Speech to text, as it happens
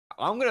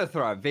I'm going to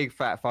throw a big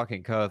fat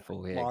fucking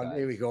curveball here, Come on, guys.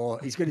 here we go.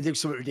 He's going to do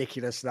something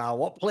ridiculous now.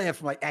 What player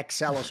from like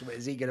Excel or something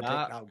is he going to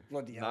pick now?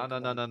 Bloody hell,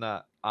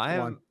 No.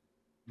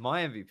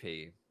 My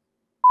MVP.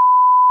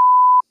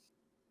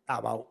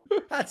 I'm out.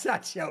 That's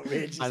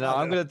outrageous. I know.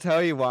 I'm going to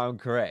tell you why I'm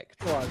correct.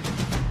 Go on.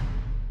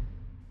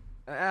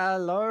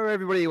 Hello,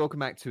 everybody.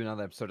 Welcome back to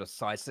another episode of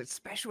Side Select.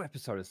 Special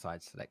episode of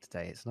Side Select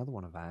today. It's another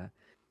one of our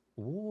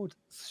award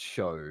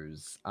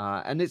shows,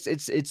 and it's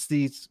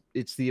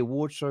the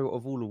award show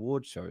of all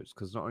award shows,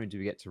 because not only do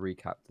we get to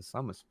recap the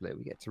summer split,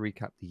 we get to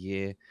recap the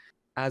year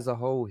as a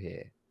whole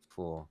here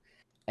for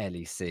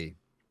LEC.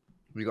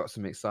 We got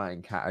some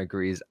exciting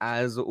categories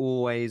as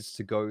always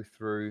to go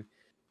through,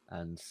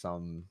 and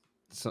some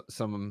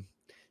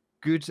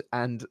good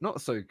and not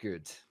so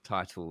good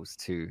titles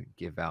to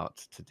give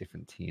out to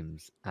different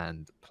teams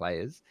and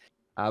players.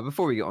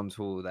 Before we get on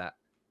to all that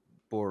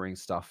boring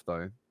stuff,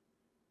 though,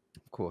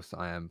 of course,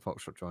 I am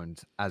Foxtrot,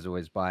 joined as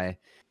always by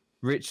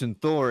Rich and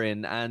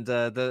Thorin. And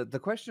the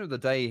question of the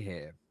day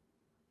here.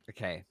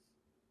 Okay,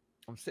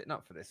 I'm sitting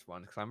up for this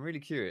one because I'm really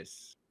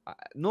curious.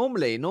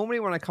 Normally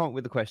when I come up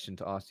with a question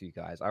to ask you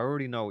guys, I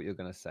already know what you're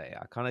going to say.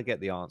 I kind of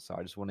get the answer.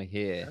 I just want to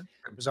hear.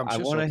 I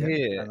want to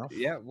hear.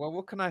 Yeah. Well,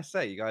 what can I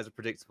say? You guys are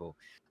predictable.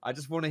 I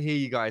just want to hear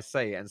you guys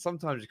say it. And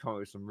sometimes you come up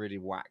with some really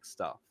whack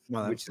stuff,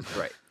 which is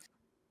great.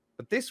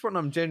 But this one,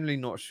 I'm genuinely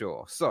not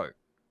sure. So,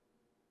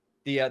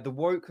 the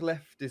woke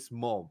leftist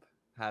mob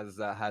has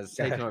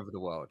taken over the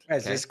world.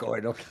 Where's this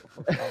going?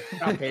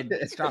 Okay.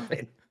 Strap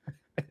in.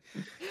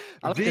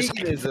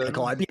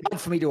 Veganism. It'd be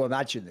hard for me to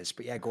imagine this,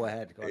 but yeah, go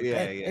ahead. Go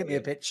ahead. Hit me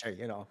a picture,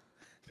 you know.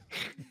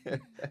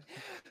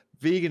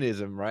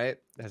 Veganism, right,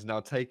 has now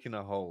taken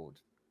a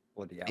hold.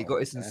 It got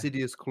its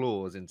insidious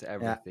claws into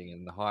everything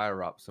and the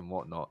higher ups and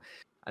whatnot.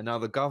 And now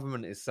the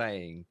government is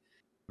saying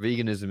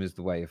veganism is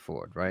the way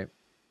forward, right?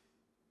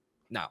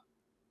 Now,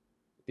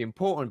 the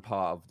important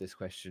part of this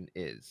question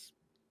is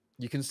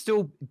you can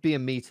still be a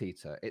meat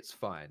eater. It's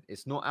fine.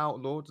 It's not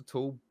outlawed at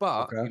all,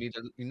 but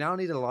you now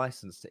need a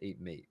license to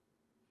eat meat.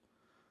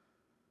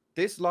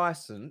 This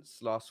license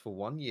lasts for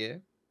 1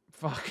 year.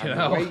 Fucking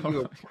hell. The way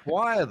you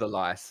acquire the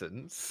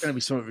license... It's going to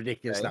be something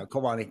ridiculous now.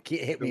 Come on,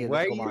 hit me. The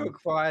way you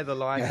acquire the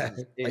license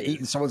is... Like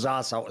eating someone's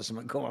ass out or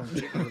something. Come on.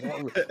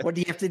 What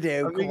do you have to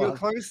do? I mean,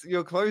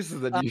 you're closer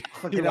than you...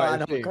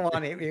 Come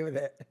on, hit me with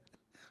it.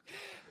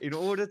 In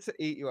order to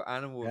eat your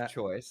animal of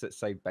choice, let's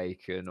say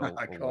bacon or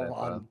whatever,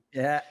 on.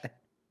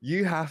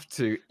 You have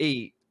to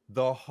eat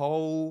the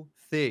whole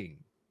thing.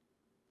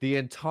 The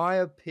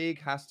entire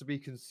pig has to be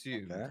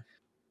consumed.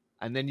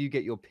 And then you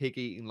get your pig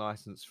eating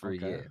license for a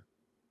year.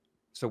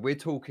 So we're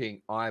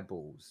talking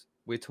eyeballs.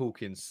 We're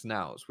talking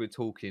snouts. We're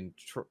talking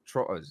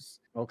trotters.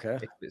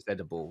 If it's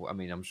edible. I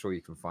mean, I'm sure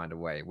you can find a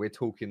way. We're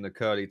talking the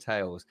curly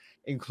tails,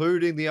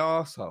 including the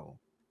arsehole.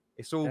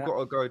 It's all got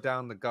to go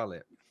down the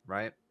gullet,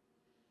 right?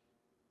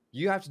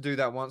 You have to do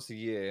that once a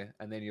year,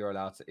 and then you're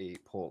allowed to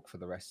eat pork for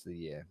the rest of the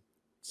year.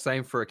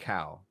 Same for a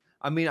cow.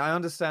 I mean, I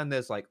understand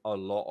there's like a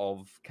lot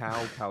of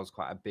cow. Cow's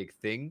quite a big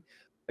thing.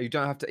 You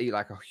don't have to eat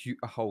like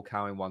a whole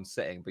cow in one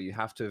setting, but you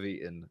have to have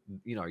eaten,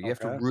 you know, you have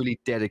to really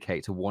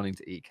dedicate to wanting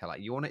to eat cow.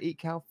 Like, you want to eat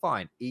cow?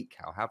 Fine, eat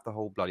cow. Have the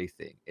whole bloody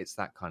thing. It's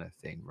that kind of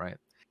thing, right?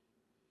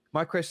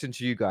 My question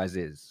to you guys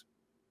is,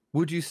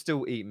 would you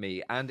still eat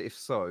meat? And if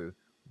so,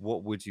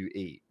 what would you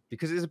eat?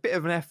 Because it's a bit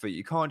of an effort.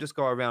 You can't just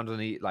go around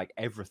and eat like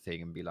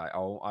everything and be like,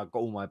 oh, I've got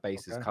all my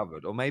bases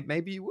covered. Or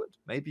maybe you would.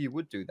 Maybe you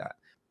would do that.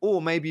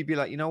 Or maybe you'd be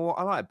like, you know what?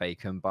 I like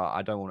bacon, but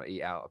I don't want to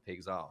eat out a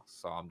pig's ass.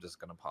 So I'm just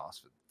going to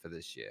pass for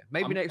this year.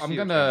 Maybe next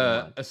year. I'm going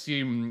to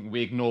assume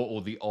we ignore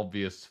all the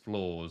obvious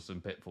flaws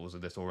and pitfalls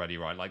of this already,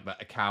 right? Like that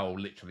a cow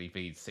literally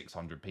feeds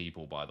 600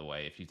 people, by the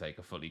way, if you take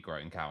a fully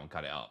grown cow and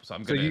cut it up. So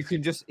you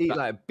can just eat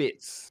like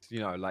bits,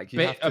 you know, like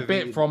a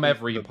bit from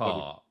every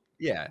part.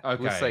 Yeah.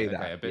 Okay. We'll say that.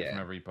 Okay. A bit from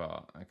every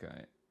part.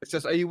 Okay. It's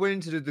just, are you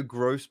willing to do the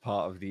gross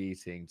part of the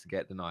eating to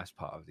get the nice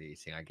part of the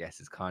eating? I guess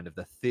is kind of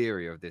the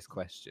theory of this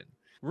question.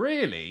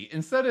 Really?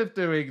 Instead of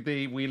doing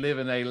the we live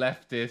in a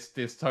leftist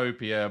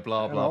dystopia,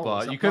 blah, blah,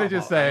 blah, you could have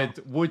just said,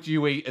 would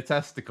you eat a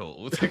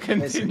testicle to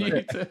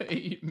continue to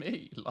eat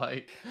meat?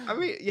 Like, I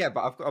mean, yeah,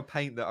 but I've got to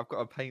paint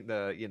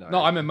the, you know. No,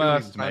 I'm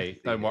immersed,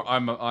 mate. Don't worry.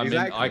 I'm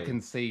exactly. I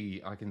can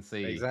see.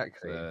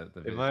 Exactly.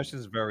 The immersion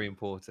is very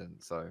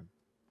important. So,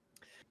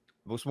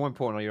 what's more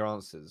important are your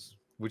answers?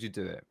 Would you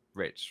do it,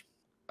 Rich?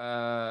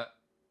 And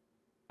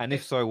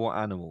if so, what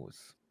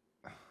animals?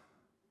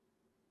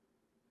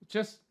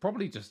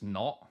 Probably just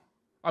not.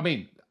 I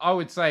mean, I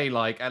would say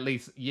like at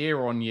least year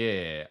on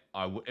year.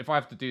 If I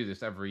have to do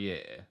this every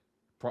year,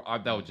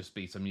 there'll just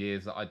be some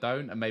years that I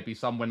don't, and maybe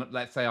some when,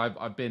 let's say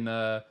I've been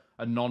a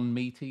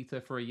non-meat eater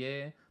for a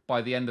year.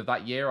 By the end of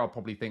that year, I'll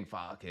probably think,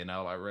 fuck, you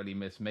know, I really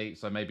miss meat,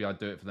 so maybe I'd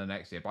do it for the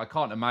next year. But I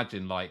can't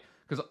imagine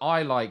because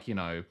I like, you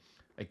know,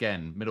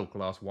 again,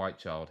 middle-class white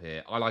child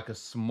here, I like a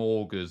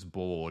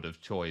smorgasbord of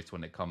choice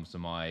when it comes to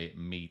my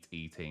meat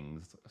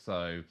eatings.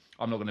 So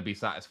I'm not going to be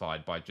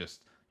satisfied by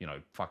just, you know,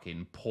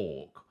 fucking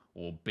pork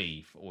or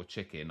beef or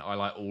chicken. I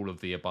like all of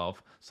the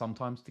above,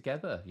 sometimes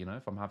together, you know,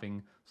 if I'm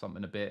having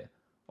something a bit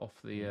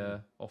off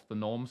the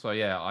norm. So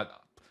yeah, I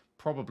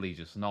probably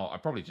just not.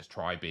 I'd probably just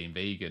try being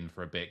vegan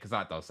for a bit because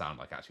that does sound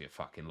like actually a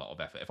fucking lot of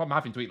effort. If I'm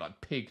having to eat like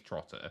pig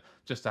trotter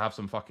just to have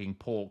some fucking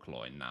pork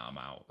loin, now I'm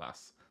out.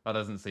 That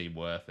doesn't seem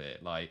worth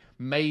it. Like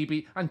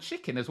maybe and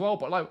chicken as well,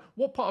 but like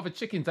what part of a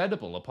chicken's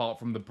edible apart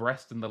from the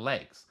breast and the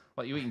legs?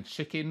 Like you eating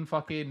chicken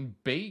fucking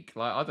beak?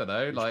 Like I don't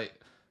know. Like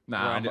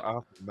nah, Grind it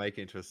up and make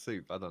it into a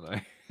soup. I don't know.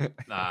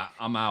 nah,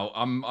 I'm out.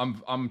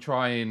 I'm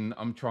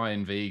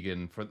trying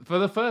vegan for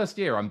the first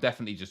year. I'm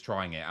definitely just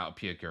trying it out of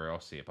pure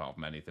curiosity, apart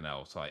from anything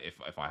else. Like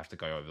if I have to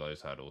go over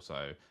those hurdles,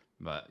 so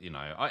but you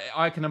know,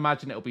 I can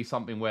imagine it'll be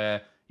something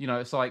where you know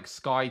it's like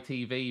Sky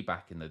TV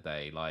back in the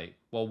day. Like,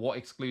 well, what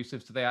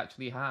exclusives do they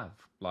actually have?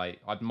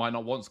 Like, I might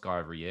not want Sky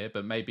every year,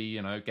 but maybe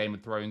you know, Game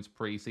of Thrones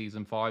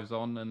pre-season 5's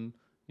on, and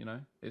you know,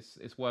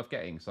 it's worth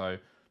getting. So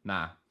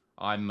nah.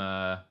 I'm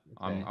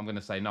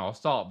gonna say no. I'll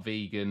start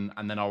vegan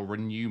and then I'll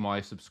renew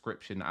my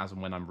subscription as and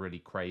when I'm really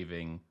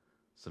craving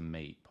some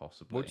meat,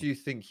 possibly. What do you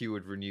think you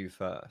would renew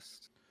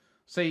first?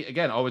 See,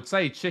 again, I would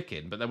say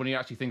chicken, but then when you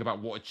actually think about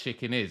what a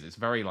chicken is, it's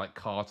very like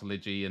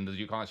cartilagey, and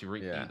you can't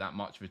actually eat that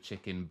much of a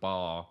chicken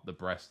bar the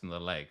breast and the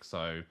leg.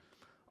 So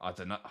I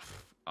don't know.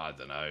 I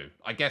don't know.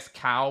 I guess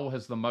cow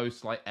has the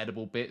most like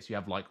edible bits. You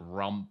have like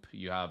rump.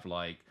 You have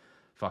like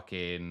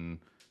fucking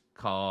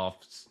calf,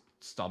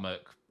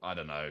 stomach. I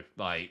don't know.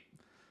 Like.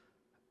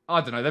 I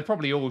don't know. They're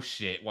probably all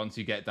shit once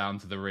you get down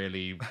to the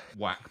really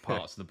whack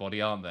parts of the body,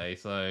 aren't they?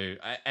 So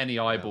any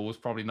eyeballs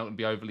probably not going to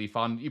be overly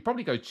fun. You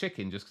probably go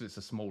chicken just because it's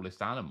the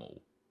smallest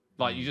animal.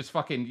 Like you just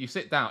you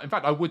sit down. In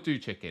fact, I would do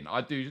chicken.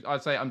 I'd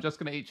say I'm just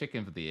going to eat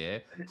chicken for the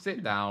year.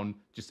 Sit down,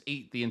 just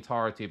eat the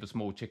entirety of a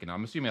small chicken.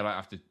 I'm assuming I don't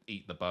have to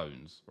eat the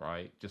bones,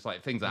 right? Just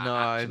like things that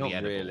are actually not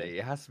edible. really.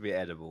 It has to be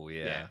edible.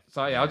 Yeah.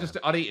 So yeah,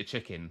 I'd eat a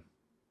chicken.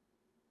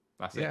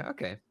 That's it. Yeah.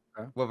 Okay.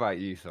 What about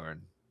you,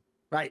 Soren?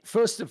 Right,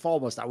 first and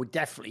foremost, I would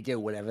definitely do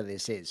whatever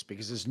this is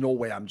because there's no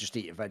way I'm just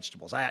eating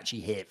vegetables. I actually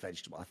hate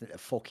vegetables. I think they're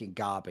fucking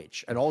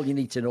garbage. And all you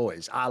need to know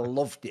is I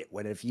loved it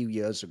when a few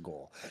years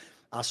ago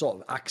I sort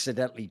of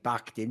accidentally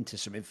backed into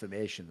some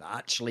information that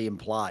actually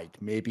implied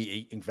maybe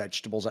eating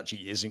vegetables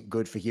actually isn't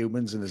good for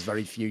humans, and there's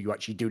very few you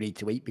actually do need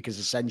to eat because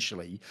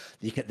essentially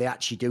they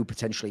actually do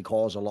potentially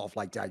cause a lot of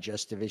like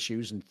digestive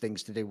issues and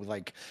things to do with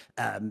like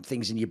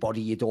things in your body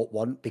you don't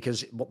want.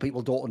 Because what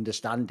people don't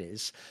understand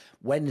is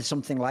when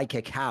something like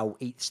a cow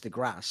eats the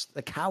grass,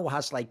 the cow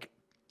has like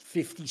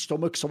 50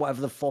 stomachs or whatever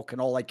the fuck,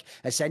 and all like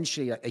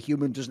essentially like, a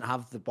human doesn't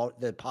have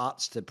the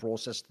parts to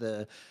process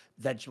the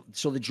veg.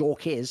 So the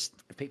joke is,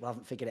 if people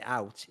haven't figured it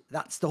out,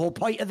 that's the whole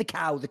point of the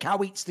cow. The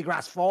cow eats the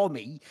grass for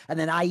me, and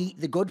then I eat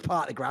the good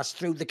part of the grass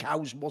through the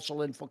cow's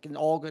muscle and fucking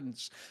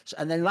organs. So,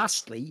 and then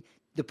lastly,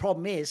 the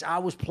problem is I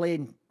was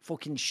playing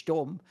fucking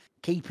stum,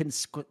 keeping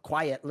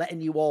quiet,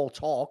 letting you all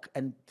talk,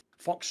 and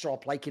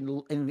Foxtrot, like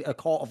in a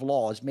court of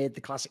law, has made the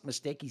classic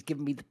mistake. He's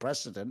given me the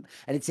precedent,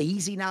 and it's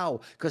easy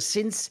now because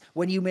since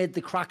when you made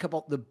the crack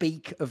about the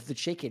beak of the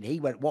chicken, he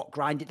went, "What?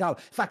 Grind it down."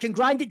 If I can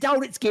grind it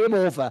down, it's game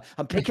over.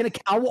 I'm picking a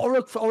cow or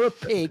a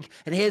pig,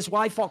 and here's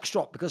why,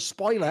 Foxtrot. Because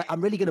spoiler,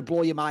 I'm really going to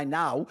blow your mind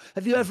now.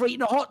 Have you ever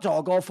eaten a hot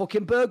dog or a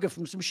fucking burger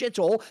from some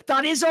shithole?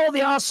 That is all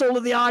the arsehole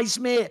of the eyes,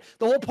 mate.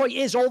 The whole point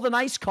is all the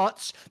nice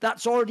cuts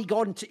that's already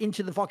gone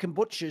into the fucking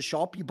butcher's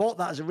shop. You bought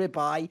that as a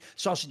ribeye,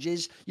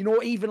 sausages. You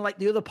know, even like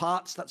the other part.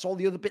 That's all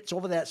the other bits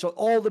over there. So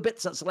all the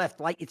bits that's left,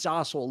 like its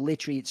arsehole,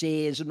 literally its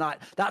ears and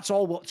that's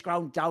all what's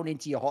ground down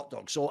into your hot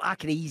dog. So I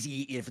can easily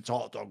eat it if it's a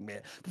hot dog,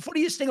 mate. The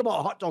funniest thing about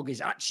a hot dog is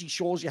it actually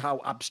shows you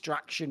how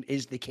abstraction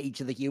is the key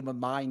to the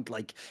human mind.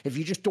 Like if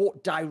you just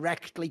don't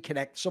directly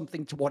connect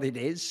something to what it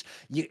is,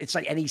 it's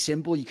like any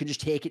symbol, you can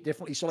just take it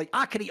differently. So like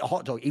I can eat a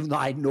hot dog, even though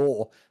I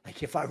know,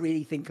 like if I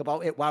really think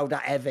about it, why would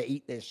I ever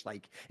eat this?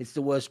 Like it's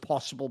the worst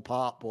possible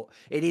part, but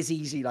it is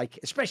easy, like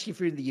especially if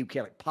you're in the UK,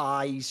 like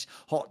pies,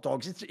 hot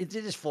dogs, it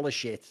is full of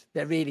shit.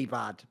 They're really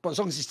bad. But as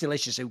long as it's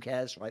delicious, who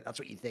cares, right? That's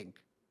what you think.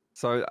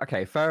 So,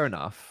 okay, fair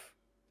enough.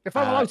 If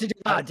I'm allowed to do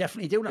that, I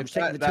definitely do. I'm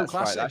taking the two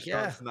classic.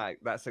 Right,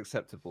 that's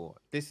acceptable.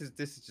 This is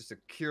just a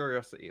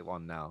curiosity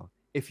one now.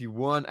 If you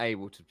weren't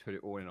able to put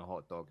it all in a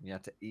hot dog and you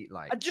had to eat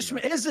like...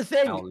 Here's the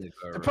thing.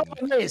 The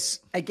problem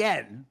is,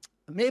 again...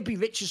 Maybe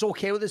Rich is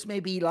okay with this.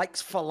 Maybe he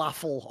likes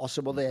falafel or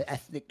some other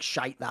ethnic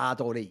shite that I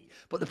don't eat.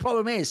 But the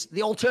problem is,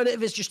 the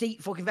alternative is just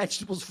eat fucking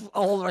vegetables for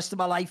all the rest of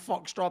my life,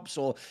 Foxtrot.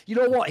 So, you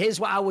know what? Here's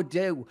what I would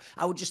do.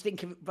 I would just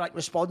think of it like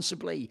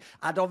responsibly.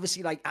 I'd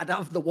obviously I'd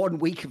have the 1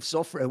 week of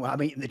suffering where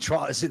I'm eating the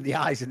trotters in the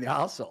eyes and the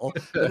arsehole.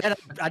 And then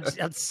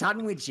I'd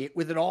sandwich it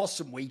with an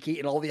awesome week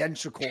eating all the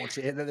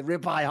entrecôte and then the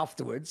ribeye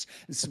afterwards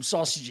and some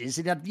sausages.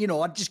 And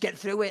I'd just get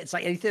through it. It's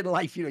like anything in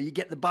life, you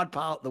get the bad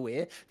part out of the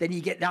way, then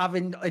you get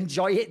to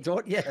enjoy it,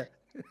 don't you?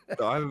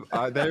 So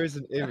there is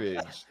an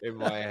image in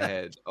my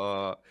head.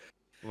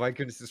 My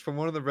goodness, it's from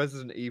one of the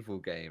Resident Evil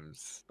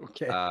games.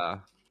 Okay.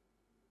 I'm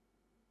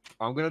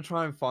gonna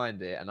try and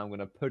find it, and I'm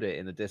gonna put it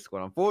in the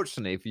Discord.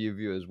 Unfortunately, for you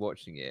viewers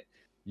watching it,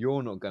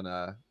 you're not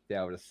gonna be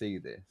able to see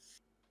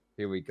this.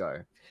 Here we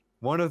go.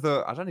 I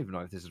don't even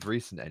know if this is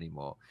recent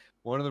anymore.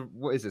 What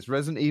is this?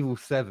 Resident Evil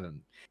 7.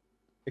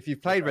 If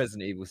you've played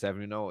Resident Evil 7,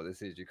 you know what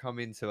this is. You come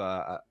into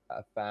a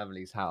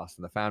family's house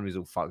and the family's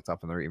all fucked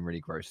up and they're eating really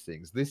gross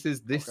things. This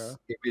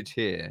image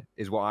here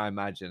is what I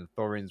imagine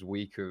Thorin's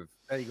week of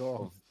There you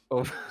go.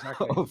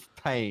 exactly. of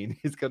pain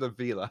is gonna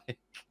be like.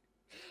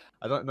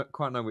 I don't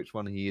quite know which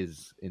one he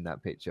is in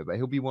that picture, but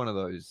he'll be one of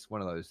those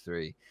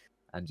three,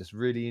 and just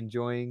really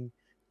enjoying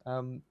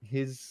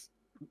his.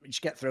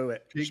 Just get through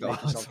it.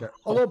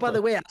 Although, by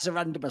the way, as a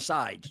random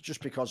aside,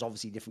 just because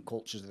obviously different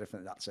cultures are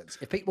different in that sense.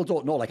 If people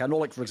don't know, like I know,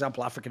 like for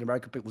example, African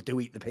American people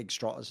do eat the pig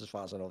trotters, as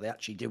far as I know, they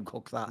actually do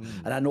cook that.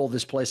 And I know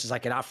there's places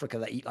like in Africa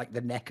that eat like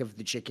the neck of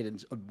the chicken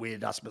and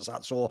weird aspects of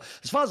that. So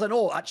as far as I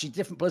know, actually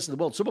different places in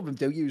the world, some of them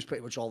do use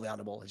pretty much all the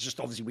animal. It's just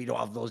obviously we don't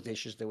have those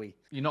dishes, do we?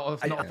 You're not a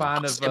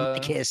fan of in my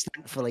case,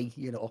 thankfully,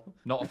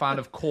 Not a fan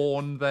of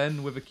corn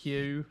then with a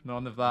Q.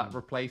 None of that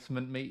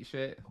replacement meat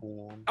shit.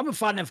 Corn. I'm a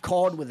fan of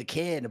corn with a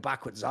K and a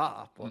backwards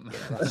R, but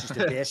that's just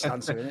a base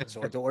answer, isn't it?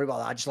 So don't worry about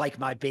that. I just like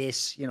my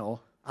base,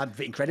 I'm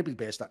incredibly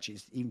based actually,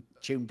 even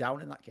tuned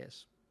down in that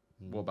case.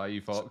 What about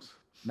you, Fox?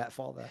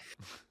 Metaphor there.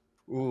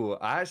 Ooh,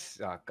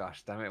 oh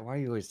gosh, damn it! Why are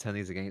you always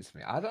turning these against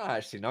me? I don't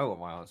actually know what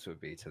my answer would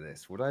be to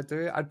this. Would I do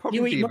it? I'd probably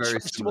be very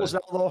vegetables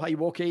now, though. Are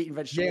you okay eating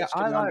vegetables?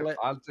 Yeah,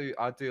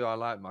 I do. I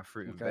like my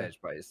fruit and veg,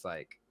 but it's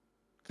like.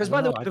 Because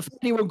by the way, before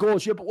anyone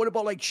goes, but what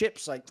about like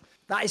chips? Like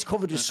that is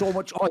covered with so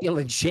much oil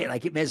and shit.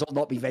 Like it may as well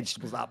not be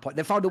vegetables at that point.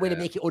 They found a way to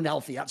make it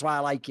unhealthy. That's why I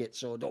like it.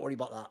 So don't worry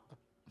about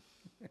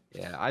that.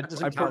 Yeah,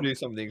 I'd probably do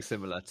something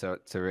similar to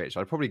Rich.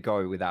 I'd probably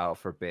go without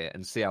for a bit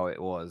and see how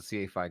it was.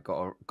 See if I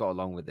got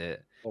along with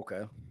it.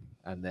 Okay.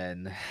 And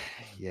then,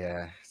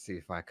 see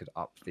if I could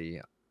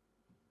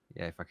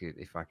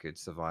if I could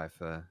survive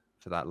for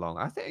that long.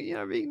 I think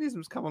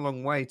veganism's come a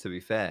long way, to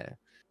be fair.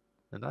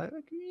 And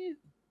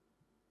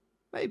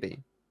maybe.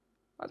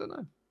 I don't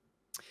know.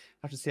 I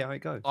have to see how it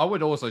goes. I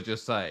would also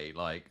just say,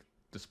 like,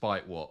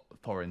 despite what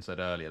Thorin said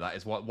earlier, that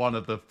is one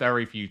of the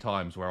very few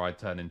times where I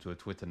turn into a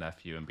Twitter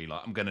nephew and be like,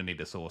 I'm going to need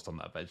a source on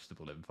that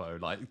vegetable info.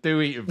 Like,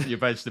 do eat your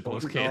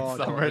vegetables, kids.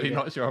 I'm really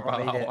not sure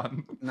about that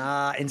one.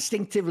 Nah,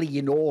 instinctively,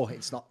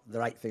 it's not the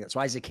right thing. That's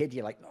why as a kid,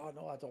 you're like,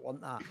 no, I don't want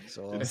that.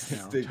 So,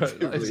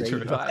 trust your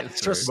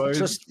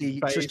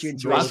intuition.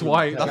 That's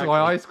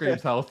why ice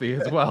cream's healthy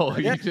as well.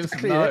 You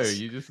just know.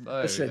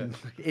 Listen,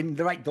 in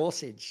the right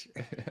dosage.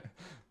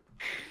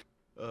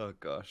 Oh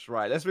gosh,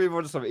 right. Let's move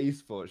on to some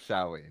esports,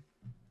 shall we?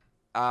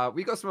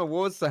 We got some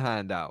awards to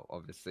hand out.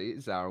 Obviously,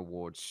 it's our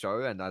awards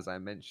show, and as I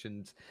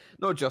mentioned,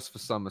 not just for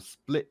summer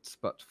splits,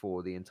 but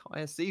for the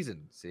entire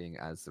season. Seeing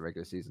as the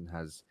regular season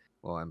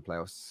and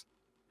playoffs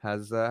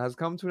has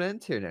come to an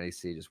end here in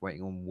LEC, just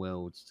waiting on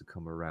Worlds to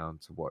come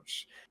around to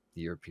watch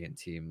the European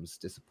teams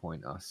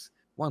disappoint us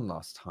one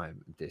last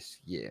time this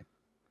year.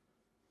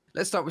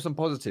 Let's start with some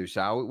positives,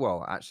 shall we?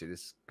 Well, actually,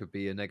 this could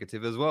be a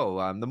negative as well.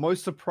 The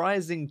most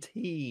surprising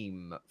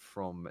team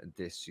from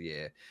this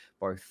year,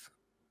 both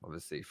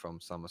obviously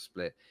from summer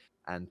split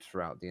and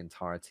throughout the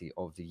entirety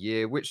of the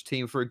year. Which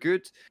team, for a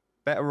good,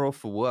 better or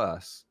for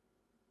worse,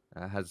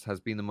 has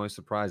been the most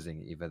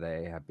surprising? Either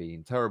they have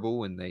been terrible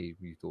when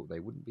you thought they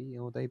wouldn't be,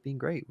 or they've been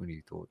great when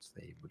you thought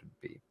they wouldn't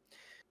be.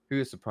 Who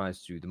has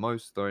surprised you the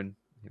most, Thorin?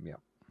 Hit me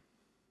up.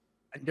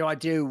 Do I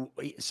do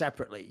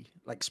separately,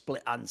 like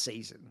split and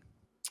season?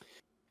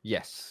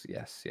 Yes.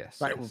 Right.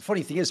 Yes. Well,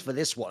 funny thing is, for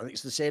this one,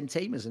 it's the same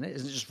team, isn't it?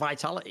 Isn't it just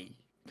Vitality?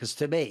 Because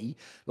to me,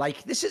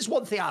 like, this is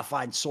one thing I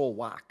find so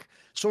whack.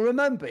 So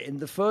remember, in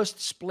the first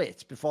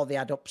split before they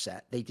had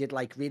upset, they did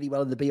like really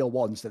well in the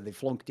BO1s, then they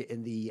flunked it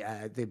in the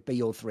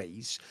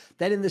BO3s.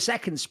 Then in the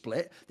second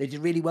split, they did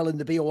really well in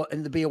the BO1s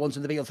and the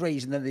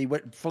BO3s, and then they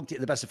flunked it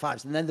in the best of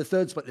fives. And then the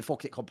third split, they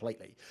fucked it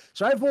completely.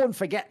 So everyone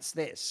forgets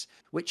this,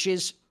 which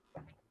is,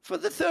 for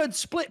the third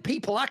split,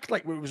 people act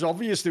like it was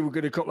obvious they were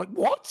going to cut. Like,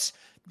 what?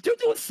 Do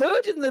a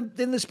third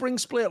in the spring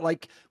split?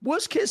 Like,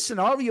 worst case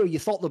scenario, you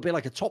thought there'd be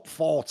like a top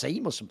 4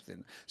 team or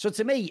something. So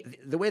to me,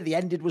 the way they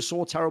ended was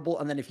so terrible.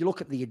 And then if you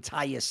look at the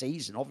entire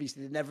season,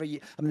 obviously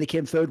they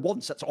came third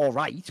once. That's all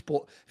right.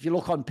 But if you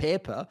look on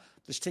paper,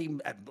 this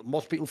team,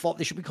 most people thought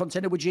they should be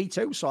contending with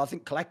G2. So I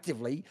think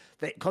collectively,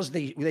 because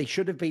they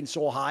should have been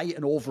so high,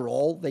 and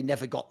overall they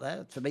never got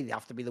there. For me, they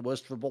have to be the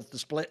worst for both the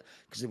split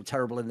because they were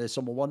terrible in the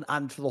summer one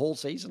and for the whole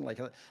season.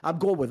 Like, I'm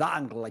going with that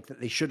angle, like that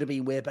they should have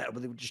been way better,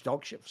 but they were just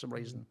dog shit for some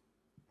reason.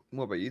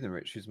 What about you then,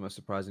 Rich? Who's most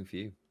surprising for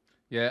you?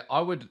 Yeah, I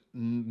would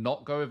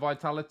not go with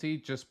Vitality,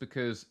 just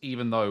because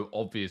even though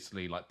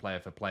obviously, like, player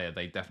for player,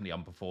 they definitely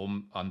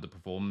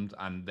underperformed,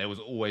 and there was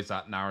always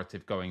that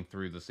narrative going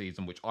through the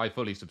season, which I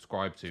fully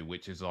subscribe to,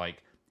 which is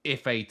like,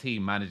 if a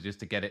team manages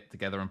to get it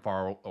together and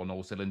fire on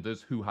all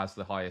cylinders, who has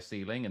the highest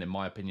ceiling? And in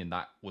my opinion,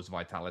 that was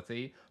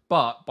Vitality.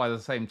 But by the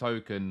same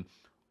token,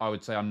 I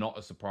would say I'm not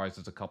as surprised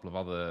as a couple of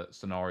other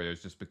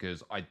scenarios, just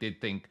because I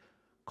did think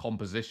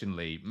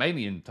compositionally,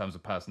 mainly in terms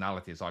of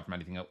personality, aside from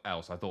anything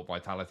else, I thought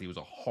Vitality was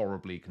a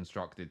horribly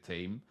constructed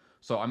team.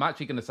 So I'm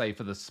actually going to say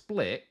for the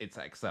split, it's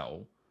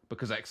Excel,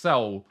 because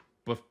Excel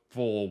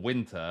before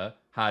winter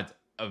had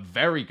a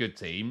very good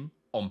team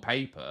on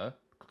paper,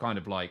 kind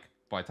of like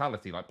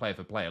Vitality, like player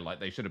for player, like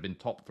they should have been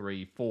top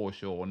 3 for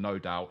sure, no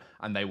doubt,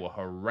 and they were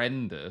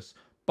horrendous.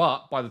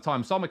 But by the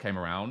time summer came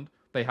around,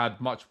 they had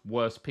much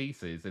worse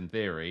pieces in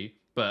theory.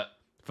 But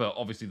for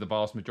obviously the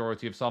vast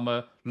majority of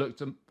summer,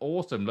 looked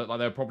awesome. Looked like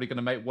they were probably going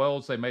to make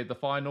Worlds. They made the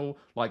final.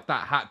 Like,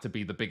 that had to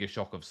be the biggest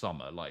shock of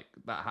summer. Like,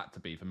 that had to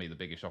be, for me, the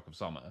biggest shock of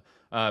summer.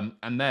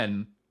 And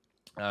then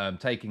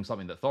taking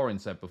something that Thorin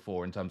said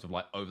before in terms of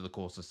like over the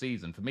course of the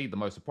season, for me, the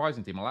most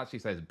surprising team I'll actually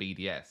say is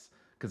BDS,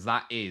 because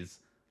that is,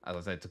 as I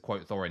said, to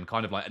quote Thorin,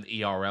 kind of like an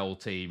ERL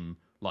team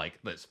like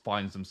that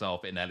finds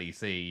themselves in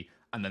LEC,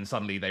 and then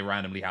suddenly they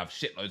randomly have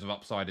shitloads of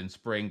upside in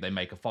spring. They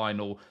make a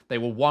final. They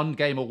were one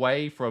game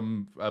away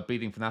from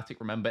beating Fnatic,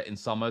 remember, in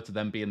summer, to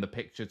then be in the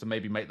picture to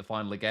maybe make the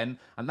final again.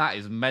 And that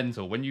is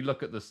mental. When you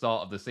look at the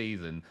start of the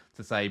season,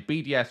 to say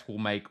BDS will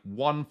make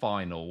one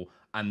final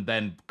and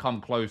then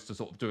come close to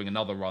sort of doing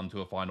another run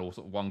to a final,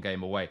 sort of one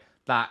game away,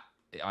 that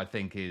I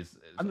think is...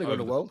 And they go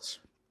to Worlds.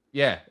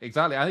 Yeah,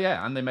 exactly.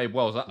 Yeah, and they made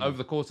Worlds. Over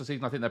the course of the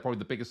season, I think they're probably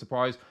the biggest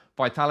surprise.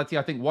 Vitality,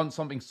 I think once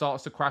something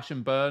starts to crash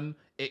and burn,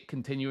 it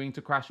continuing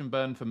to crash and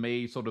burn for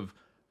me sort of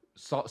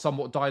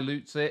somewhat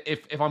dilutes it.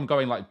 If I'm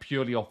going like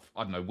purely off,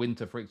 I don't know,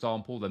 Winter, for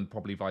example, then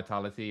probably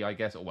Vitality, I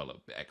guess. Or,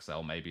 well,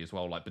 XL maybe as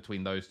well, like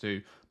between those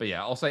two. But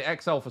yeah, I'll say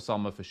XL for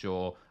summer for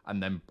sure.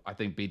 And then I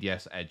think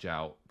BDS edge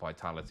out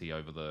Vitality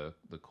over the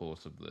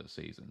course of the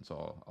season.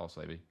 So I'll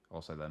say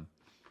them.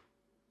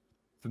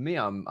 For me,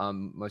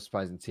 most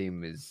surprising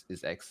team is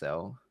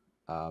XL.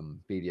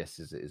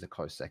 BDS is a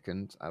close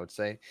second, I would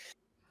say.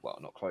 Well,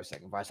 not close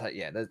second, but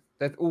yeah,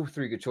 they're all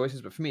three good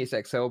choices. But for me, it's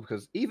XL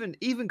because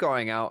even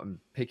going out and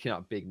picking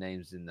up big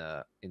names in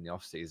the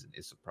off season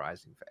is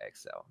surprising for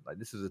XL. Like,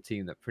 this is a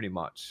team that pretty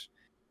much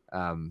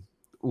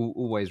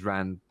always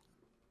ran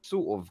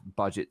sort of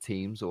budget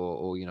teams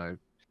or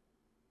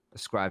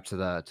ascribed to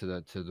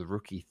the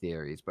rookie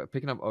theories. But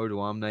picking up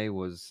Odoamne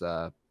was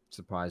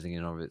surprising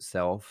in and of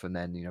itself. And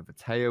then,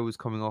 Mateo was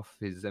coming off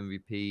his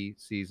MVP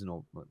season,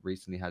 or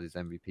recently had his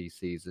MVP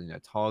season.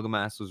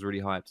 Targamas was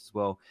really hyped as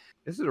well.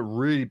 This is a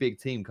really big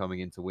team coming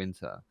into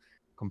winter.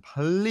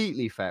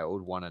 Completely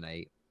failed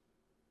 1-8.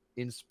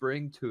 In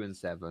spring,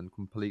 2-7,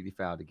 completely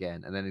failed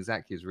again. And then,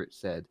 exactly as Rich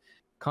said,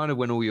 kind of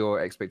when all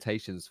your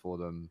expectations for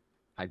them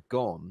had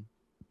gone,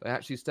 they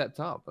actually stepped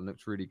up and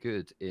looked really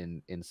good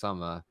in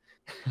summer,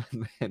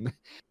 and then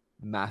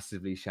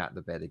massively shat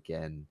the bed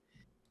again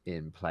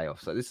in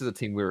playoffs. So this is a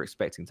team we were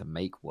expecting to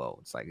make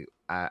Worlds. Like,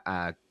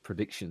 our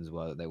predictions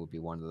were that they would be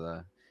one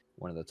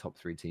of the top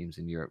 3 teams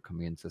in Europe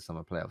coming into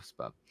summer playoffs.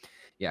 But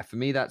yeah, for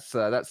me, that's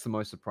the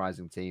most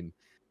surprising team.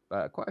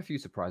 Quite a few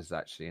surprises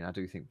actually, and I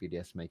do think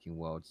BDS making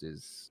Worlds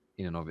is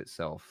in and of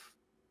itself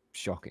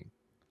shocking.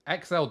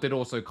 XL did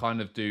also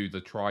kind of do the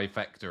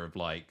trifecta of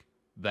like,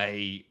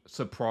 they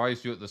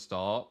surprised you at the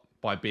start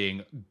by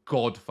being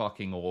god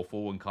fucking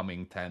awful and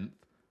coming 10th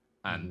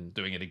and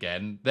doing it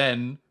again.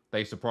 Then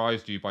they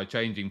surprised you by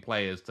changing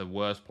players to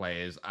worse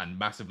players and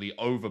massively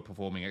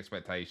overperforming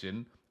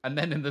expectation. And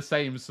then in the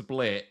same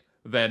split,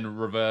 then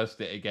reversed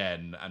it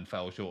again and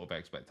fell short of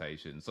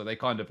expectations. So they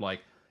kind of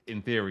like,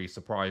 in theory,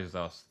 surprised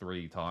us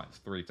 3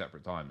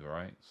 separate times,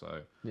 right?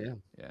 So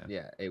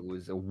yeah, it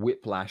was a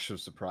whiplash of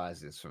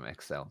surprises from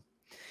XL.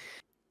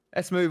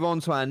 Let's move on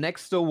to our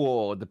next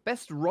award, the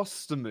best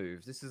roster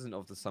move. This isn't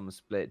of the summer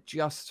split,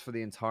 just for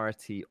the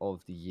entirety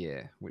of the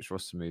year. Which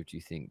roster move do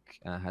you think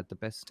had the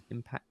best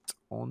impact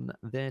on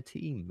their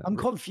team? I'm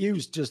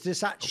confused. Does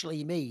this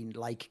actually mean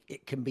like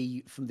it can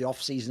be from the off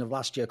season of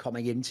last year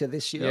coming into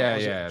this year?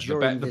 Yeah.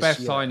 The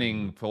best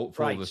signing for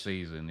the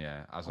season,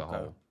 as a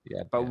whole.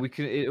 Yeah, but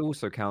it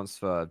also counts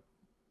for,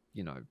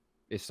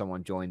 if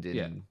someone joined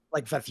in,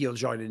 like Vetfield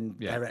joining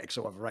Eric's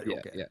or whatever, right?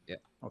 Yeah.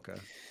 Okay.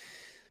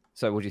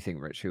 So, what do you think,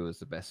 Rich? Who was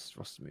the best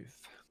roster move?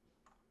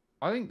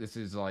 I think this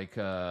is like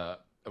a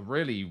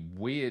really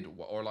weird,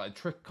 or like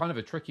kind of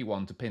a tricky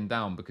one to pin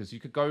down, because you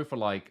could go for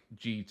like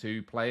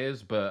G2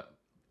 players, but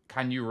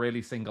can you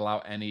really single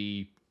out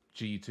any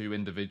G2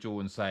 individual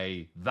and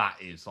say that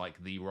is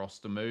like the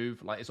roster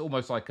move? Like, it's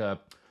almost like a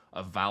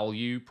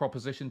value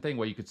proposition thing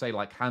where you could say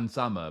like Hans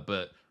Sammer,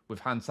 but with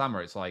Hans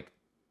Sammer, it's like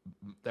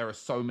there are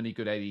so many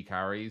good AD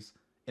carries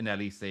in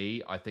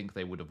LEC. I think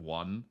they would have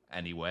won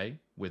anyway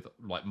with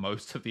like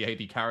most of the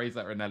AD carries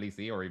that are in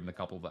LEC, or even a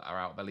couple that are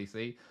out of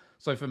LEC.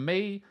 So for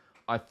me,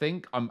 I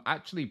think I'm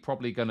actually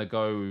probably going to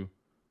go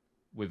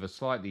with a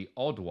slightly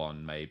odd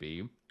one,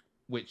 maybe,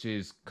 which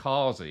is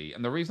Kazi.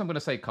 And the reason I'm going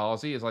to say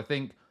Kazi is I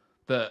think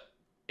that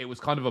it was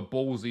kind of a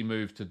ballsy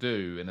move to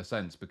do in a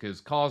sense, because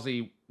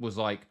Kazi was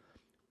like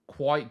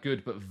quite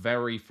good but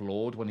very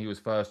flawed when he was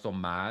first on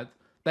Mad.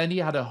 Then he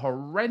had a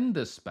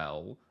horrendous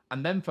spell,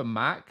 and then for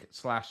Mac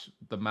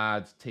 / the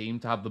Mad team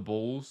to have the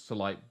balls to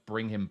like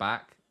bring him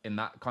back in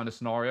that kind of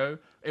scenario,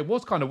 it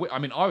was kind of. I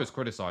mean, I was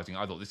criticizing.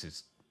 I thought this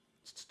is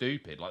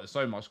stupid. Like, there's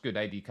so much good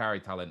AD carry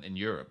talent in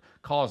Europe.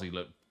 Kazi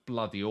looked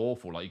bloody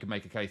awful. Like, you could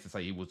make a case to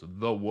say he was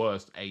the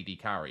worst AD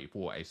carry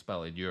for a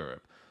spell in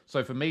Europe.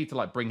 So for me to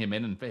like bring him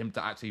in and for him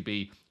to actually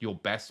be your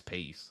best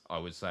piece, I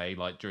would say,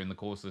 like during the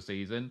course of the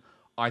season,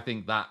 I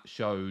think that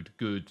showed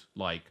good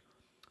like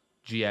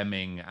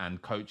GMing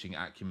and coaching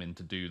acumen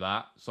to do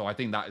that. So I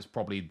think that is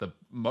probably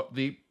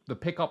the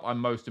pickup I'm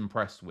most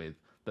impressed with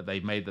that they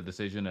made the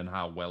decision and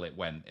how well it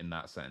went in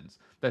that sense.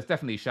 There's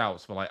definitely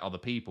shouts for like other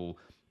people,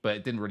 but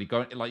it didn't really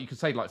go. Like you could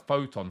say like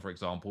Photon, for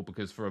example,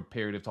 because for a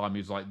period of time he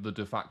was like the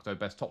de facto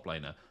best top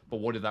laner. But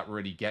what did that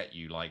really get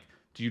you? Like,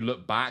 do you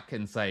look back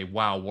and say,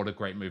 wow, what a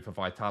great move for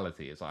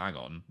Vitality? It's like, hang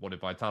on, what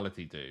did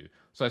Vitality do?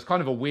 So it's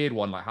kind of a weird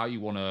one, like how you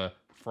want to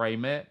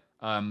frame it.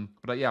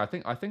 But yeah, I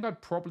think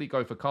I'd probably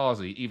go for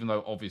Kazi, even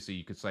though obviously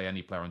you could say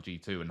any player on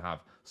G2 and have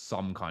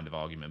some kind of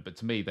argument. But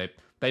to me,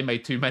 they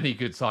made too many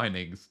good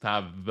signings to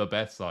have the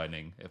best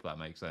signing, if that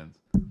makes sense.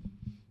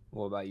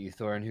 What about you,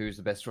 Thorin? Who's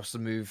the best roster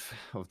move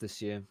of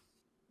this year?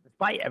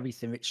 Despite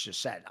everything Rich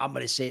just said, I'm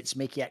going to say it's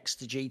Mickey X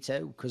to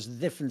G2, because the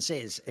difference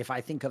is, if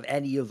I think of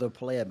any other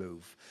player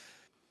move,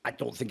 I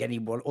don't think any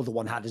other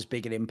one had as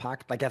big an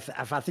impact. Like if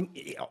I think,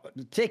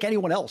 take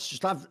anyone else,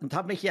 just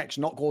have Mickey X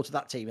not go to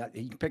that team.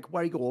 He can pick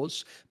where he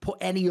goes, put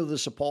any other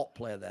support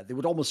player there. They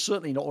would almost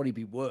certainly not only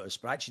be worse,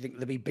 but I actually think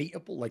they'd be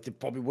beatable. Like they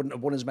probably wouldn't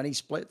have won as many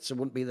splits. It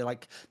wouldn't be the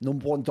like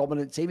number one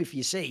dominant team. If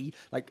you see,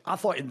 like I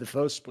thought in the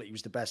first split he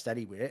was the best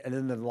anyway, and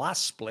in the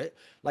last split,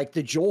 like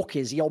the joke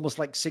is he almost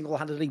like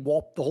single-handedly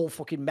warped the whole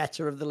fucking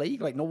meta of the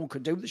league. Like no one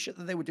could do the shit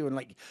that they were doing.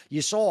 Like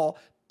you saw.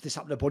 This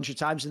happened a bunch of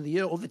times in the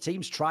year. Other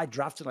teams tried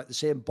drafting like the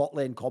same bot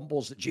lane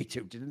combos that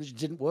G2 did, and it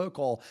didn't work,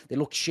 or they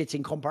looked shit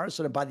in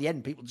comparison. And by the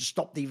end, people just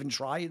stopped even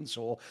trying.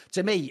 So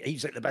to me,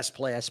 he's like the best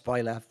player.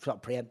 Spoiler,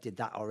 I've preempted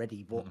that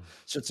already. But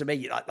so to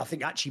me, I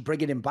think actually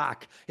bringing him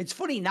back, it's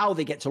funny now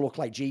they get to look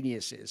like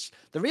geniuses.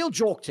 The real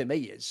joke to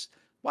me is,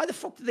 why the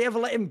fuck did they ever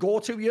let him go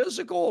 2 years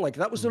ago? Like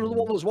that was another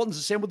one of those ones.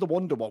 The same with the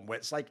Wonder one, where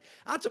it's like,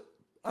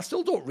 I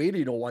still don't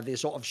really know why they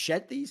sort of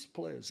shed these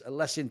players,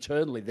 unless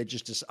internally they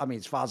just, I mean,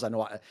 as far as I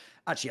know,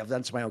 actually, I've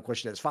answered my own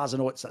question. As far as I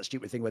know, it's that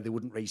stupid thing where they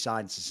wouldn't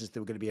re-sign since they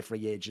were going to be a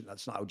free agent.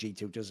 That's not how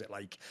G2 does it.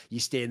 Like, you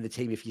stay in the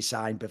team if you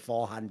sign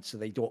beforehand, so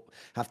they don't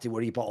have to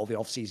worry about all the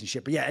off-season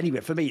shit. But yeah,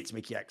 anyway, for me, it's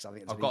Mickey X. I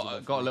think it's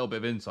I've got a little bit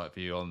of insight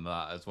for you on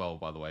that as well,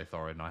 by the way,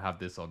 Thorin. I have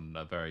this on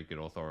a very good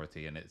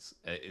authority, and it's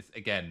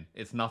again,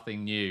 it's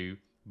nothing new,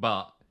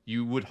 but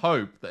you would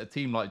hope that a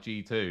team like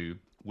G2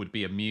 would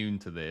be immune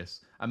to this,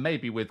 and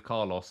maybe with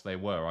Carlos they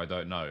were, I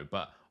don't know,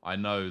 but I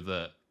know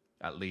that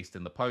at least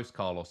in the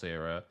post-Carlos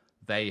era,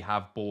 they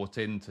have bought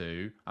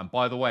into, and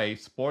by the way,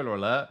 spoiler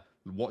alert,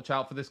 watch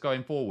out for this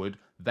going forward,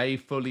 they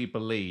fully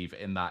believe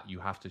in that you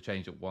have to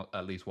change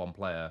at least one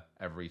player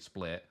every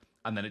split.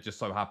 And then it just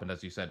so happened,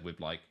 as you said, with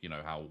like, you know,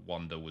 how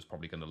Wonder was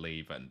probably going to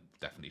leave and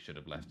definitely should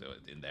have left it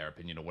in their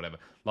opinion or whatever,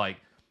 like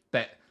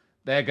that.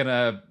 They're going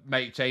to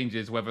make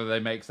changes whether they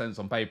make sense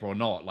on paper or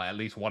not. Like, at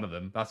least one of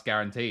them. That's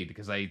guaranteed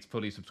because they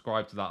fully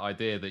subscribe to that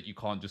idea that you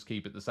can't just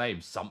keep it the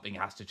same. Something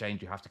has to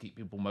change. You have to keep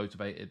people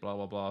motivated, blah,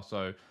 blah, blah.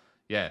 So,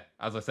 yeah,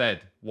 as I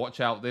said, watch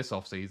out this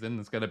offseason.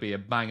 There's going to be a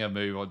banger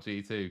move on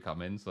G2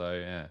 coming. So,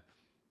 yeah,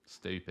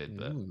 stupid,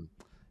 but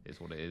it's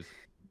what it is.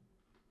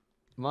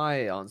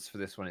 My answer for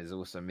this one is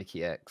also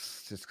Mickey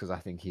X, just because I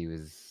think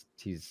he's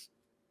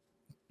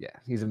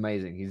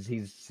amazing.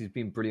 He's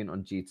been brilliant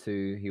on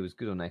G2. He was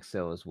good on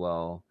XL as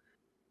well.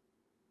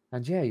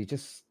 And yeah,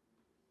 it's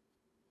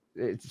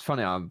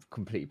funny, I'm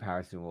completely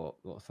parroting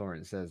what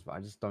Thorin says, but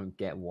I just don't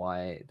get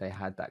why they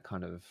had that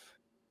kind of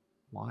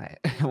why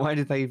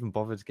did they even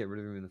bother to get rid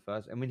of him in the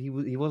first? I mean,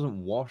 he wasn't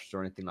washed or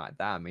anything like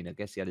that. I mean, I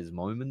guess he had his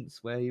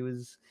moments where he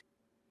was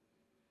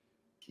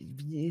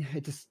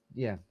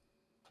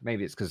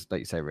maybe it's because, like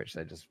you say, Rich,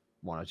 they just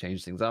want to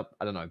change things up.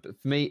 I don't know, but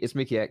for me, it's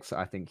Mickey X.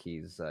 I think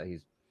he's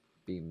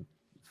been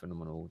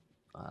phenomenal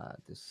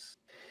this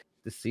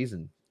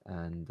season,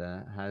 and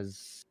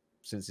has,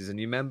 since he's a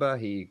new member,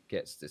 he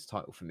gets this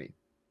title for me.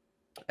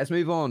 Let's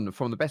move on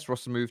from the best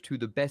roster move to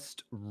the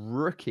best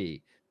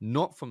rookie,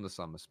 not from the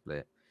summer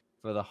split,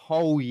 for the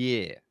whole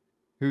year.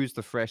 Who's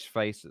the fresh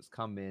face that's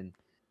come in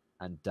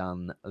and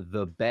done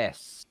the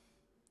best?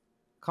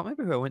 Can't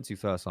remember who I went to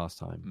first last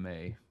time.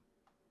 Me.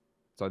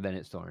 So then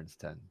it's Thorin's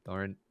turn.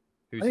 Thorin,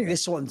 I think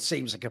this one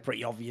seems like a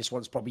pretty obvious one.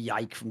 It's probably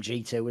Yike from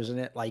G2, isn't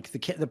it? Like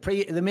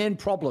the main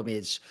problem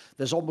is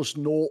there's almost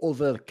no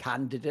other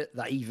candidate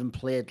that even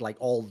played like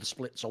all the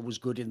splits or was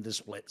good in the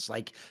splits.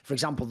 Like, for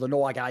example, the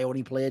Noah guy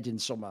only played in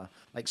summer.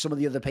 Like some of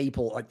the other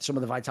people, like some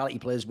of the Vitality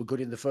players were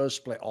good in the first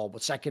split or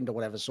second or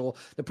whatever. So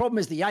the problem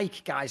is the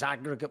Yike guy's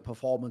aggregate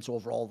performance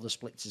over all the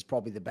splits is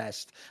probably the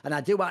best. And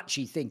I do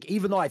actually think,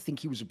 even though I think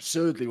he was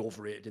absurdly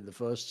overrated in the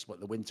first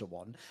split, the winter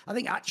one, I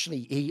think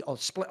actually he on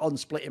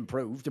split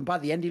improved. And by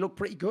the end, he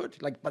looked pretty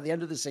good. Like by the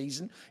end of the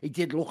season, he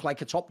did look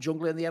like a top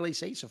jungler in the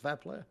LEC, so fair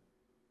play.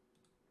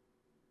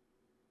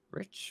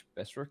 Rich,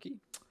 best rookie?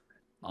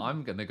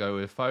 I'm going to go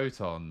with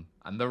Photon.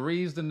 And the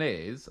reason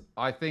is,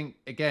 I think,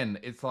 again,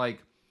 it's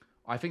like,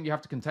 I think you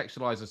have to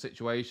contextualize the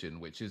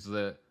situation, which is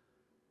that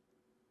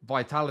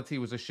Vitality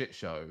was a shit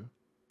show,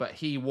 but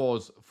he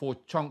was, for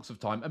chunks of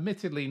time,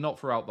 admittedly not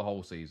throughout the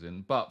whole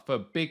season, but for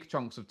big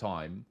chunks of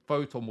time,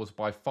 Photon was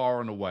by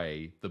far and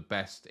away the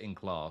best in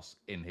class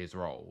in his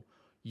role.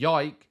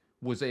 Yike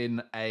was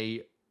in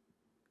a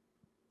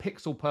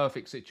pixel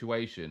perfect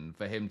situation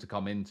for him to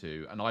come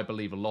into, and I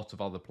believe a lot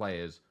of other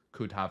players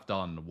could have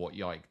done what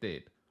Yike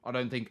did. I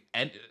don't think,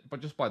 but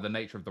just by the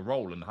nature of the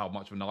role and how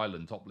much of an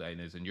island top lane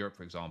is in Europe,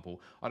 for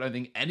example, I don't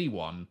think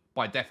anyone,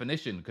 by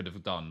definition, could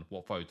have done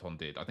what Photon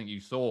did. I think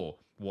you saw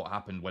what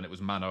happened when it was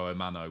mano a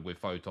mano with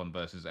Photon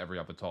versus every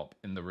other top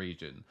in the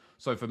region.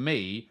 So for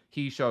me,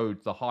 he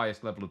showed the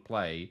highest level of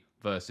play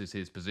versus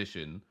his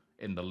position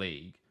in the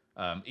league.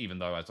 Even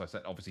though, as I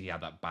said, obviously he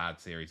had that bad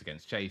series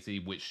against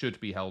Chasey, which should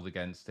be held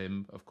against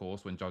him, of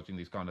course, when judging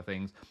these kind of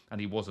things. And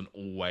he wasn't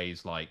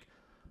always like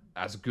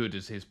as good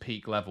as his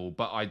peak level,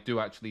 but I do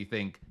actually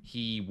think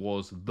he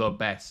was the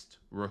best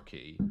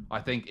rookie. I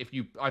think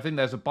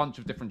there's a bunch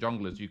of different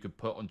junglers you could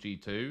put on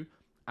G2,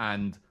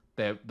 and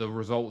the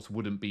results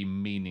wouldn't be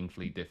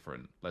meaningfully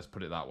different. Let's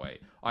put it that way.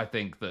 I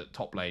think that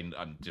top lane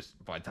and just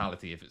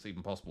Vitality, if it's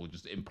even possible,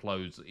 just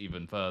implodes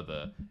even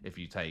further if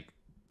you take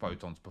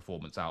Photon's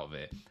performance out of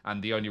it.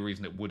 And the only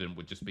reason it wouldn't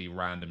would just be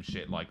random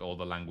shit like, oh,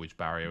 the language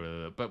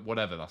barrier, but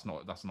whatever. That's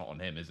not on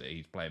him, is it?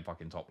 He's playing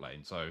fucking top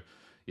lane, so.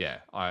 Yeah,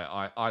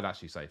 I'd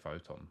actually say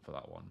Photon for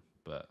that one.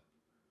 But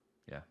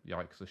yeah,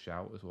 Yikes a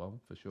shout as well,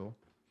 for sure.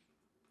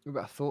 What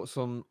about thoughts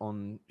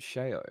on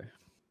Sheo?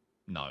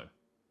 No.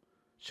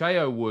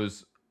 Sheo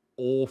was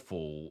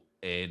awful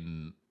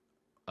in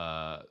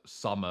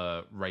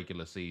summer,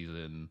 regular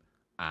season,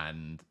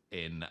 and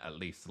in at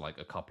least like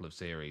a couple of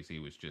series, he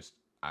was just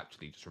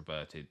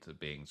reverted to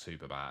being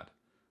super bad.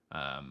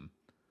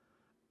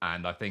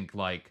 And I think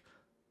like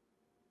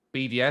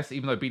BDS,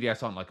 even though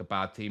BDS aren't like a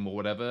bad team or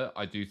whatever,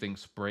 I do think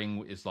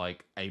Spring is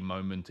like a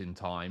moment in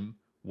time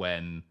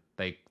when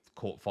they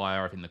caught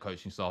fire. I think the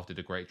coaching staff did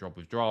a great job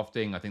with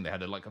drafting. I think they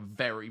had a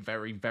very,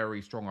 very,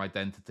 very strong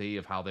identity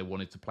of how they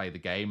wanted to play the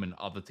game, and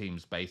other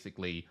teams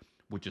basically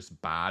were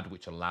just bad,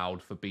 which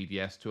allowed for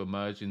BDS to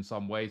emerge in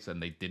some ways,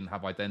 and they didn't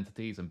have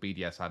identities, and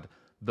BDS had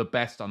the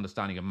best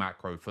understanding of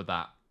macro for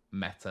that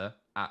meta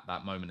at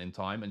that moment in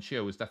time, and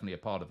Shio was definitely a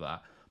part of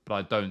that, but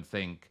I don't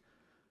think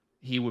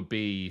he would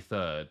be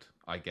third,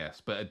 I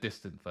guess, but a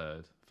distant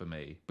third for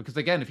me. Because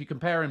again, if you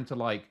compare him to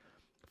like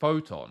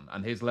Photon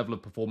and his level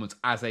of performance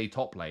as a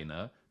top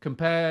laner,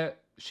 compare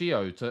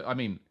Shio to, I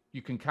mean,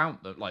 you can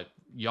count that like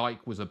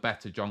Yike was a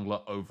better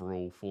jungler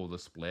overall for the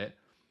split.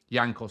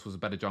 Yankos was a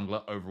better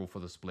jungler overall for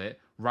the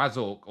split.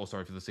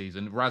 For the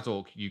season.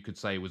 Razork, you could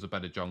say, was a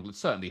better jungler.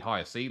 Certainly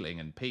higher ceiling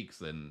and peaks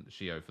than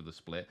Shio for the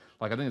split.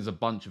 Like, I think there's a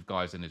bunch of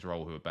guys in his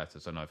role who are better.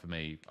 So no, for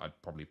me, I'd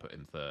probably put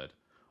him third.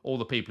 All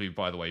the people who,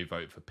 by the way,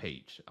 vote for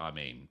Peach, I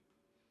mean,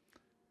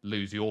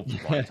 lose your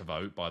right to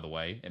vote, by the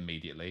way,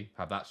 immediately.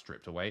 Have that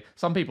stripped away.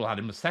 Some people had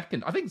him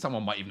second. I think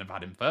someone might even have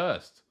had him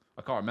first.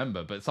 I can't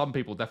remember, but some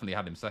people definitely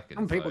had him second.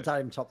 Some people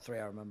had him top 3,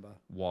 I remember.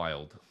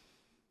 Wild.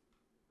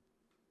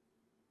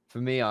 For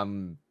me,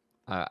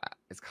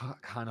 it's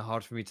kind of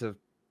hard for me to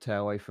tear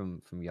away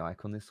from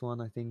Yike on this one,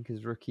 I think,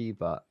 as rookie,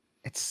 but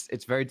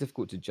it's very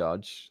difficult to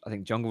judge. I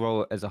think jungle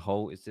role as a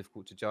whole is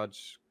difficult to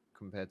judge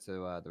compared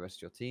to the rest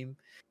of your team.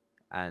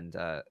 And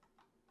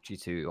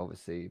G2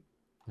 obviously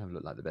have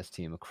looked like the best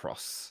team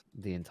across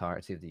the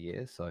entirety of the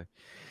year. So,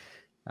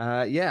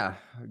 yeah,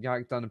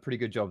 Yike done a pretty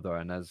good job though.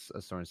 And as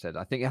Soren said,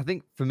 I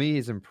think for me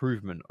his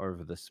improvement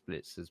over the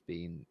splits has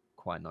been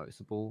quite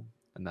noticeable,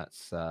 and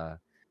that's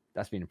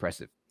been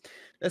impressive.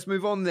 Let's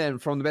move on then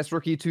from the best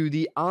rookie to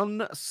the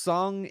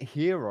unsung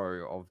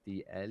hero of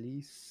the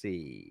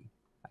LEC.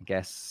 I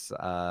guess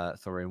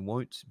Thorin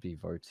won't be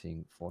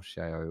voting for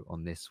Sheo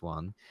on this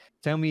one.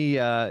 Tell me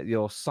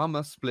your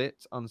summer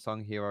split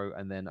unsung hero,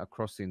 and then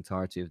across the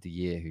entirety of the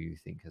year, who you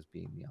think has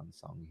been the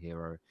unsung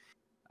hero.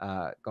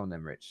 Go on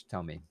then, Rich.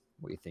 Tell me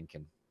what you're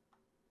thinking.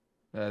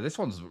 This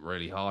one's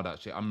really hard,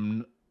 actually.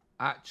 I'm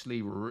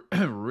actually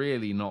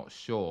really not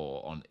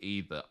sure on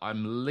either.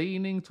 I'm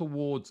leaning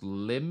towards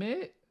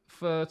Limit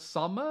for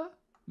summer,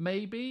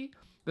 maybe.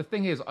 The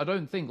thing is, I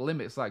don't think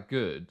Limit's that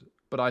good,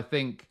 but I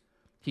think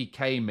he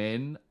came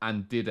in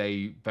and did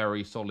a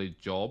very solid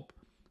job.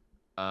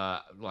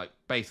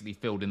 Basically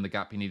filled in the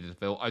gap he needed to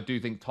fill. I do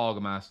think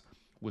Targamas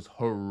was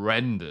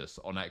horrendous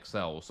on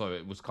Excel, so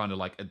it was kind of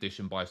like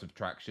addition by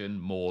subtraction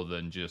more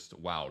than just,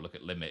 wow, look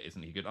at Limit,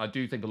 isn't he good? I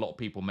do think a lot of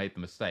people made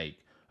the mistake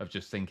of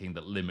just thinking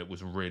that Limit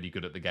was really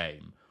good at the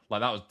game.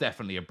 Like, that was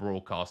definitely a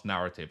broadcast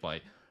narrative.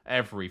 Like,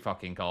 every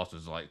fucking cast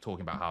was like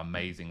talking about how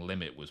amazing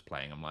Limit was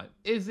playing. I'm like,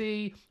 is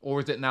he?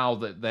 Or is it now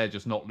that they're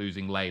just not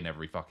losing lane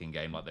every fucking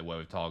game like they were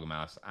with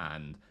Targamas,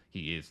 and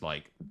he is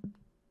like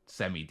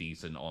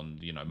semi-decent on,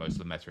 you know, most of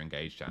the meta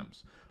engaged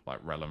champs like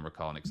Rel and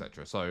Rakan,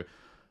 etc. So,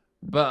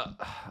 but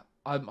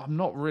I'm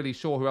not really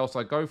sure who else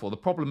I'd go for. The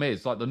problem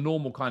is, like, the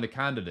normal kind of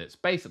candidates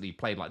basically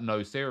played like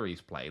no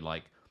series play.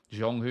 Like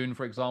Jonghoon,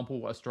 for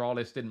example,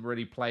 Astralis didn't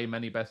really play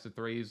many best of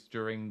threes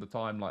during the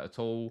time, like, at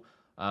all.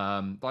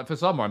 Like, for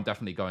summer, I'm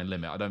definitely going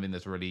Limit. I don't think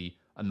there's really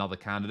another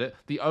candidate.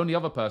 The only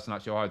other person,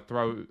 actually, I'd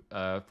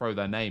throw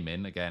their name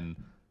in, again,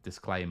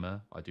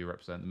 disclaimer, I do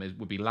represent them,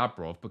 would be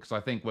Labrov, because I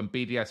think when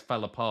BDS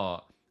fell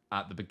apart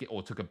at the beginning,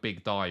 or took a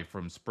big dive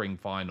from spring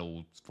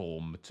finals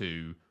form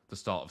to the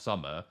start of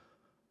summer,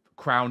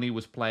 Crownie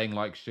was playing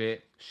like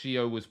shit.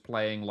 Shio was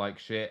playing like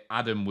shit.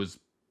 Adam was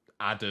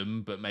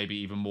Adam, but maybe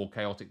even more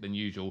chaotic than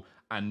usual.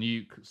 And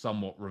Nuke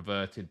somewhat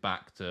reverted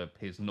back to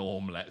his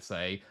norm, let's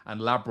say.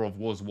 And Lavrov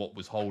was what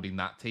was holding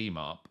that team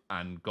up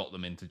and got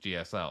them into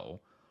GSL.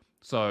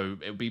 So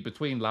it would be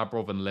between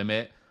Lavrov and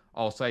Limit.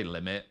 I'll say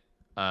Limit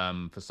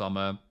for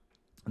summer.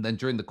 And then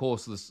during the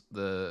course of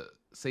the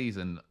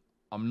season,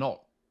 I'm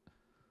not...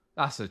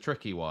 That's a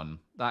tricky one.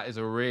 That is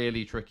a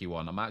really tricky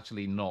one. I'm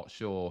actually not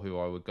sure who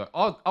I would go...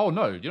 Oh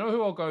no. You know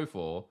who I'll go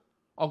for?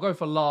 I'll go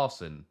for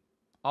Larson.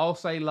 I'll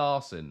say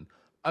Larson.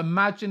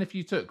 Imagine if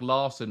you took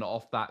Larson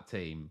off that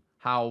team.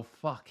 How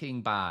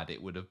fucking bad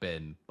it would have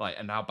been. Like,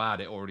 and how bad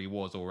it already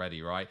was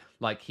already, right?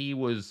 Like, he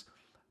was...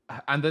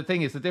 And the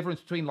thing is, the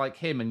difference between, like,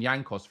 him and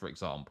Yankos, for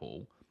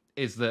example,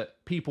 is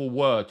that people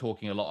were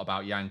talking a lot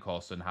about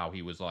Yankos and how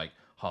he was, like,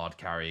 hard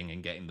carrying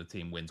and getting the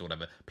team wins or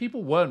whatever.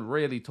 People weren't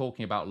really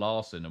talking about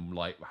Larson and,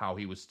 like, how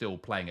he was still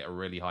playing at a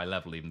really high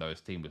level, even though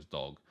his team was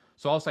dog.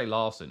 So I'll say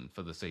Larson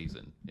for the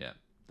season. Yeah,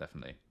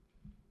 definitely.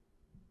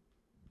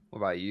 What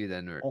about you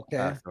then,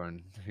 Okay.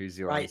 Thorn? Who's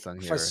your Right, unsung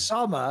for hero?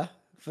 summer,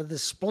 for the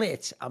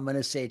split, I'm going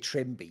to say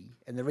Trimby.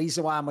 And the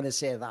reason why I'm going to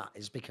say that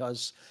is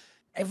because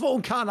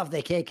everyone can't have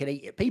their cake and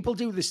eat it. People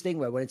do this thing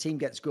where when a team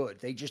gets good,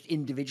 they just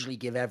individually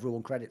give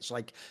everyone credits.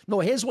 Like,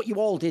 no, here's what you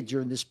all did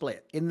during the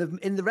split. In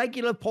the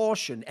regular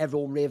portion,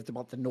 everyone raved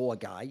about the Noah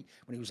guy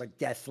when he was like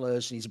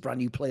deathless and he's a brand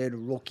new player and a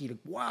rookie. Like,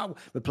 wow,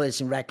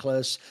 replacing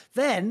Reckless.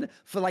 Then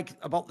for like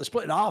about the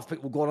split and a half,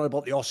 people were going on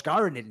about the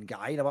Oscar-Nin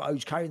guy and about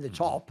who's carrying the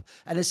top.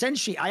 And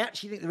essentially, I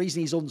actually think the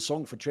reason he's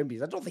unsung for Trimby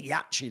is I don't think he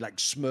actually like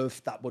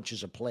smurfed that much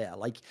as a player.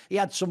 Like, he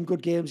had some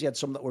good games, he had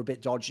some that were a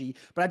bit dodgy,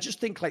 but I just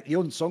think like the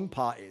unsung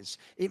part is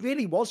it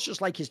really was just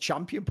like his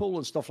champion pool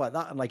and stuff like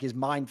that, and like his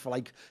mind for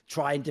like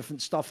trying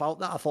different stuff out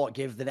that I thought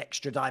gave an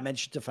extra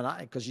dimension to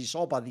Fnatic, because you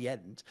saw by the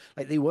end,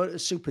 like they weren't a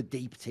super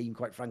deep team,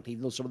 quite frankly,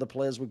 even though some of the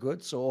players were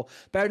good. So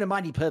bearing in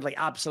mind he played like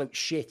absolute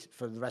shit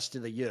for the rest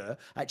of the year,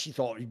 I actually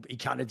thought he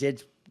kind of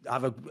did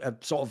have a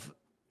sort of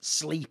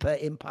sleeper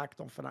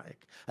impact on Fnatic.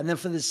 And then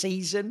for the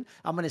season,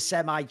 I'm going to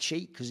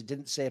semi-cheat because it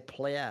didn't say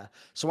player.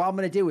 So what I'm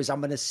going to do is I'm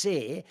going to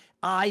say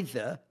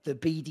either the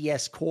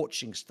BDS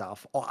coaching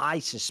staff, or I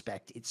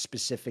suspect it's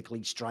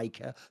specifically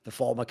Striker, the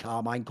former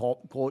Carmine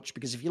coach,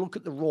 because if you look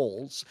at the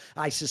roles,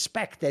 I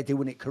suspect they're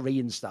doing it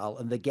Korean style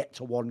and they get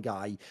to one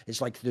guy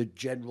is like the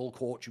general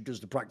coach who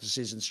does the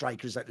practices and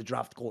Striker is like the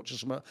draft coach or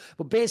something.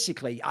 But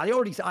basically, I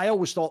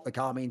always thought the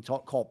Carmine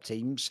Corp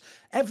teams,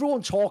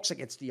 everyone talks like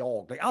it's the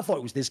org. Like, I thought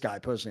it was this guy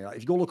personally. Like,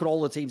 if you go look at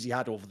all the teams he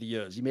had over the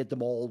years, he made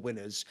them all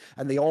winners,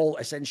 and they all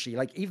essentially,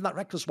 like even that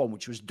Reckless one,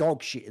 which was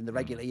dog shit in the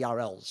regular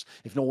ERLs,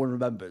 if no one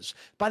remembers.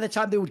 By the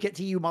time they would get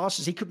to EU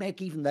Masters, he could make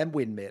even them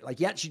win, mate. Like,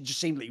 he actually just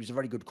seemed like he was a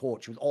very good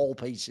coach with all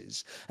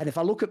pieces. And if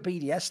I look at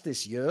BDS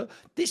this year,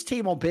 this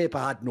team on paper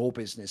had no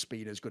business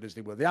being as good as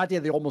they were. The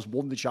idea they almost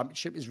won the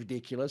championship is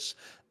ridiculous.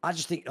 I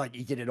just think like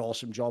he did an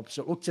awesome job.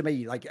 So look, to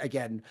me, like,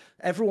 again,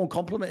 everyone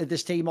complimented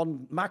this team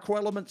on macro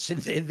elements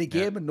in the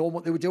game and knowing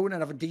what they were doing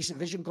and having decent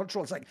vision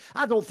control. It's like,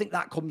 I don't think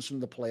that comes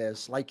from the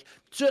players. Like,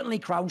 certainly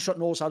Crownshot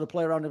knows how to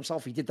play around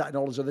himself. He did that in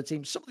all his other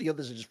teams. Some of the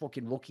others are just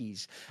fucking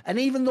rookies. And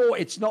even though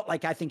it's not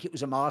like I think it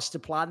was a master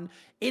plan,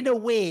 in a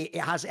way,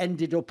 it has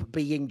ended up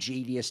being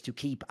genius to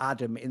keep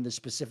Adam in the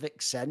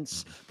specific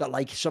sense that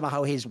like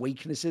somehow his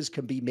weaknesses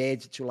can be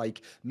made to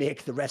like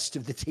make the rest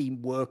of the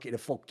team work in a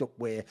fucked up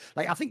way.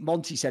 Like, I think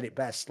Monty said it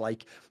best.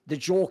 Like, the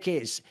joke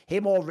is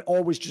him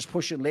always just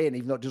pushing lane,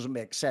 even though it doesn't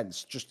make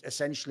sense, just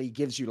essentially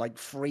gives you like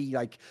free,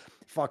 like,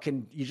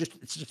 fucking,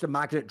 it's just a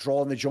magnet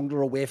drawing the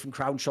jungler away from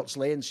Crownshot's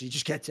lane, so you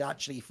just get to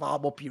actually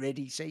farm up your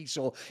ADC.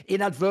 So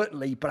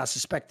inadvertently, but I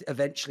suspect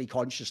eventually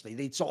consciously,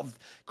 they'd sort of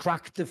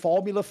cracked the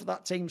formula for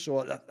that team.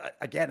 So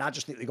again, I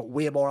just think they got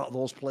way more out of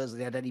those players than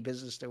they had any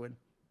business doing.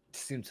 It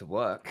seemed to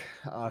work.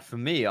 For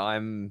me,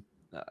 I'm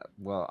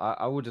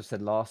I would have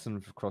said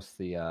Larson across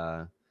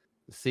the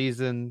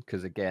season,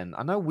 because again,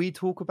 I know we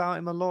talk about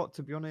him a lot,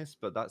 to be honest,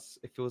 but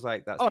it feels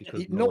like that's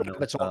because no one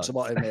ever talks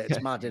about him, mate.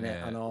 It's mad, isn't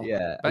it? I know.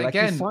 Yeah, But like,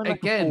 again, he signed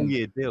like a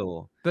 4-year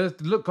deal.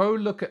 Go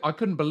look at. I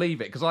couldn't believe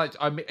it because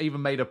I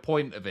even made a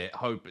point of it.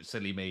 Hope it's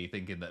silly me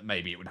thinking that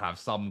maybe it would have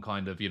some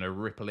kind of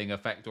rippling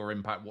effect or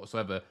impact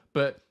whatsoever.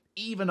 But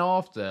even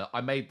after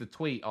I made the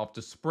tweet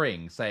after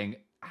spring saying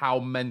how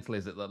mental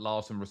is it that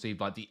Larson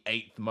received like the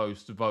 8th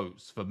most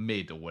votes for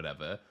mid or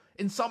whatever.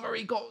 In summer,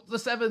 he got the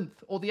 7th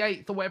or the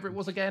 8th or whatever it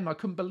was again. I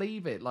couldn't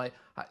believe it. Like,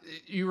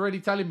 you're really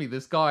telling me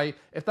this guy,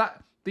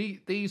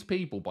 these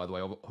people, by the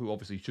way, who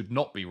obviously should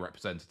not be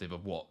representative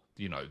of what,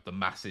 the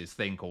masses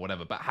think or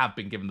whatever, but have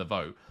been given the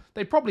vote,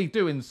 they probably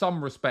do in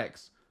some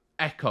respects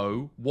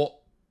echo what,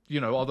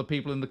 other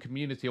people in the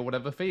community or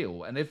whatever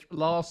feel. And if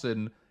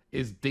Larson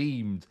is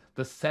deemed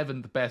the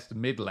 7th best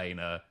mid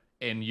laner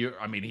in Europe,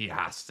 I mean, he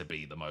has to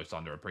be the most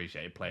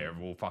underappreciated player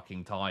of all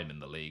fucking time in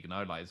the league.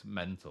 Like, it's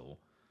mental.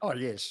 Oh,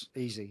 yes,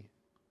 easy.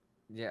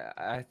 Yeah,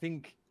 I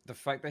think the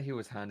fact that he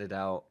was handed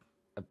out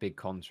a big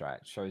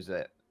contract shows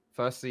that,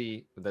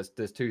 firstly, there's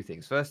two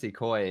things. Firstly,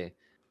 Koi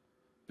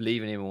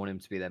believe in him and want him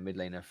to be their mid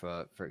laner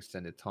for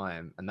extended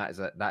time, and that is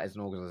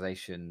an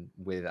organization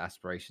with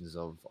aspirations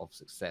of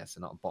success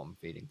and not a bottom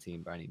feeding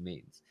team by any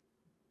means.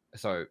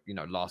 So,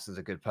 Larson's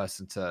a good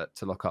person to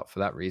lock up for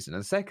that reason.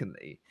 And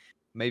secondly,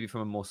 maybe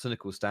from a more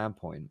cynical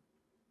standpoint,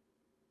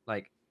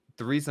 like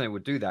the reason I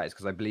would do that is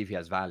because I believe he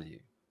has value.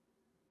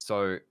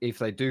 So if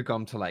they do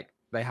come to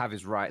they have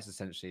his rights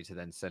essentially to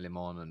then sell him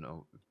on and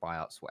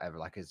buyouts, whatever,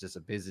 like it's just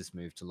a business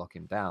move to lock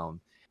him down.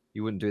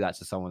 You wouldn't do that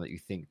to someone that you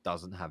think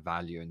doesn't have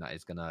value and that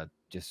is gonna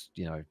just,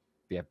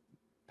 be a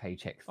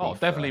paycheck thief. Oh,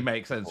 definitely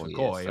makes sense for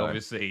Coy. So.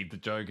 Obviously, the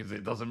joke is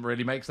it doesn't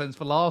really make sense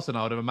for Larson,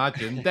 I would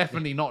imagine.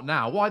 Definitely not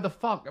now. Why the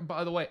fuck? And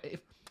by the way, if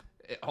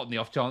on the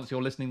off chance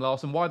you're listening,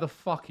 Larson, why the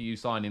fuck are you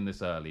signing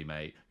this early,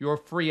 mate? You're a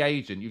free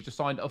agent. You've just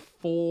signed a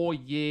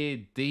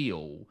 4-year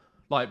deal.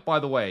 Like, by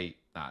the way,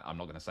 I'm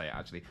not going to say it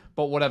actually,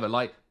 but whatever.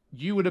 Like,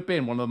 you would have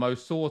been one of the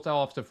most sought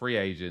after free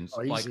agents,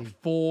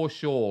 for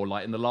sure.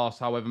 Like in the last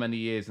however many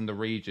years in the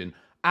region.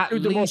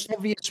 Dude, the most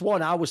obvious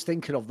one I was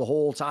thinking of the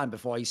whole time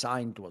before he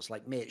signed was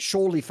like, mate,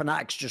 surely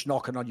Fnatic's just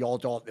knocking on your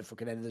door at the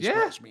fucking end of the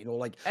stretch.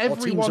 Like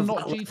everyone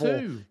not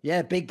G2.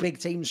 Yeah, big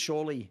teams,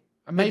 surely.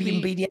 And maybe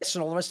even BDS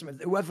and all the rest of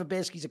it. Whoever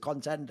basically is a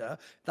contender,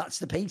 that's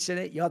the piece in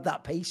it. You had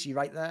that piece, you're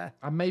right there.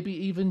 And maybe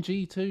even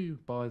G2,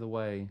 by the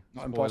way.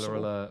 Not Spoiler impossible.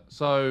 alert.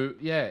 So,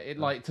 yeah,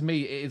 to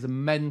me, it is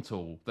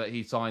mental that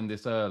he signed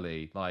this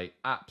early. Like,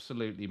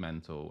 absolutely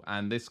mental.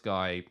 And this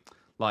guy,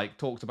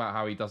 talked about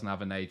how he doesn't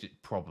have an agent.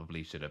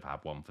 Probably should have had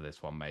one for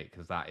this one, mate,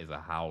 because that is a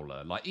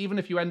howler. Like, even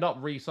if you end up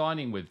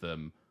re-signing with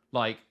them,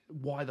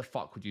 why the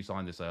fuck would you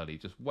sign this early?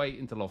 Just wait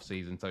until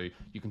off-season so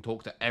you can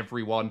talk to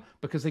everyone.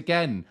 Because,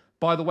 again,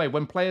 by the way,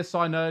 when players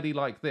sign early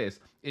like this,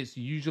 it's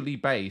usually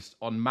based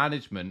on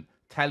management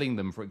telling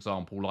them, for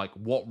example,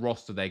 what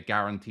roster they're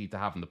guaranteed to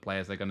have and the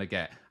players they're going to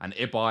get. And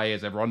Ibai,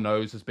 as everyone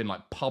knows, has been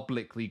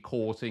publicly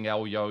courting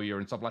El Yoya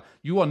and stuff like that.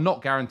 You are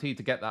not guaranteed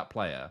to get that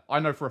player. I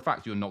know for a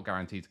fact you're not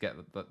guaranteed to get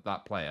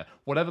that player.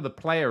 Whatever the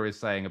player is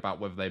saying about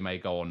whether they may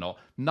go or not,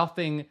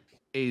 nothing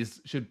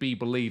should be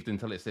believed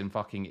until it's in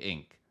fucking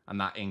ink and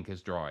that ink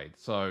has dried.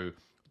 So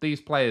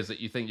these players that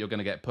you think you're going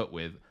to get put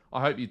with, I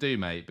hope you do,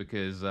 mate,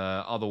 because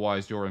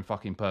otherwise you're in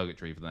fucking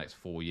purgatory for the next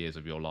 4 years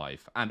of your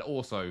life. And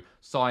also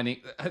signing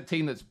a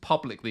team that's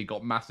publicly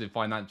got massive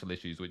financial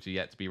issues which are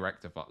yet to be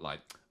rectified,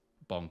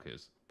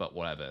 bonkers. But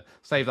whatever.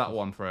 Save that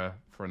one for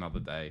another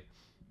day.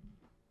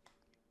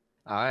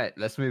 All right,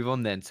 let's move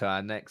on then to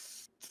our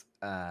next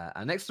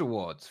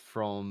award,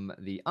 from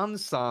the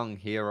unsung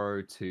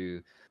hero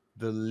to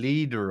the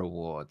leader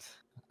award.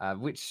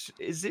 Which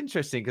is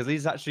interesting because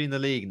he's actually in the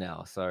league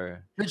now. So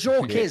the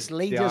joke is,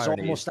 leader's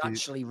almost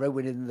actually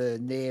ruining the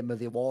name of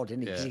the award,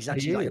 isn't he? Because he's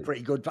actually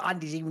pretty good,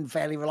 and he's even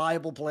fairly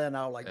reliable player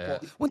now.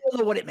 But we all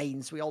know what it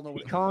means. We all know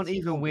what he can't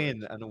even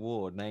win an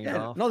award named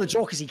after. No, the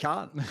joke is he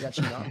can't. He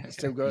actually can't. It's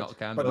too good.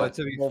 But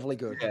to be awfully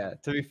good. Yeah,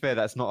 to be fair,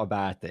 that's not a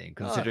bad thing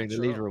considering the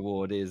leader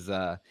award is,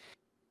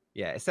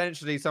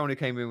 essentially someone who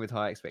came in with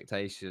high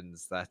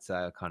expectations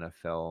that kind of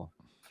fell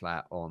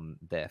flat on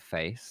their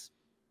face.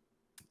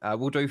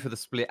 We'll do for the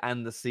split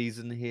and the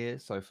season here,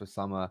 so for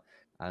summer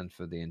and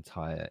for the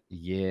entire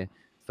year.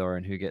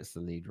 Thorin, who gets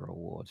the leader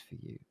award for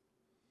you?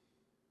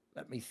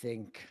 Let me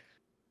think.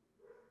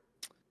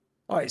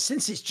 All right,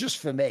 since it's just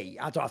for me,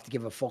 I don't have to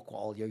give a fuck what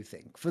all you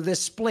think. For the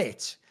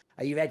split,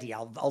 are you ready?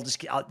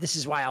 This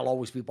is why I'll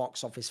always be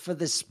box office. For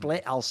the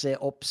split, I'll say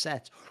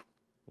upset.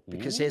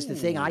 Because here's the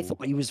thing, I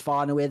thought he was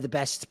far and away the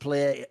best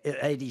player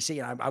at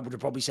ADC, and I would have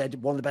probably said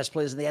one of the best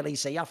players in the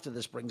LEC after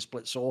the spring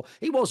split. So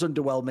he was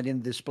underwhelming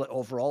in the split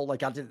overall.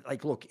 Look,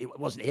 it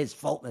wasn't his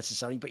fault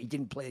necessarily, but he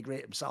didn't play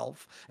great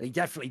himself. And he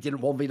definitely didn't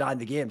 1v9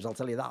 the games, I'll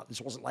tell you that.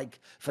 This wasn't like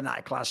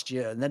Fnatic last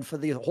year. And then for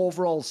the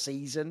overall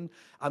season,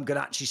 I'm going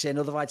to actually say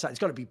another Vitality. It's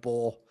got to be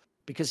Bo.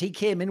 Because he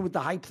came in with the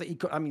hype that he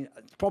could. I mean,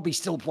 probably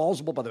still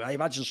plausible, by the way. I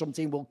imagine some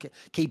team will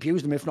keep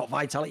using him. If not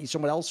Vitality,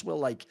 someone else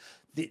will.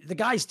 The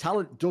guy's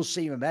talent does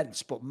seem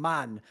immense, but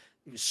man,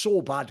 it was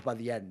so bad by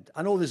the end.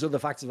 I know there's other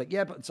factors but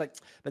it's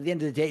but at the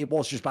end of the day, it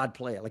was just bad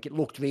play. It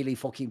looked really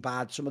fucking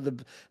bad. Some of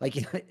the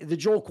the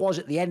joke was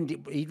at the end,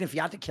 even if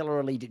you had to kill or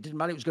a lead, it didn't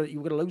matter. You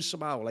were going to lose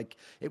somehow.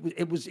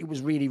 It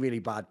was really, really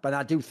bad. But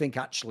I do think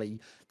actually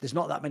there's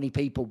not that many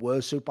people were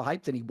super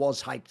hyped, and he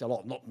was hyped a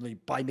lot, not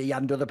by me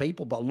and other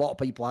people, but a lot of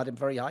people had him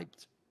very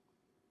hyped.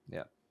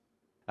 Yeah.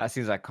 That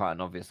seems like quite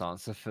an obvious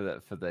answer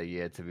for the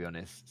year, to be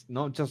honest.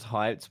 Not just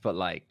hyped, but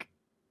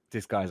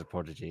this guy's a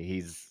prodigy.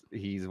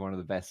 He's one of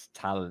the best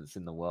talents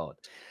in the world.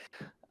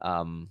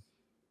 So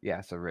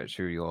Rich,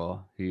 who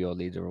are your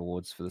leader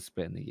awards for the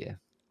split in the year?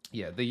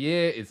 Yeah, the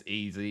year is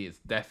easy. It's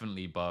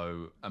definitely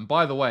Bo. And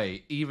by the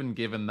way, even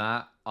given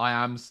that, I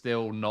am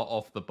still not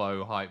off the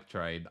Bo hype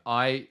train.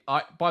 I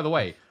by the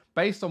way,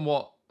 based on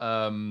what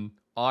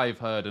I've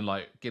heard and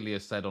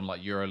Gilead said on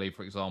EuroLeague,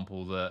 for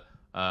example, that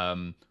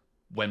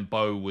when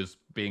Bo was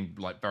being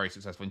very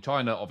successful in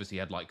China, obviously he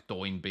had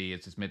Doinby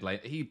as his mid lane.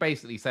 He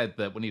basically said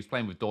that when he was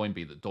playing with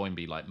Doinby, that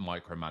Doinby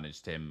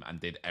micromanaged him and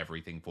did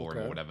everything for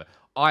him or whatever.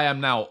 I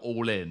am now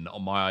all in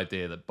on my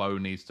idea that Bo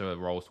needs to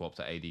role swap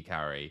to AD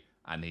carry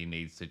and he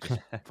needs to just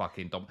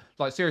fucking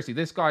seriously,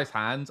 this guy's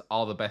hands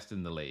are the best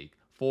in the league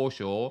for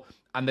sure.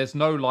 And there's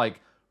no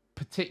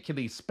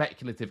particularly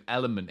speculative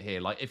element here.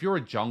 If you're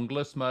a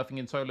jungler smurfing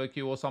in solo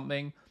queue or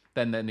something,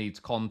 then there needs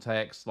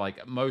context.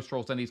 Like most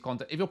roles, there needs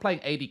context. If you're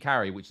playing AD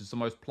carry, which is the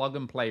most plug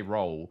and play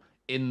role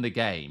in the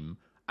game,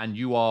 and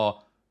you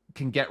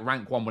can get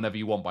rank 1 whenever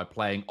you want by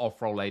playing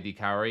off-role AD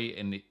carry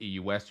in the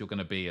EU West, you're going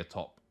to be a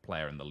top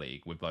player in the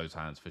league with those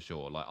hands for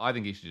sure. Like I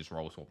think he should just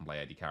roll swap and play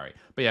AD carry.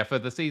 But yeah, for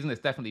the season,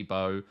 it's definitely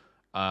Bo.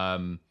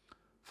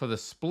 For the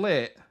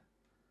split,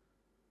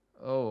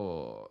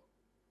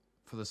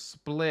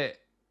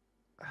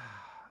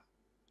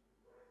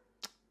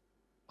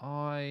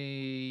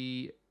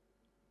 I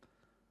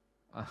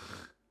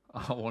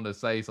I want to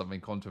say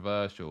something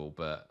controversial,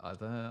 but I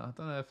don't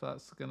know if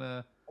that's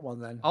gonna. Come on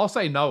then. I'll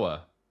say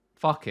Noah.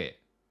 Fuck it,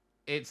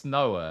 it's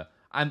Noah,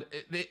 and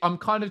I'm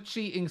kind of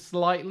cheating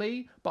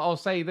slightly, but I'll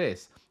say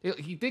this: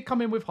 he did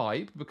come in with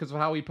hype because of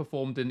how he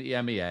performed in the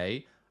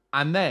EMEA,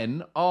 and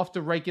then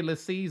after regular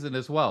season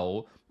as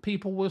well,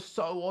 people were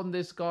so on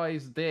this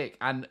guy's dick,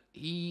 and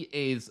he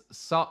is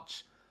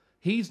such.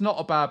 He's not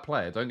a bad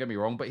player, don't get me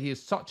wrong, but he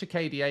is such a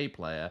KDA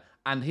player,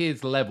 and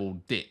his level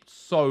dipped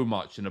so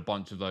much in a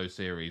bunch of those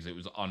series, it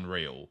was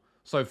unreal.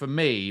 So for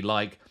me,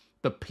 like,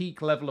 the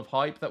peak level of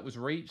hype that was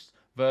reached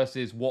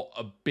versus what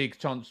a big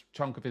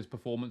chunk of his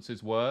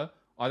performances were,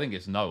 I think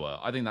it's Noah.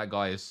 I think that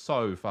guy is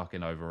so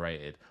fucking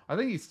overrated. I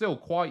think he's still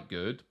quite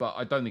good, but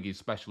I don't think he's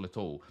special at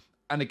all.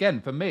 And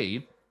again, for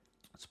me,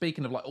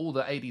 speaking of like all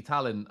the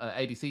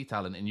ADC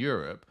talent in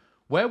Europe,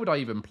 where would I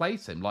even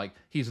place him? Like,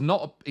 he's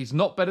not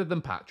better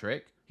than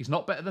Patrick. He's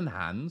not better than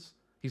Hans.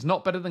 He's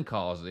not better than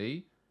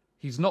Kazi.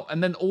 He's not,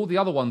 and then all the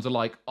other ones are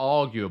like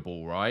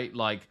arguable, right?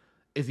 Like,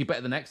 is he better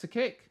than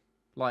Exakick?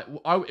 Like,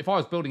 if I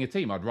was building a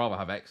team, I'd rather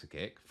have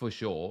Exakick for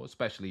sure,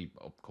 especially,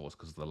 of course,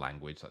 because of the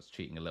language. That's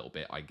cheating a little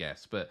bit, I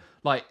guess. But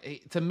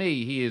like, to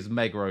me, he is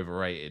mega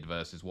overrated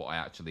versus what I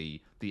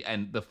actually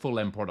the full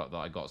end product that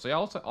I got. So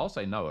yeah, I'll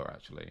say Noah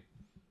actually.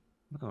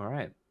 All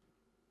right.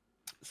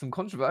 Some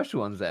controversial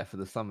ones there for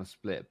the summer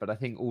split, but I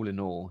think all in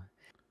all,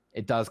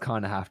 it does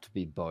kind of have to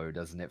be Bo,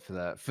 doesn't it,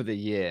 for the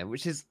year?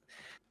 Which is,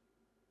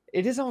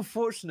 it is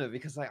unfortunate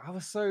because like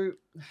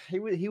he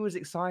was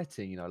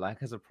exciting, you know,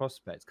 like as a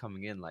prospect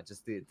coming in, like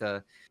just the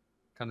kind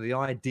of the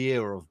idea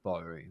of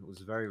Bo was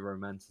very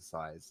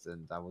romanticized,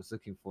 and I was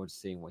looking forward to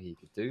seeing what he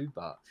could do,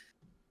 but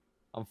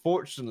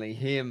unfortunately,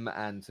 him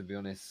and, to be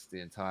honest,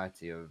 the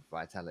entirety of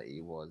Vitality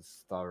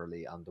was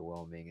thoroughly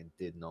underwhelming and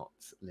did not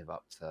live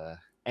up to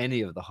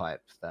any of the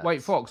hype.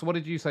 Wait, Fox, what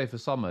did you say for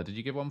summer? Did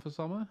you give one for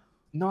summer?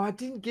 No, I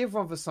didn't give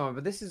one for summer,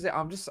 but this is it.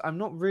 I'm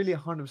not really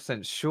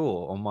 100%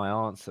 sure on my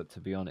answer, to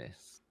be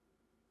honest.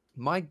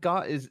 My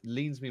gut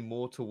leans me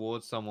more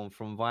towards someone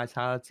from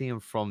Vitality,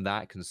 and from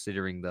that,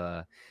 considering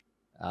the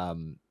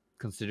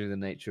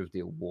nature of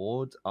the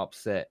award,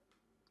 Upset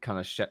kind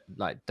of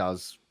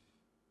does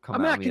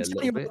come I at me can a tell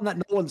little you bit. one that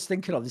no one's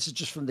thinking of. This is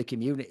just from the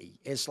community.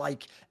 It's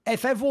like,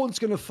 if everyone's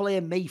going to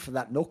flame me for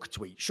that Nook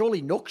tweet,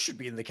 surely Nook should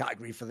be in the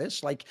category for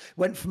this. Like,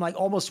 went from like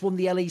almost won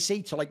the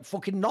LEC to like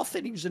fucking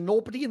nothing. He was a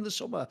nobody in the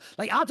summer.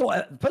 Like,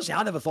 personally,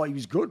 I never thought he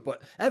was good,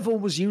 but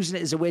everyone was using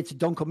it as a way to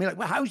dunk on me. Like,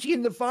 well, how's he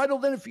in the final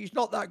then if he's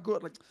not that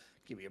good? Like,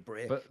 give me a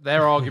break. But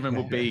their argument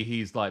would be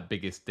he's like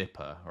biggest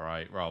dipper,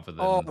 right? Rather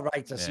than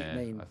right, I see what you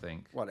mean. I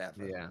think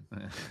Whatever. Yeah,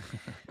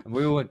 and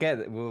we will get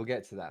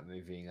to that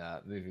moving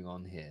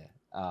on here.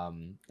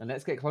 And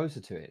let's get closer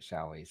to it,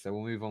 shall we? So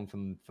we'll move on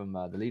from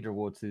the leader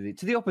award to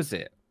the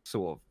opposite,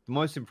 sort of the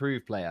most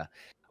improved player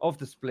of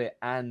the split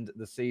and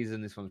the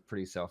season. This one's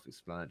pretty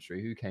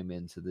self-explanatory. Who came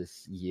into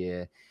this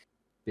year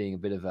being a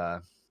bit of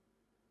a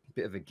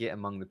git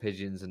among the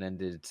pigeons and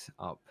ended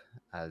up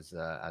as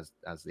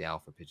the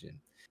alpha pigeon.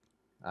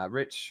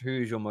 Rich,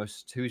 who's your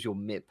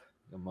MIP,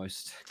 your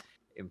most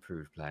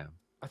improved player?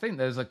 I think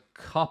there's a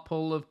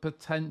couple of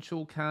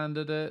potential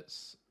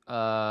candidates.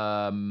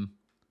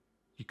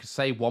 You could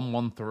say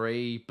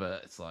 113,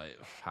 but it's like,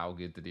 how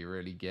good did he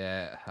really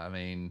get? I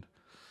mean,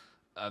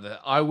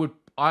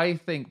 I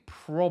think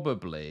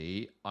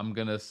probably I'm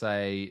going to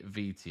say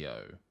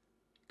VTO,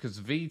 because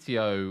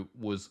VTO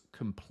was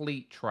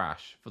complete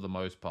trash for the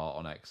most part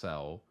on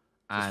XL.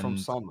 And from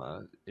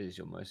summer is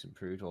your most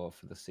improved, or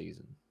for the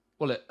season?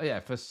 Well,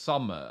 for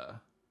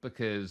summer,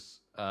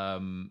 because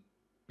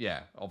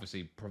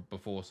obviously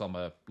before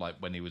summer, like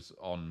when he was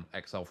on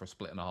XL for a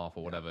split and a half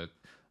or whatever,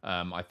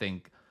 I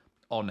think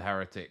on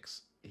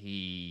Heretics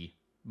he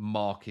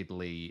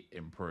markedly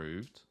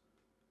improved.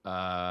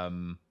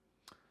 I'm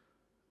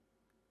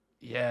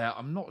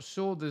not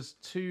sure there's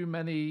too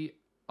many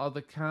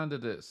other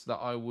candidates that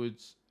I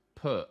would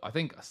put. I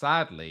think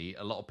sadly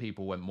a lot of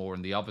people went more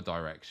in the other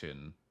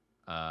direction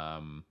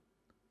than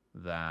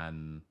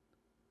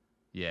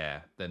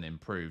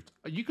improved.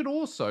 You could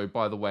also,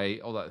 by the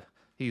way, although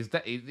he's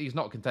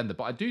not a contender,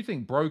 but I do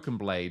think Broken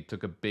Blade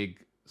took a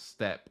big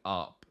step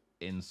up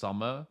in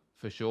summer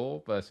for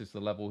sure versus the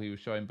level he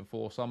was showing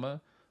before summer.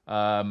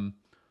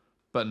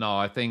 But no,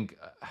 I think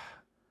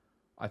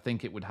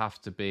it would have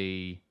to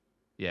be.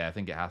 Yeah, I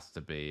think it has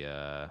to be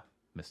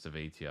Mr.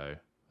 VTO. I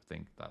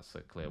think that's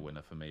a clear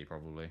winner for me,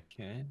 probably.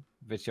 Okay,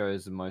 VTO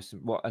is the most.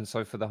 What? And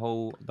so for the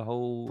whole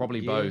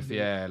probably year? Both.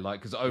 Yeah,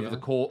 like because over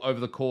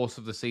the course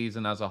of the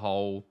season as a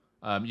whole,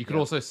 You could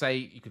also say,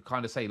 you could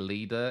kind of say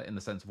leader in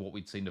the sense of what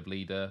we'd seen of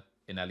leader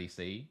in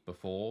LEC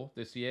before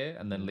this year,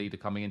 and then leader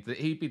coming into,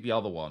 he'd be the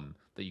other one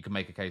that you can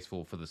make a case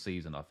for the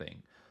season, I think.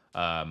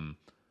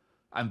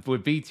 And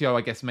with VTO,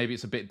 I guess maybe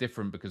it's a bit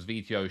different because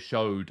VTO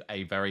showed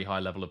a very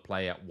high level of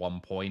play at one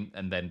point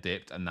and then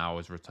dipped and now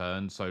has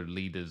returned. So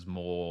leader's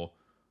more,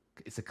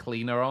 it's a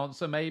cleaner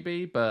answer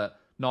maybe, but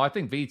no, I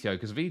think VTO,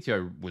 because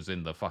VTO was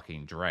in the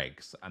fucking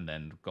dregs and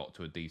then got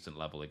to a decent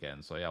level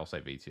again. So yeah, I'll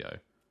say VTO.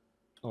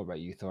 What about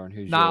you, Thorin?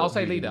 Who's I'll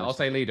say leader. I'll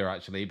say leader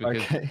actually,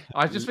 because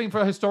I just think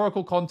for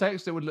historical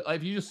context, it would,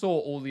 if you just saw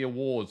all the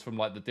awards from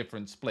like the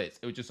different splits,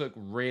 it would just look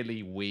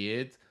really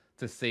weird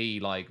to see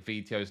like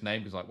VTO's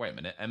name, because like, wait a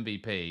minute,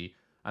 MVP,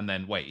 and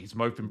then wait, he's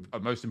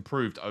most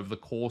improved over the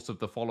course of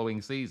the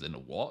following season.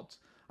 What?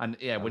 And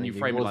yeah, when you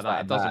frame it like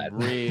that, it doesn't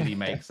really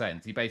make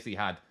sense. He basically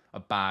had a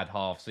bad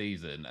half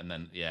season, and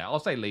then yeah, I'll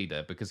say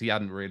leader because he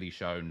hadn't really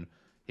shown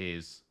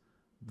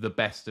the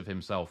best of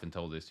himself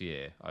until this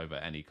year over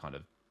any kind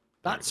of.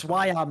 That's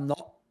why I'm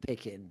not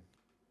picking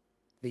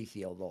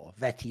Vetio though,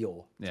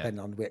 Vetio, depending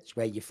on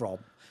where you're from,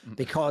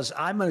 because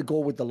I'm going to go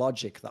with the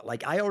logic that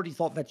like I already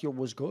thought Vetio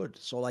was good,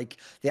 so like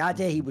the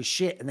idea he was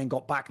shit and then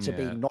got back to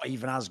being not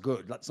even as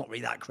good, that's not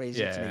really that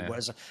crazy to me.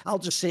 Whereas I'll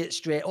just say it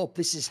straight up,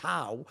 this is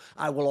how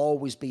I will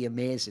always be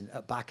amazing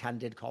at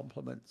backhanded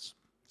compliments.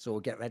 So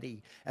get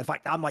ready. In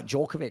fact, I'm like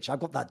Djokovic. I've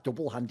got that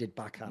double-handed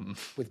backhand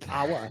with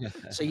power.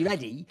 So you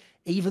ready?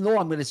 Even though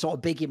I'm going to sort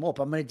of big him up,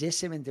 I'm going to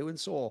diss him in doing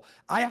so.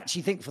 I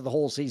actually think for the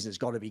whole season, it's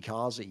got to be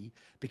Kazi,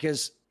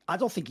 because I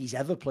don't think he's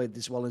ever played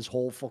this well in his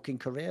whole fucking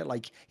career.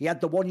 Like, he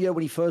had the 1 year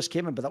when he first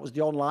came in, but that was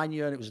the online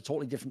year, and it was a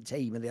totally different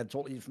team, and they had a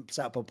totally different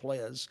setup of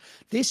players.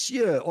 This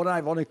year,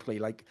 unironically,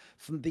 like,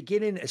 from the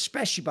beginning,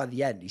 especially by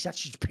the end, he's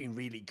actually been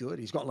really good.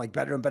 He's gotten, like,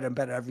 better and better and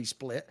better every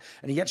split,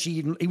 and he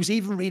was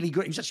even really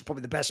good. He was actually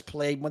probably the best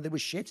player when they were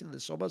shit in the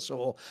summer,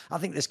 so I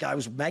think this guy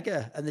was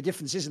mega, and the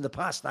difference is in the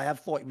past, I have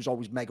thought he was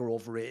always mega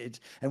overrated,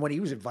 and when he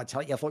was in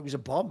Vitality, I thought he was a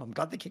bomb. I'm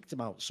glad they kicked him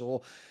out,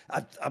 so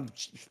I'm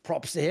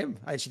props to him.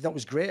 I actually thought it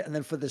was great, and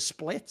then for the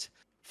split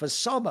for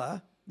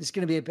summer, this is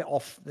going to be a bit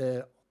off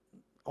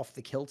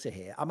the kilter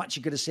here. I'm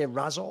actually going to say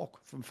Razork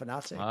from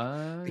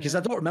Fnatic because I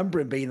don't remember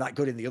him being that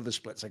good in the other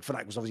splits. Like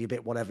Fnatic was obviously a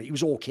bit whatever. He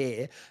was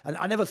okay, and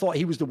I never thought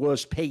he was the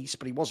worst piece,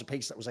 but he was a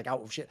piece that was like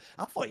out of shit.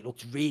 I thought he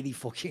looked really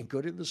fucking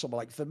good in the summer.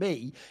 Like for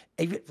me,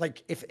 if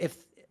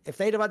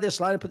they'd have had this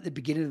lineup at the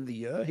beginning of the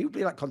year, he would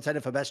be like contender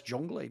for best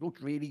jungler. He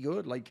looked really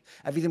good. Like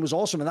everything was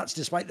awesome, and that's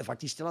despite the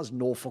fact he still has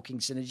no fucking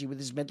synergy with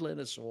his mid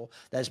laner. So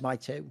there's my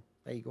two.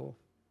 There you go.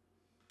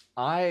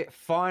 I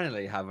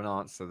finally have an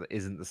answer that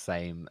isn't the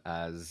same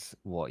as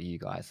what you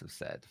guys have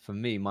said. For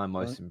me, my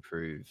most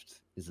improved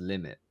is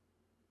Limit.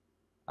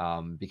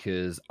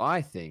 Because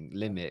I think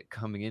Limit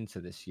coming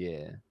into this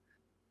year.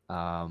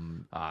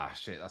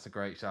 Shit, that's a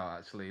great shout,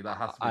 actually. That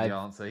has to be the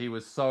answer. He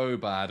was so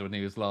bad when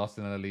he was last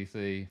in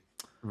LEC.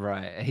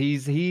 Right.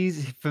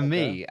 He's for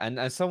me, and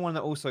as someone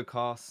that also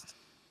cast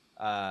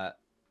like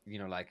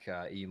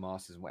EU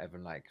Masters and whatever,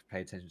 and like pay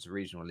attention to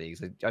regional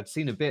leagues, I'd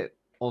seen a bit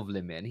of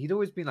Limit, and he'd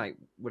always been like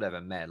whatever,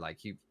 meh, like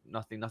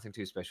nothing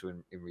too special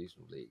in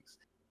regional leagues,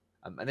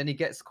 and then he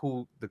gets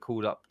called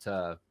up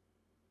to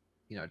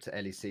to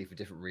LEC for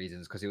different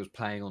reasons, because he was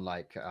playing on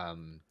like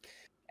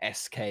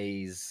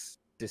SK's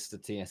sister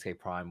team, SK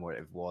Prime,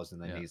 whatever it was,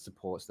 and then he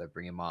supports, they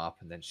bring him up,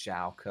 and then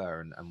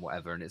Schalke and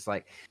whatever, and it's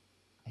like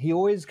he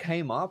always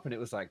came up, and it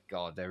was like,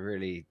 God,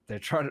 they're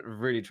trying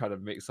to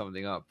mix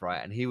something up,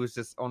 right? And he was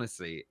just,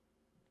 honestly,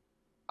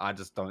 he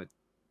just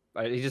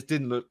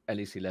didn't look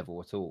LEC level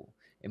at all.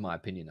 In my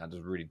opinion, I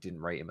just really didn't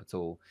rate him at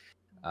all.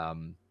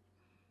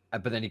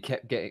 But then he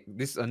kept getting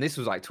this, and this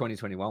was like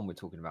 2021 we're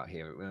talking about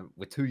here.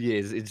 We're 2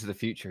 years into the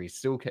future. He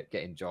still kept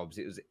getting jobs.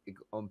 It was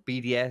on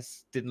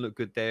BDS, didn't look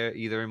good there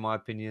either, in my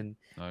opinion.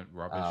 No,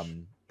 rubbish.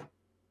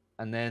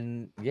 And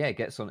then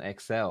gets on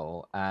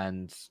XL,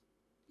 and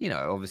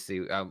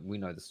obviously we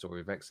know the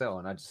story of XL,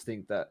 and I just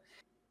think that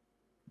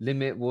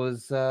Limit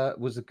was a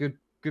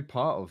good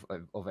part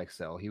of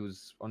XL. He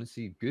was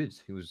honestly good.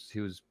 He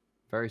was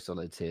very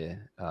solid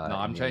here. No,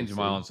 I'm changing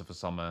my answer for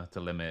summer to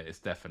Limit. It's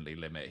definitely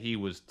Limit. He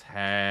was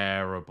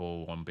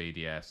terrible on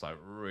BDS, like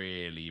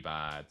really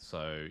bad.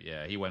 So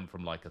yeah, he went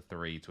from like a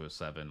 3 to a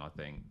 7, I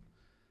think.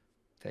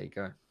 There you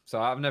go.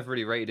 So I've never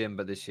really rated him,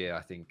 but this year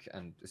I think,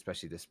 and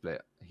especially this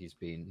split, he's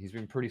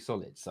been pretty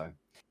solid. So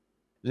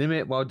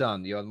Limit, well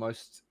done. You're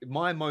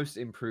my most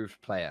improved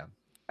player.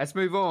 Let's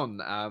move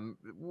on.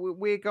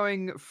 We're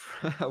going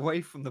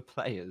away from the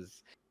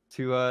players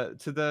to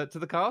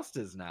the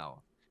casters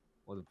now.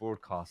 Or the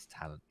broadcast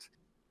talent.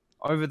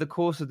 Over the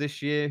course of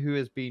this year, who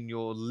has been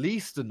your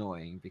least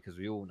annoying? Because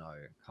we all know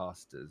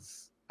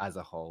casters as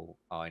a whole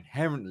are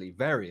inherently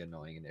very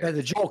annoying.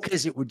 The joke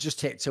is it would just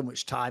take too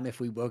much time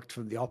if we worked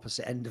from the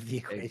opposite end of the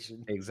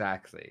equation.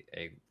 Exactly.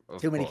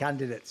 Too many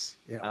candidates.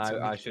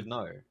 I should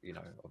know,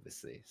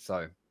 obviously.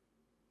 So,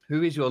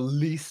 who is your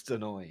least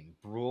annoying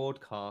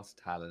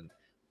broadcast talent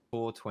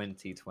for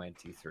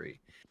 2023?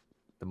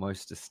 the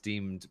most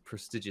esteemed,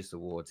 prestigious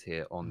awards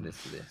here on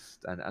this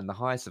list, and the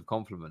highest of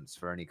compliments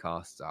for any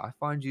caster. I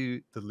find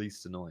you the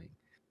least annoying.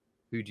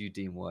 Who do you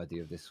deem worthy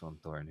of this one,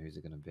 Thorin? Who's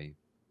it going to be?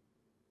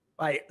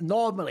 Right,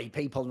 normally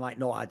people might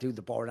know I do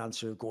the boring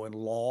answer of going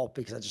law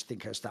because I just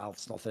think her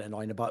style's nothing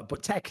annoying about it.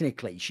 But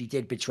technically, she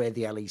did betray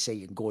the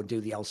LEC and go and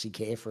do the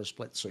LCK for a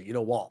split. So you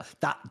know what?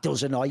 That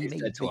does annoy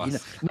me. But, you know,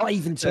 not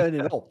even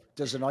turning up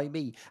does annoy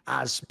me,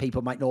 as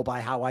people might know by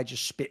how I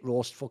just spit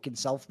roast fucking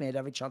self-made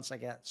every chance I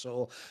get.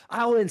 So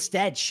I will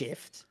instead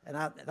shift, and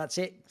that's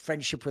it.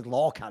 Friendship with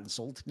law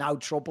cancelled. Now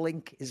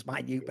Troublelink is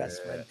my new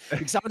best friend.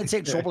 Because I'm going to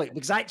take Troublelink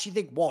because I actually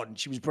think, one,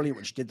 she was brilliant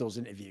when she did those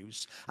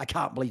interviews. I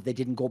can't believe they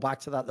didn't go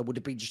back to that. Would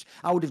have been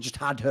I would have just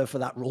had her for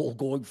that role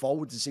going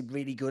forward. It seemed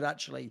really good,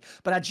 actually.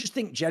 But I just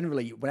think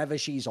generally, whenever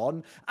she's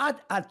on,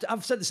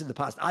 I've said this in the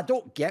past, I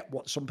don't get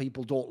what some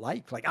people don't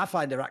like. Like, I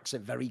find her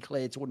accent very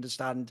clear to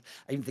understand.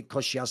 I even think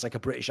because she has like a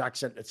British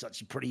accent, it's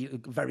actually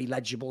very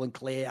legible and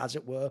clear, as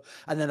it were.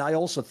 And then I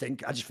also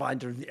think I just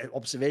find her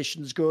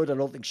observations good. I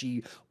don't think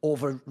she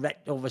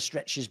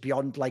overstretches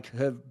beyond like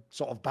her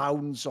sort of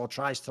bounds or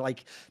tries to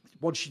like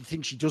what she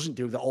thinks she doesn't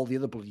do that all the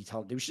other bloody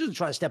talent do. She doesn't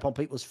try to step on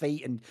people's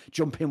feet and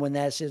jump in when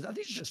they're says. I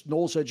think she just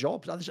knows her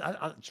job. I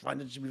just find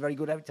her to be very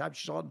good every time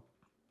she's on.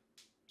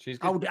 She's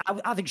good.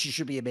 I think she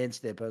should be a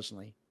mainstay,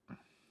 personally.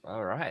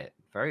 All right.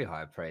 Very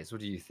high praise.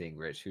 What do you think,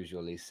 Rich? Who's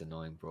your least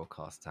annoying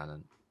broadcast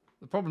talent?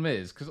 The problem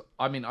is, because,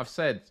 I mean, I've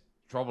said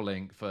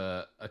Troublelink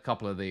for a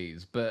couple of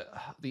these, but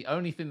the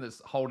only thing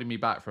that's holding me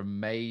back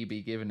from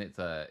maybe giving it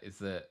to her is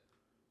that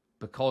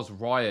because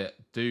Riot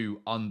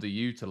do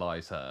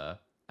underutilize her,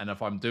 and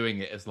if I'm doing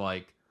it as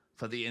like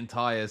for the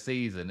entire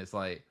season, it's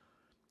like,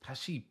 has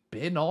she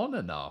been on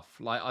enough?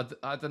 Like,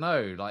 I don't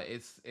know. Like,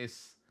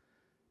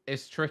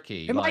 it's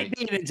tricky. It might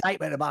be an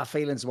indictment of my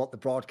feelings about the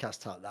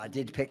broadcast talent that I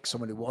did pick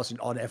someone who wasn't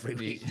on every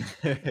week.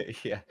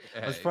 Yeah.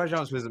 I'm surprised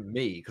it wasn't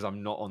me because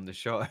I'm not on the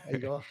show. There you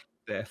go.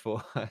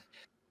 Therefore,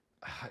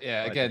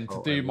 yeah, again, to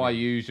do my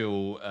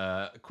usual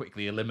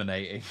quickly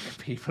eliminating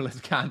people as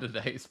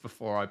candidates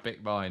before I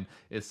pick mine,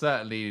 it's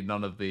certainly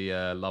none of the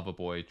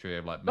Loverboy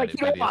trio like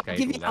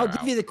I'll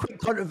give you the quick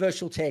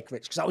controversial take,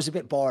 Rich, because that was a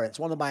bit boring. It's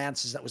one of my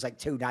answers that was like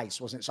too nice,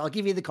 wasn't it? So I'll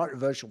give you the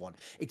controversial one.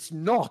 It's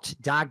not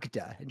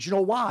Dagda. And do you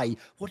know why?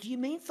 What do you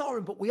mean,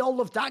 Thorin? But we all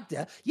love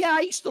Dagda. Yeah,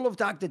 I used to love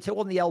Dagda too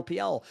on the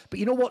LPL. But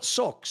you know what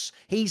sucks?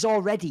 He's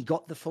already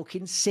got the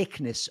fucking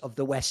sickness of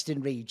the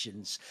Western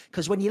regions.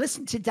 Because when you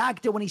listen to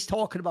Dagda when he's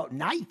talking about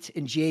Knight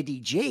and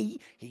JDG,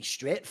 he's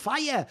straight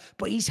fire.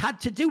 But he's had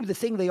to do the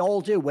thing they all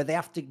do where they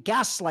have to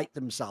gaslight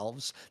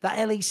themselves that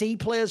LEC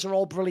players are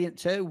all brilliant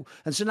too.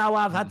 And so now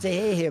I've had to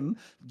hear him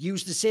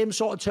use the same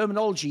sort of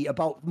terminology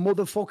about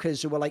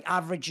motherfuckers who were like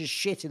average as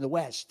shit in the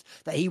West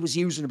that he was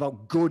using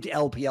about good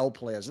LPL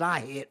players. And I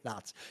hate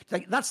that.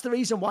 Like, that's the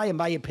reason why, in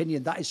my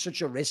opinion, that is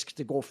such a risk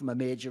to go from a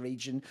major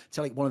region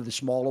to like one of the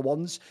smaller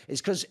ones,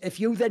 is because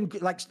if you then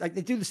like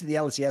they do this in the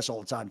LCS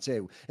all the time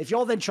too. If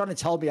you're then trying to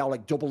tell me how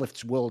like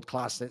Doublelift's world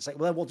class, then it's like,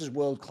 well, what does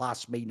world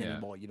class mean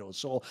anymore? You know,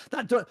 so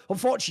that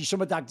unfortunately some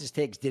of Dagda's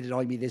takes did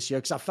annoy me this year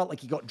because I felt like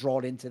he got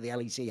drawn into the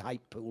LEC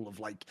hype pool of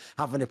like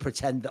having to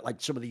pretend that like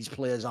some of these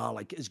players are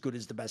like as good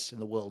as the best in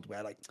the world,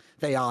 where like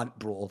they aren't,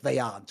 bro. They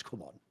aren't.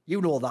 Come on.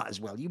 You know that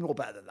as well. You know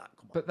better than that.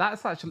 Come on. But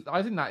that's actually,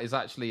 I think that is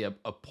actually a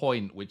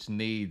point which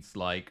needs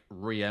like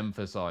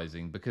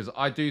re-emphasizing, because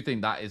I do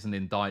think that is an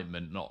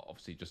indictment, not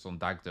obviously just on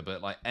Dagda,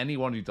 but like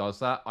anyone who does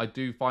that, I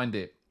do find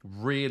it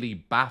really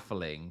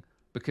baffling.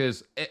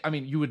 Because, I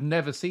mean, you would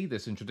never see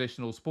this in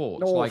traditional sports.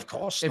 No, like, of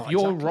course if not,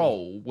 your exactly.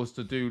 role was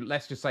to do,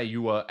 let's just say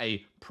you were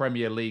a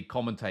Premier League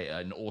commentator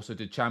and also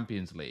did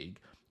Champions League,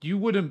 you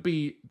wouldn't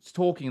be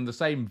talking in the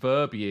same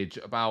verbiage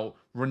about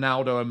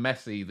Ronaldo and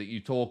Messi that you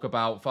talk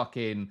about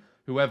fucking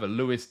whoever,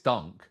 Lewis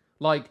Dunk.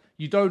 Like,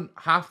 you don't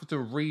have to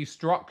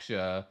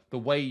restructure the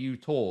way you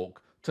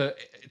talk to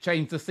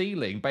change the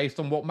ceiling based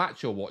on what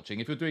match you're watching.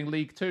 If you're doing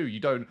League 2, you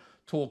don't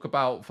talk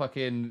about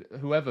fucking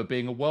whoever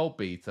being a world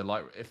beater,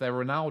 like if they're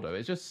Ronaldo.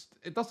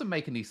 It doesn't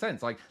make any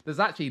sense. Like,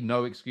 there's actually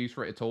no excuse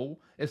for it at all.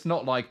 It's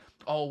not like,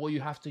 oh, well, you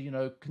have to, you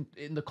know,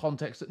 in the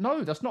context.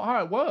 No, that's not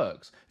how it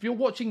works. If you're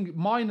watching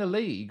minor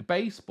league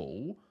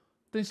baseball,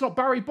 then it's not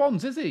Barry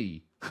Bonds, is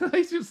he?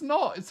 He's just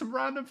not. It's some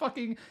random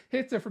fucking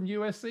hitter from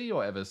USC or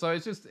whatever. So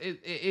it's just, it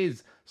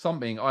is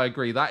something, I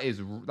agree,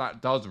 that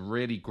does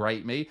really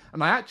grate me.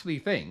 And I actually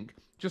think,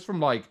 just from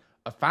like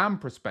a fan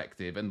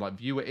perspective and like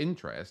viewer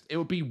interest, it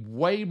would be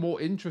way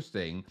more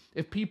interesting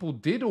if people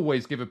did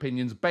always give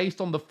opinions based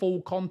on the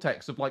full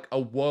context of like a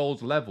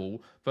world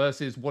level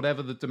versus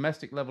whatever the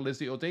domestic level is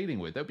that you're dealing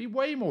with. That'd be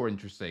way more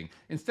interesting.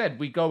 Instead,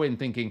 we go in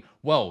thinking,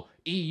 well,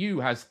 EU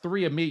has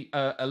 3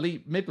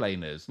 elite mid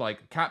laners,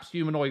 like Caps,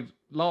 Humanoid,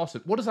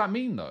 Larson. What does that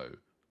mean though?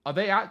 Are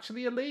they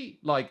actually elite?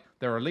 Like,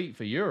 they're elite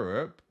for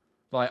Europe.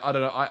 Like, I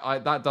don't know. I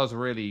that does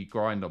really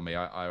grind on me.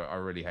 I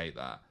really hate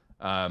that.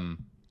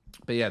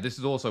 But yeah, this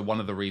is also one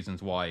of the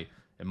reasons why,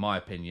 in my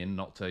opinion,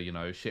 not to, you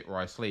know, shit where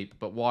I sleep,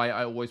 but why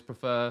I always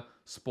prefer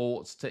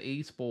sports to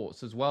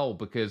esports as well,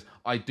 because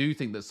I do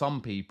think that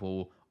some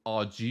people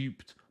are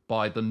duped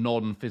by the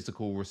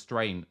non-physical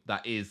restraint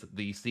that is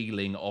the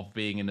ceiling of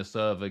being in a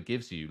server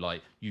gives you.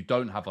 Like, you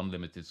don't have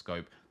unlimited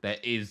scope. There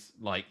is,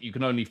 like, you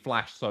can only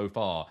flash so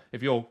far.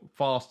 If you're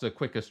faster,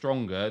 quicker,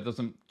 stronger, it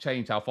doesn't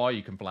change how far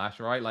you can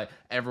flash, right? Like,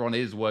 everyone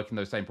is working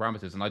those same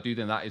parameters, and I do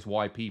think that is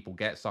why people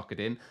get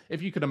suckered in.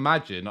 If you could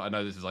imagine, I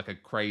know this is like a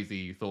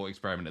crazy thought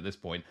experiment at this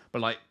point,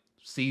 but like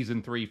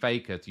Season 3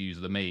 Faker, to use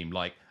the meme,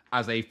 like,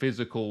 as a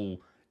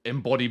physical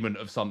embodiment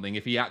of something,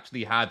 if he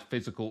actually had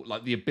physical,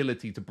 like, the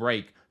ability to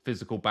break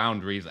physical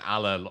boundaries, a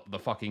la the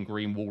fucking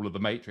green wall of the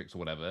Matrix or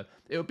whatever,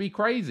 it would be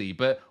crazy.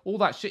 But all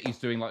that shit he's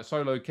doing, like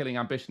solo killing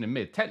ambition in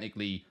mid,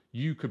 technically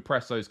you could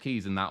press those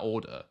keys in that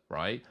order,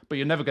 right? But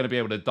you're never going to be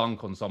able to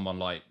dunk on someone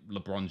like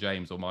LeBron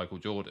James or Michael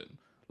Jordan.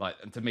 Like,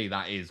 and to me,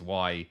 that is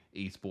why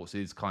esports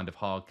is kind of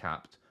hard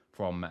capped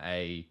from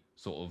a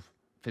sort of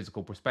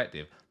physical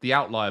perspective. The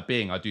outlier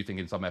being, I do think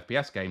in some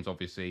FPS games,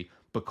 obviously,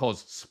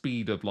 because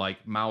speed of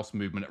like mouse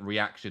movement,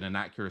 reaction, and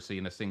accuracy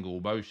in a single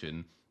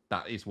motion,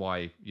 that is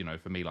why, you know,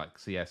 for me, like,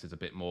 CS is a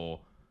bit more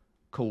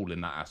cool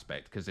in that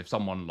aspect. Because if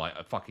someone like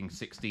a fucking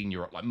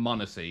 16-year-old like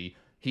Munacy,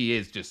 he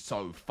is just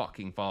so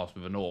fucking fast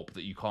with an AWP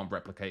that you can't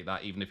replicate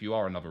that, even if you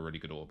are another really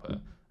good AWPer.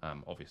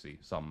 Obviously,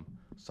 some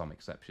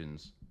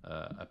exceptions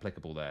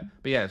applicable there.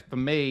 But yeah, for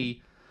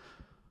me,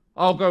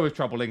 I'll go with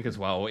Trouble Link as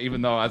well,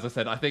 even though, as I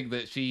said, I think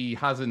that she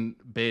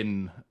hasn't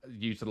been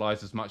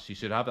utilized as much as she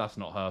should have. That's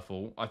not her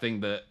fault. I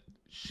think that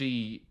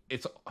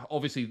it's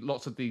obviously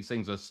lots of these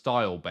things are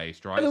style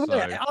based, right?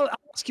 I'll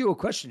ask you a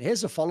question.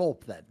 Here's a follow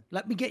up then.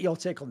 Let me get your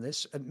take on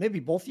this. And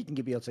maybe both you can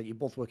give me your take. You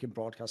both work in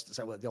broadcast,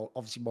 so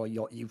obviously more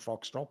you,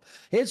 Foxtrot.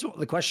 Here's what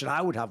the question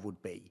I would have would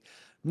be.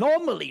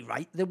 Normally,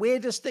 right, the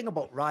weirdest thing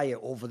about Riot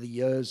over the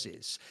years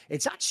is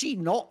it's actually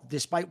not,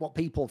 despite what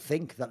people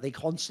think, that they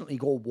constantly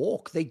go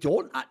woke. They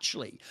don't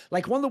actually.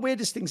 Like, one of the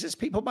weirdest things is,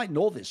 people might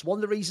know this, one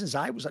of the reasons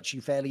I was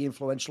actually fairly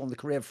influential in the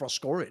career of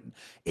Frostgorin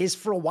is,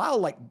 for a while,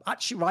 like,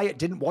 actually Riot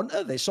didn't want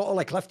her. They sort of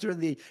like left her in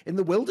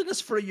the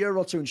wilderness for a year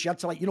or two, and she had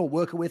to, like, you know,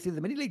 work her way through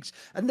the mini leagues.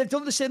 And they've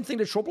done the same thing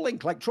to Trouble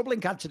Link. Like, Trouble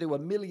Link had to do a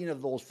million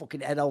of those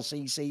fucking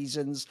NLC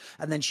seasons,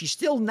 and then she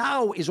still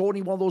now is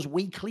only one of those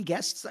weekly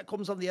guests that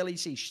comes on the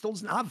LEC. She still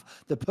doesn't have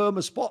the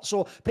perma spot.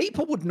 So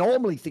people would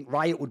normally think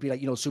Riot would be like,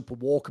 you know, super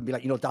woke and be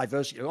like, you know,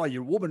 diversity. Oh,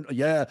 you're a woman.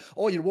 Yeah.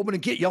 Oh, you're a woman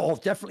and get you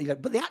off. Definitely.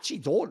 But they actually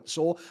don't.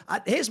 So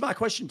here's my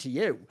question to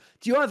you.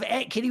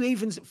 Can you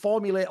even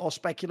formulate or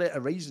speculate a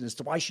reason as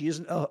to why she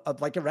isn't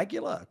like a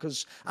regular?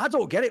 Because I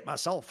don't get it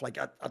myself. Like,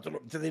 I don't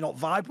know. Do they not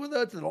vibe with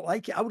her? Do they not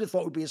like it? I would have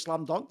thought it would be a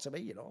slam dunk to me,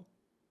 you know?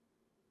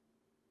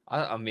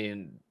 I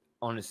mean,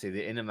 honestly,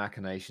 the inner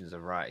machinations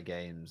of Riot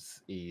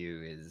Games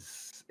EU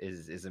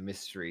is a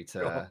mystery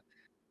to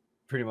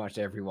pretty much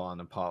everyone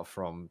apart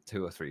from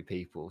 2 or 3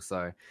 people.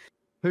 So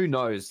who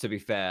knows, to be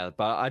fair.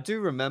 But I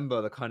do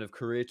remember the kind of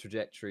career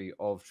trajectory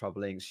of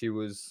Trouble Link. She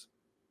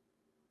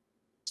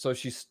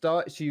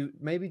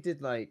maybe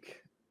did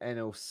like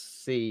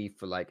NLC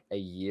for like a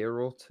year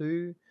or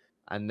 2,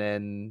 and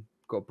then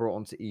got brought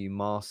onto EU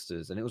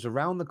Masters. And it was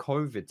around the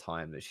COVID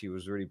time that she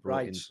was really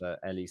brought into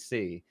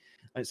LEC.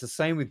 And it's the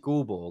same with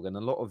Gulborg, and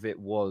a lot of it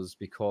was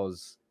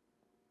because,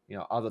 you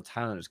know, other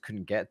talents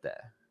couldn't get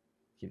there.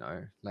 You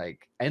know,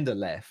 like Ender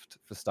left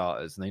for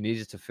starters, and they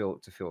needed to fill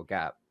a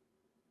gap.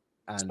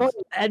 And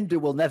Ender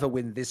will never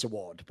win this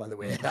award, by the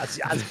way.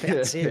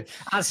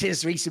 As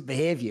his recent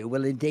behaviour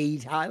will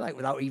indeed highlight,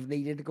 without even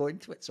needing to go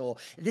into it. So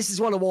this is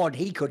one award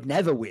he could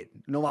never win,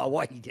 no matter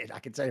what he did. I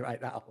can tell you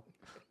right now.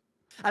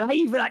 And I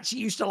even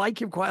actually used to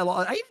like him quite a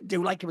lot. I even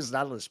do like him as an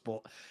analyst,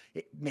 but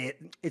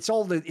it's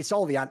all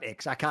the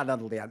antics. I can't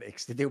handle the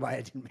antics to do my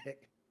head in, mate.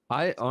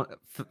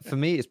 For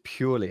me, it's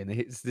purely, and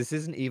this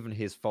isn't even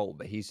his fault,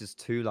 but he's just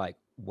too like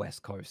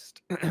West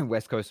Coast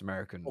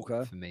American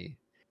for me.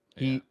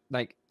 He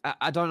like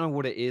I don't know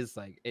what it is.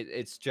 Like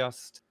it's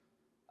just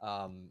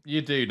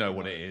you do know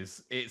what it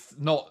is. It's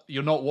not,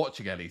 you're not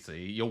watching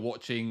LEC. You're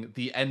watching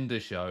the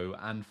Ender Show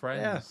and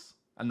Friends,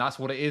 and that's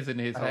what it is in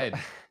his head.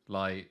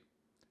 Like.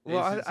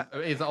 Well,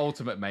 his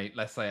ultimate mate,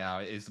 let's say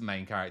his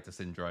main character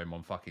syndrome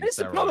on fucking it's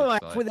steroids. The problem I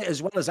have with it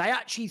as well as I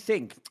actually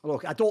think,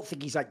 look, I don't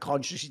think he's like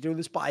consciously doing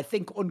this, but I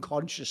think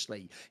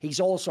unconsciously he's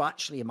also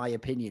actually, in my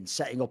opinion,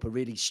 setting up a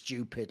really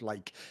stupid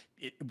like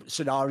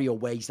scenario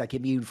where he's like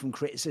immune from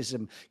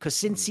criticism, because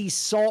since he's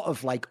sort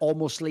of like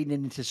almost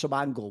leaning into some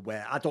angle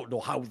where I don't know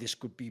how this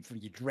could be for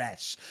your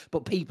dress,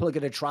 but people are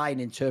going to try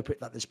and interpret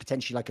that there's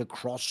potentially like a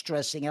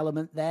cross-dressing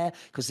element there,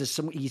 because there's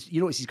some, he's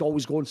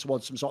always going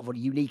towards some sort of a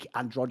unique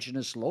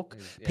androgynous look.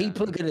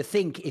 People are going to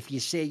think if you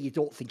say you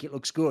don't think it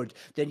looks good,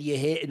 then you're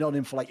hating on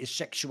him for like his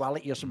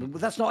sexuality or something.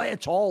 But that's not it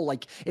at all.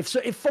 Like if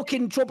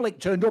fucking Trouble Link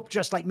turned up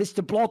just like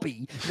Mr.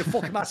 Blobby in a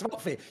fucking massive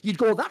outfit, you'd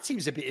go, that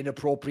seems a bit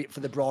inappropriate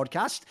for the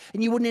broadcast.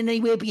 and you wouldn't in any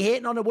way be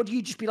hating on her, would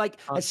you? Just be like,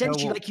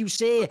 essentially, like you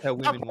say, I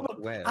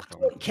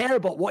don't care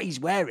about what he's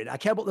wearing. I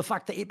care about the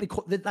fact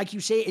that like you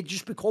say, it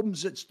just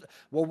becomes,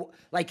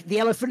 like the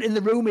elephant in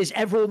the room is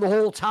everyone the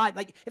whole time.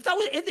 Like,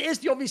 here's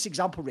the obvious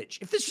example, Rich.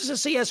 If this was a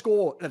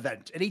CSGO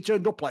event and he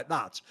turned up like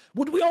that,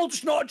 would we all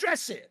just not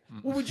address it?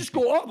 Would we just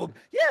go, oh,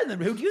 yeah, and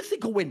then who do you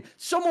think will win?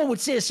 Someone would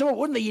say something,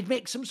 wouldn't they? You'd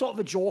make some sort of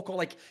a joke, or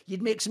like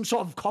you'd make some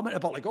sort of comment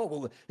about like, oh,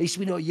 well, at least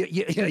we know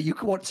you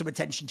could want some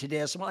attention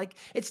today or something. Like,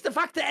 it's the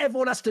fact that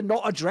everyone has to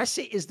not address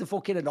it is the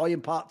fucking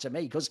annoying part to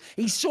me, because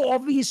he's so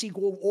obviously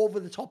going over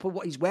the top of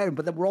what he's wearing,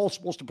 but then we're all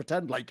supposed to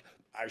pretend like,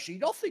 I see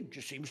nothing,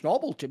 just seems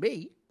normal to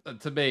me.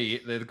 To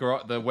me,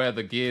 the where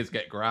the gears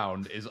get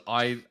ground is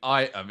I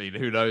mean,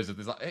 who knows if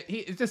there's like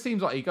it just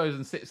seems like he goes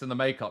and sits in the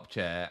makeup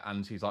chair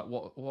and she's like,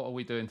 what are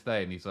we doing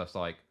today? And he's just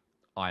like,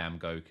 I am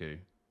Goku.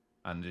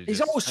 And he's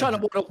always trying to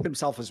one up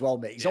himself as well,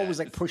 mate. He's always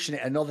like pushing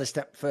it another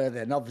step further,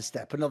 another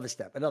step.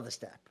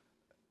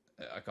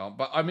 I can't.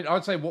 But I mean, I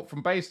would say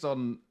based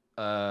on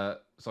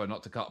sorry,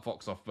 not to cut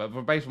Fox off, but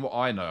based on what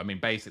I know, I mean,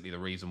 basically the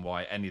reason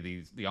why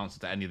the answer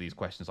to any of these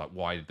questions, like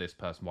why did this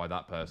person, why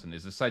that person,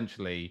 is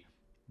essentially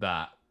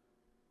that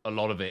a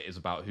lot of it is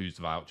about who's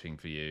vouching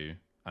for you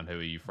and who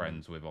are you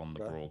friends with on the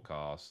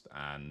broadcast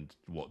and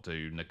what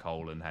do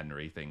Nicole and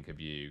Henry think of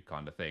you,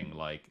 kind of thing.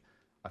 Like,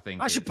 I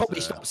think I should probably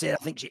stop saying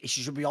I think she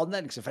should be on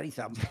then, because if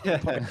anything, I'm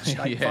probably it's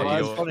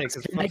funny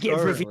because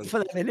negative review for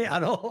them, innit? I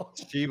know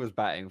she was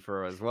batting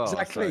for her as well.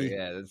 Exactly.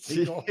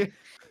 So, yeah,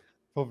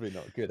 probably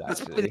not good.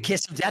 That's probably the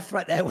kiss of death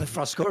right there with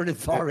Frostcore and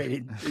Thor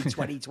in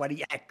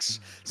 2020X.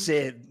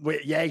 Say,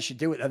 yeah, you should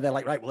do it, and they're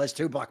like, right, well, there's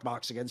 2 black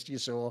marks against you,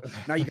 so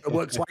now you got to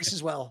work twice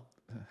as well.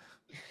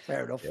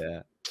 Fair enough.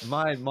 Yeah,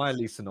 my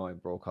least annoying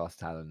broadcast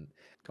talent.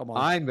 Come on,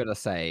 I'm gonna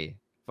say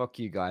fuck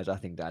you guys. I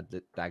think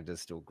Dagda's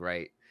still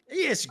great.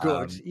 He is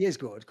good. He is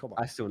good. Come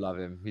on. I still love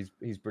him.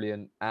 He's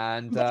brilliant.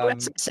 And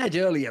as I said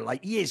earlier,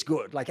 like, he is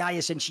good. Like, I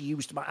essentially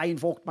I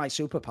invoked my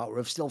superpower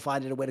of still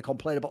finding a way to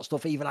complain about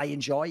stuff even I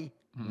enjoy.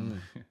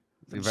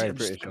 You're very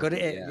British. Good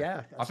at it.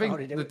 Yeah. I think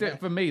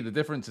for me, the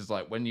difference is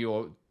like when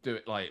you're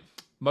doing like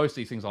most of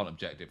these things aren't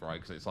objective,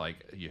 right? Because it's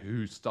like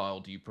whose style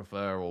do you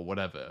prefer or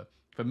whatever.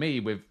 For me,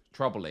 with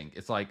Troubling,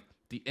 it's like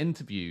the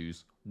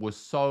interviews were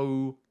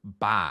so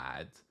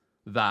bad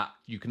that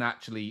you can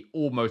actually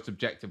almost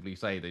objectively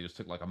say they just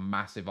took like a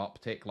massive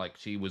uptick. Like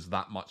she was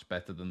that much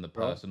better than the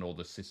person or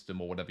the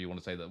system or whatever you want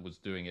to say that was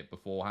doing it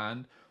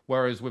beforehand.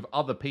 Whereas with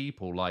other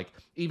people, like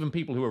even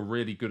people who are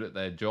really good at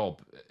their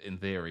job in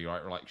theory,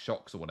 right, or like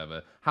Shocks or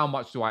whatever, how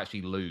much do I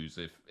actually lose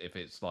if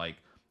it's like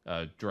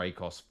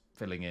Dracos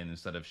filling in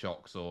instead of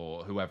Shocks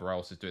or whoever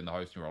else is doing the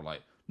hosting role?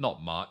 Like,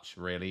 not much,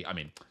 really. I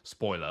mean,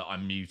 spoiler,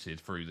 I'm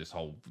muted through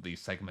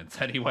these segments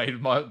anyway,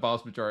 my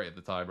vast majority of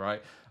the time,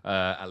 right?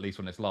 At least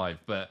when it's live.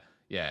 But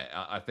yeah,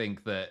 I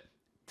think that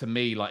to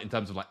me, like in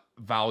terms of like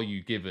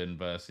value given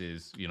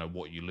versus,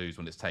 what you lose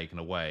when it's taken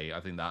away,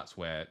 I think that's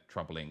where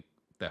Troubling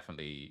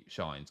definitely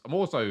shines. I'm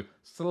also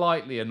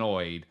slightly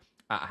annoyed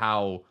at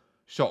how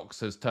Shocks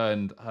has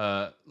turned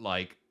her,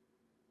 like,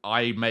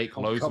 I make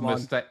loads of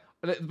mistakes.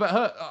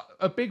 But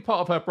a big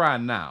part of her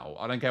brand now,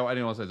 I don't care what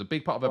anyone says, a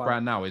big part of her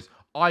brand now is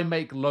I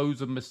make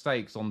loads of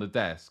mistakes on the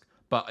desk,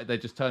 but they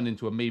just turn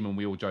into a meme and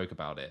we all joke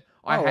about it.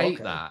 I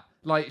hate that.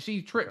 Like,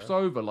 she trips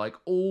over like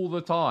all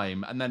the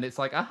time, and then it's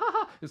like,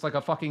 it's like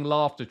a fucking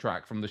laughter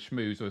track from the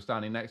schmooze who are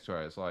standing next to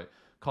her. It's like,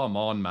 come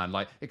on, man.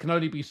 Like, it can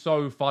only be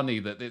so funny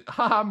that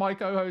my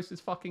co-host is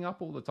fucking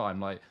up all the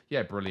time. Like,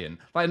 yeah, brilliant.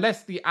 Like,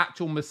 unless the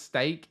actual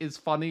mistake is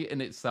funny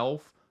in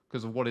itself,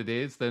 because of what it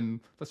is,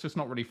 then that's just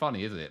not really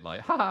funny, is it?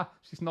 Like,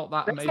 she's not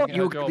that amazing.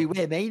 You could be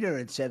way meaner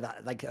and say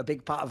that, like, a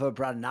big part of her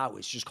brand now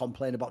is just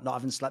complain about not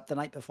having slept the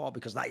night before,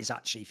 because that is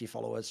actually, if you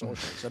follow her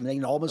socials, an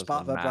enormous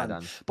part of her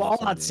brand. But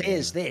all I'd say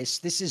is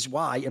this is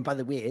why, and by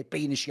the way,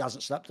 being as she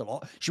hasn't slept a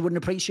lot, she wouldn't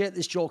appreciate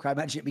this joke. I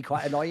imagine it'd be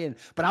quite annoying.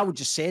 But I would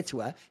just say to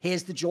her,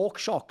 here's the joke,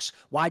 Shocks.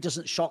 Why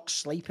doesn't Shocks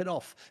sleep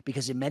enough?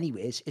 Because in many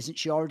ways, isn't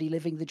she already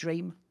living the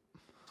dream?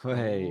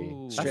 Hey,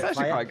 that's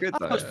actually quite good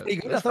though. That's pretty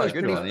good. I thought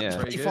it was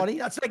pretty funny.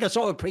 That's like a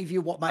sort of preview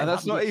of what might happen.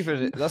 That's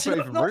not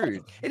even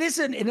rude. It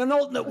isn't. In an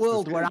alternate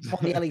world where I'm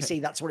on the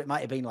LEC, that's what it might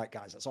have been like,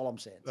 guys. That's all I'm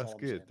saying. That's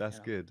good. That's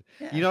good.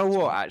 Yeah, you know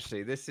what?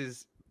 Actually, this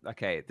is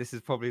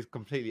probably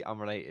completely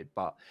unrelated,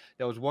 but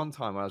there was one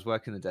time when I was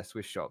working the desk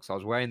with Shocks. I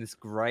was wearing this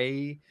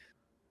grey,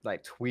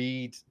 like,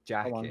 tweed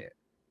jacket,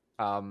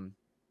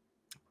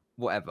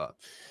 whatever,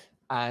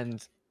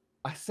 and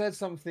I said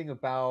something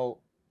about.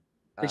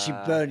 Did she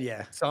burn you?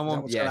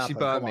 She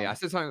burned me. I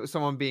said something about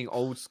someone being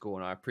old school,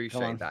 and I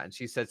appreciate that. And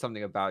she said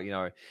something about,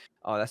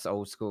 oh, that's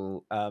old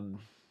school.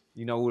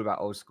 All about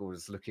old school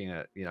is looking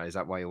at, is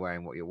that why you're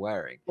wearing what you're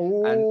wearing?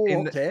 Oh, and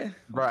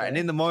and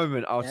in the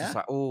moment, I was just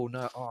like, oh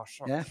no,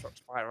 Shocks,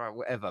 right,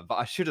 whatever. But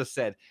I should have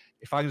said,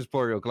 if I can just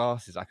borrow your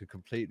glasses, I could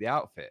complete the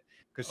outfit.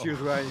 because she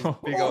was wearing these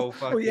big old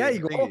fucking Oh, yeah, you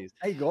go. thingies.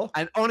 There you go.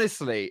 And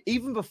honestly,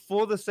 even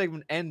before the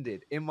segment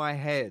ended, in my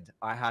head,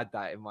 I had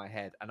that in my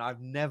head, and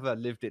I've never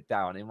lived it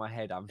down. In my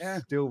head, I'm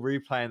still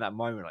replaying that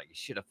moment. Like, you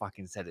should have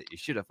fucking said it. You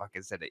should have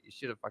fucking said it. You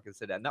should have fucking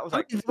said it. And that was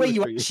like the way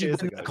you actually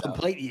years win ago. that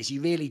completely is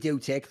you really do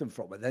take them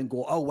from it, then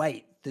go, oh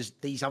wait,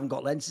 these haven't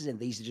got lenses in.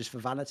 These are just for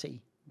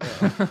vanity.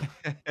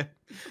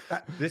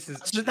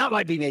 That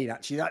might be me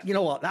actually. That, you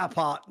know what, that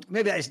part,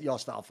 maybe that isn't your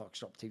style,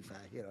 Foxtrot. Too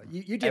fair, you know,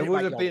 you did. It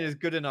would have been as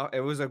good enough.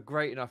 It was a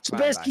great enough. So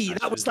basically,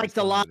 that was like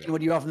the line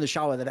when you're having the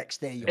shower the next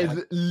day.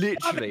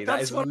 Literally,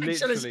 that is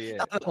literally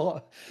it.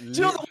 Do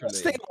you know the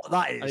worst thing about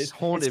that is? And it's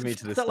haunted me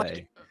to this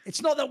day.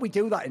 It's not that we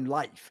do that in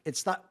life.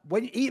 It's that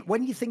when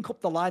you think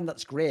up the line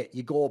that's great,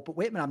 you go, but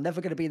wait a minute, I'm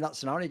never going to be in that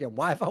scenario again.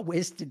 Why have I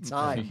wasted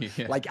time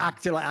like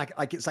acting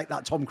like it's like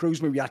that Tom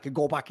Cruise movie? I could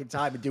go back in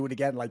time and do it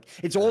again. Like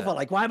it's over.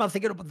 Like why am I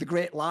thinking up of the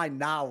great line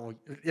now?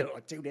 You know,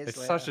 like 2 days later.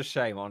 It's such a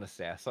shame,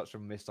 honestly. It's such a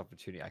missed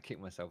opportunity. I kick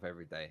myself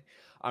every day.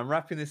 I'm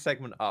wrapping this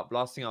segment up.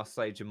 Last thing I'll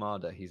say,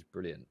 Jamada, he's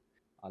brilliant.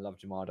 I love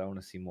Jamada. I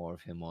want to see more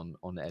of him on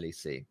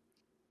LEC.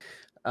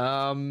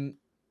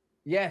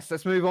 Yes,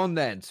 let's move on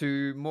then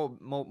to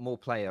more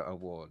player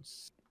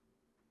awards.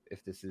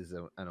 If this is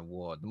an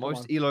award, the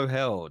most elo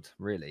held,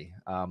 really.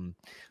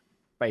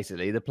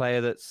 Basically, the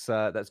player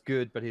that's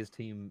good, but his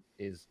team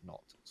is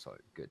not so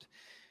good.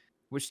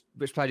 Which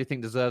player do you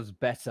think deserves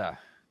better,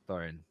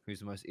 Thorin? Who's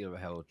the most elo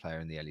held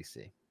player in the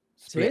LEC?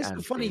 So here's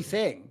the funny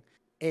thing: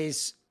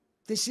 is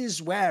this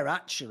is where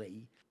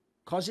actually,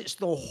 because it's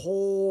the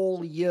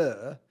whole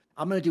year.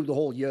 I'm going to do the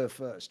whole year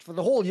first. For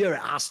the whole year,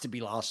 it has to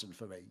be Larson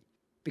for me.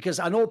 Because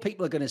I know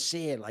people are going to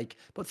say, like,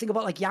 but think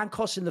about like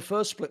Jankos in the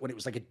first split when it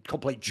was like a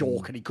complete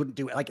joke and he couldn't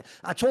do it. Like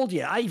I told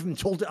you, I've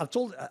told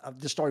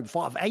the story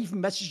before. I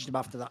even messaged him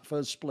after that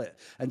first split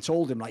and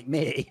told him, like,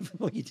 mate, even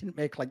though you didn't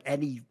make like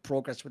any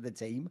progress with the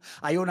team,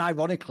 I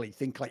unironically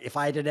think like if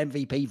I had an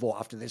MVP vote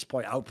after this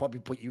point, I would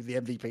probably put you the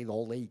MVP of the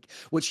whole league.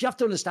 Which you have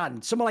to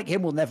understand, someone like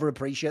him will never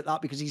appreciate that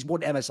because he's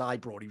won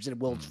MSI, bro. He was in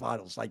World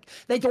Finals. Like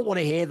they don't want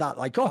to hear that.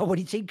 Like, oh, when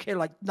your team came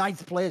like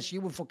 9th place, you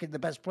were fucking the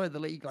best player in the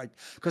league. Like,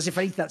 because if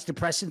anything, that's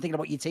depressing. Thinking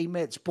about your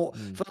teammates, but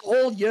for the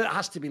whole year it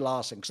has to be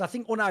Larson because I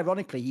think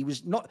unironically he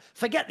was not.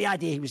 Forget the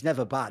idea he was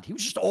never bad. He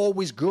was just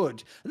always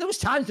good, and there was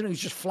times when he was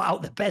just flat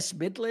out the best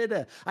mid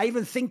laner. I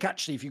even think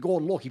actually, if you go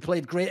and look, he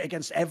played great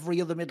against every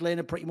other mid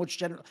laner pretty much.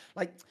 General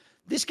like.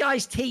 This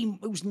guy's team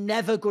was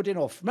never good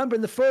enough. Remember,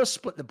 in the first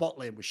split, the bot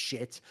lane was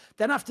shit.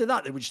 Then after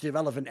that, they were just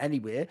irrelevant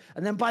anyway.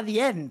 And then by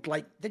the end,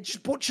 like, they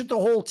just butchered the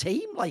whole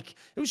team. Like,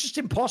 it was just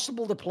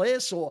impossible to play.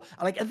 So,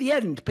 like, at the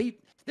end,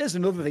 there's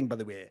another thing, by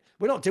the way.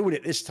 We're not doing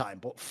it this time,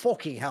 but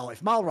fucking hell,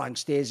 if Malrang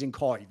stays in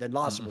Koi, then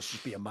Larson must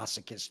just be a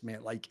masochist,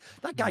 mate. Like,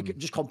 that guy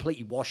just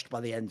completely washed by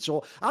the end.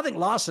 So I think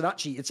Larson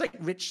actually, it's like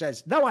Rich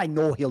says, now I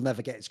know he'll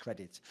never get his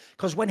credit.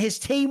 Because when his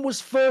team was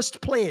first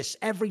place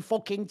every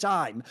fucking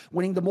time,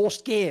 winning the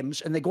most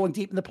games, and they're going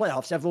deep in the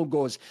playoffs, everyone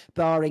goes,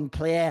 barring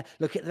player,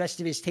 look at the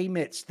rest of his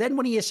teammates. Then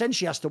when he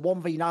essentially has to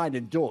 1v9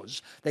 and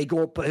does, they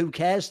go, but who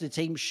cares? The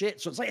team's shit.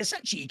 So it's like,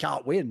 essentially, he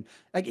can't win.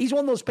 Like, he's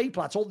one of those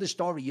people, I told this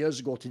story years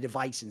ago to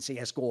Device in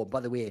CSGO.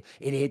 By the way,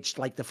 it aged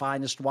like the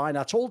finest wine.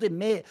 I told him,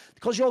 mate,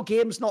 because your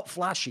game's not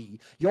flashy,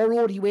 your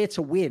only way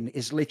to win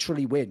is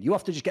literally win. You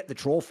have to just get the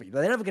trophy.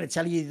 But they're never going to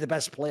tell you you're the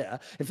best player.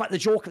 In fact, the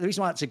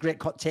reason why that's a great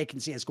take in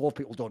CSGO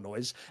people don't know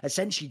is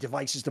essentially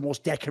Device is the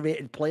most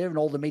decorated player in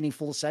all the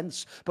meaningful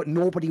sense, but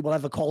nobody will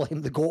ever call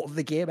him the GOAT of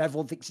the game.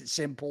 Everyone thinks it's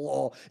simple,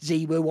 or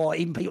Ziwu, or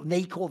even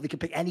Nico. They can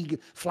pick any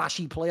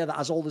flashy player that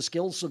has all the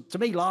skills. So to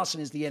me, Larson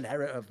is the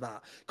inheritor of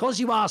that. Because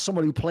you are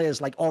someone who plays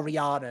like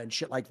Oriana and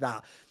shit like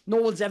that, no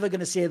one's ever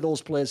going to say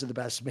those players are the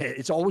best, mate.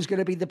 It's always going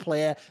to be the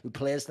player who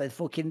plays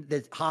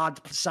the hard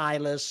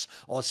Silas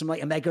or some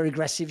like a mega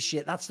aggressive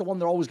shit. That's the one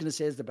they're always going to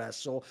say is the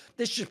best. So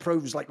this just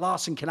proves like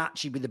Larson can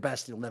actually be the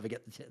best. He'll never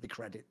get the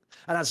credit.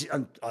 And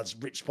as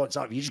Rich points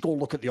out, if you just go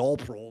look at the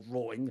All-Pro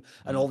voting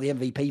and all the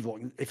MVP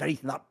voting, if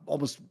anything, that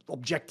almost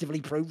objectively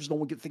proves no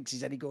one thinks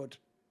he's any good.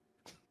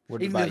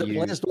 Even though the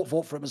players don't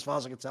vote for him, as far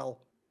as I can tell.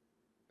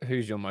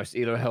 Who's your most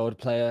elo-held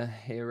player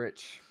here,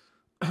 Rich?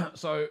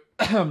 So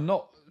I'm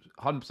not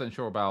 100%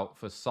 sure about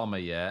for summer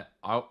yet.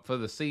 For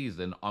the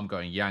season, I'm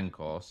going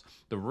Jankos.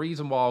 The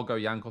reason why I'll go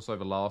Jankos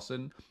over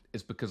Larson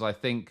is because I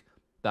think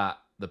that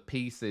the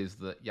pieces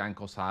that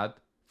Jankos had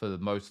for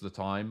most of the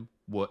time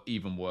were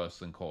even worse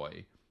than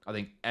Koi. I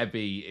think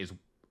Evie is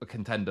a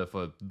contender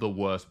for the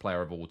worst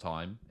player of all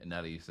time in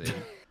LEC.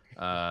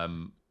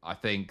 I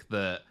think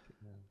that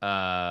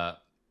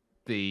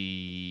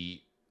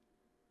he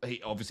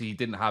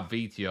didn't have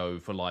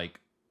VTO for like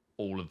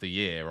all of the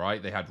year,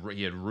 right? He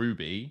had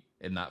Ruby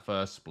in that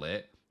first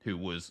split, who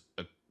was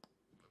an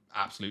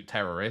absolute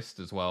terrorist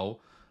as well.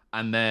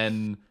 And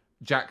then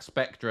Jack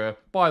Spectra,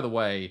 by the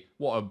way,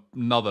 what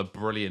another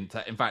brilliant...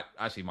 In fact,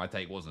 actually, my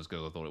take wasn't as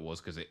good as I thought it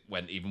was because it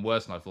went even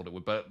worse than I thought it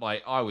would. But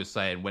like I was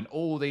saying, when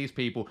all these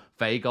people,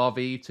 Vagar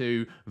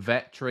V2,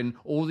 Veteran,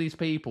 all these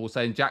people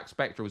saying Jack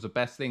Spectra was the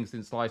best thing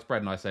since sliced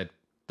bread, and I said,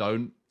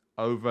 don't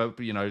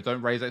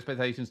don't raise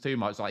expectations too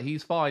much. Like,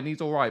 he's fine,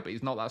 he's all right, but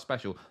he's not that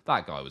special.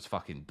 That guy was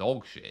fucking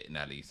dog shit in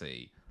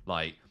LEC.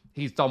 Like,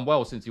 he's done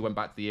well since he went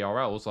back to the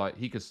ERLs. Like,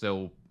 he could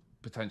still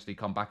potentially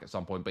come back at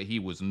some point, but he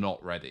was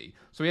not ready.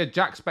 So he had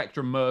Jack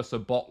Spectre Mercer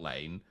bot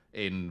lane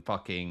in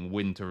fucking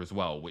winter as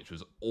well, which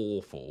was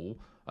awful.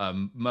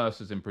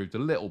 Mercer's improved a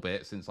little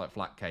bit since like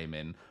Flack came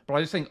in, but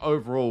I just think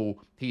overall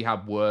he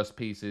had worse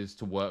pieces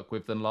to work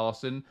with than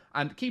Larson.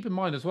 And keep in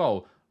mind as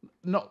well,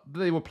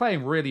 they were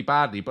playing really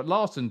badly, but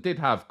Larson did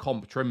have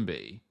Comp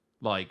Trimby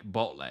like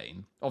bot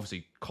lane.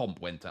 Obviously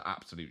Comp went to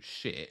absolute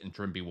shit and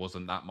Trimby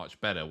wasn't that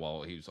much better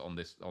while he was on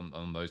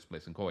those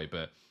splits and Koi,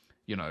 but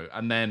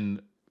and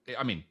then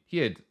I mean, he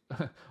had,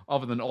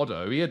 other than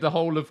Otto, he had the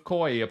whole of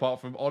Koi apart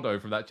from Otto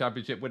from that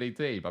championship winning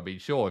team. I mean,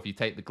 sure, if you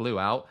take the glue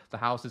out, the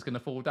house is going to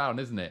fall down,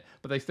 isn't it?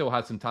 But they still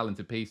had some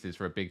talented pieces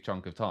for a big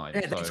chunk of time.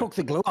 Yeah, they took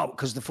the glue out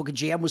because the fucking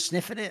GM was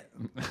sniffing it.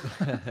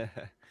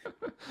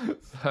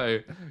 So,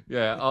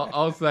 yeah,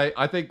 I'll say,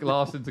 I think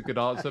Larson's a good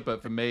answer,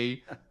 but for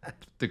me,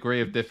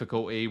 degree of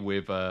difficulty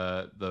with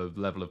the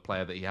level of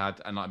player that he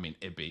had, and I mean,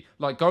 it'd be,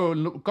 like, go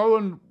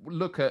and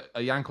look at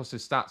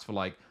Jankos' stats for,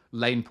 like,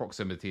 lane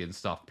proximity and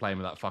stuff, playing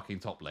with that fucking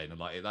top lane, and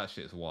like that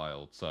shit's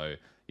wild. So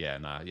yeah,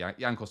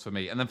 Jankos for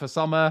me. And then for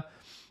Summer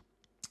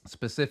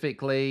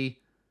specifically,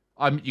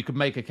 you could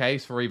make a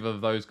case for either of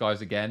those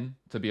guys again,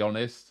 to be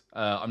honest.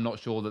 I'm not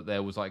sure that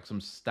there was like some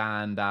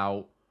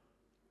standout.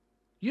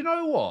 You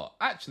know what?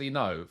 Actually,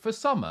 no. For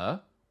Summer,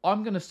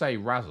 I'm gonna say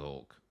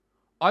Razork.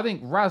 I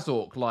think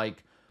Razork,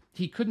 like,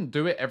 he couldn't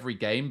do it every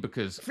game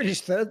because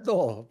finished third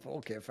though.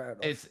 Okay, fair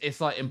enough. It's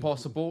like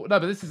impossible. No,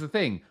 but this is the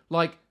thing.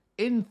 Like,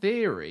 in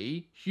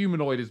theory,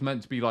 Humanoid is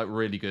meant to be like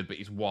really good, but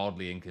he's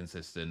wildly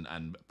inconsistent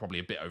and probably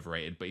a bit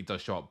overrated, but he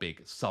does show up big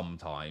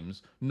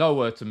sometimes.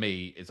 Noah, to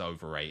me, is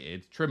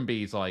overrated.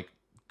 Trimby's like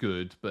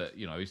good, but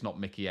he's not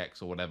Mickey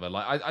X or whatever.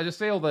 Like, I just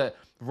feel that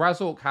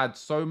Razork had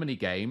so many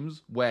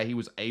games where he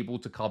was able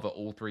to cover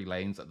all three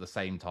lanes at the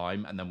same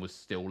time and then was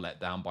still let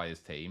down by his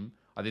team.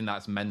 I think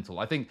that's mental.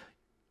 I think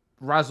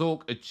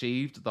Razork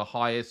achieved the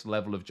highest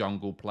level of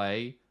jungle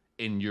play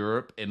in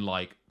Europe in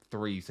like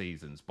 3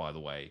 seasons, by the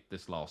way,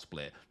 this last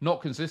split. Not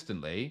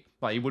consistently,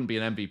 like he wouldn't be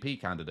an MVP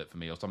candidate for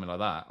me or something like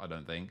that, I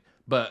don't think.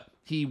 But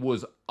he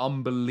was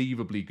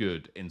unbelievably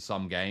good in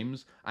some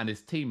games, and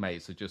his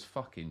teammates are just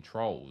fucking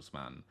trolls,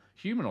 man.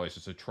 Humanoid's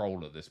just a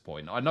troll at this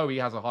point. I know he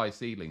has a high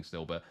ceiling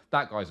still, but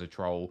that guy's a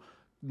troll.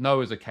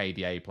 Noah's a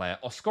KDA player.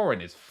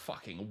 Oscorin is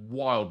fucking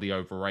wildly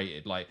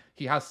overrated. Like,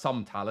 he has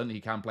some talent. He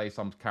can play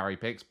some carry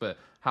picks, but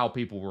how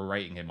people were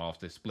rating him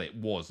after this split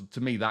was, to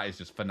me, that is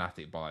just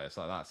fanatic bias.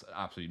 Like, that's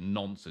absolute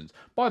nonsense.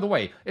 By the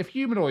way, if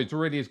Humanoid's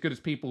really as good as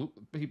people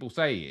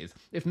say he is,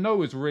 if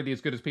Noah's really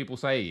as good as people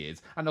say he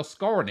is, and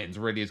Oscorin's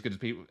really as good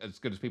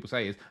as people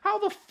say he is, how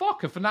the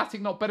fuck are Fnatic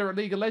not better at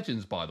League of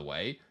Legends, by the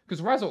way?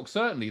 Because Razork's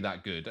certainly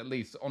that good, at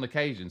least on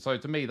occasion. So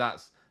to me,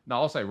 no,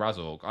 I'll say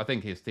Razork. I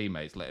think his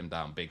teammates let him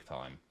down big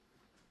time.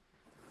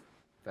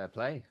 Fair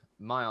play.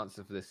 My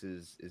answer for this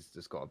is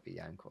just got to be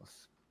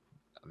Jankos.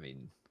 I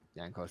mean,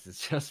 Jankos is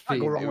just. Can't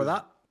go wrong with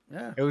that.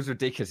 Yeah, it was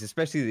ridiculous,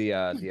 especially the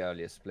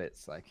earlier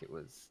splits. Like, it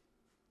was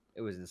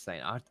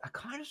insane. I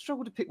kind of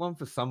struggled to pick one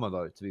for Summer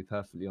though, to be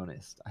perfectly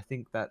honest. I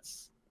think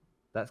that's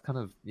kind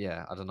of,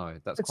 yeah, I don't know.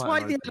 That's it's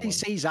quite why the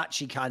LEC's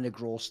actually kind of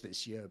gross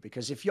this year,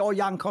 because if you're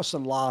Jankos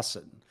and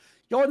Larson,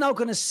 you're now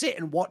going to sit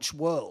and watch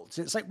Worlds.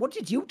 It's like, what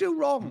did you do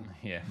wrong?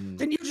 Yeah.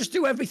 Didn't you just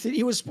do everything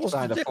you were supposed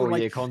to do? A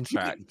 4-year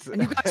contract.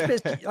 And you guys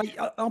basically,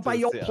 by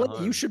your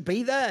play, you should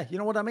be there. You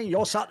know what I mean?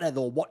 You're sat there,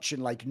 though,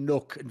 watching, like,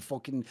 Nook and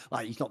fucking,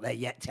 like, he's not there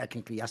yet,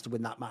 technically. He has to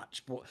win that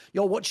match. But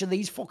you're watching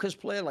these fuckers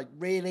play. Like,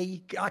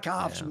 really? Can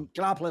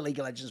I play League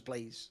of Legends,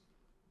 please?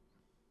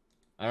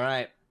 All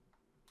right.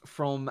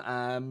 From,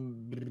 where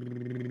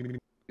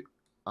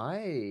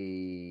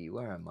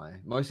am I?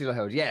 Mostly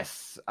held.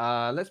 Yes.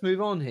 Let's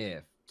move on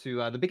here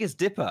to the biggest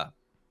dipper.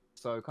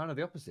 So kind of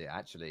the opposite,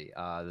 actually.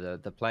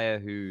 The player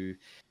who,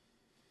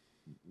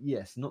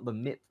 yes, not the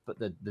MIP, but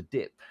the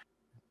dip.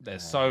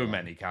 There's so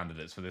many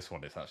candidates for this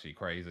one. It's actually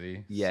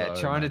crazy. Yeah,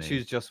 trying to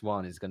choose just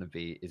one is going to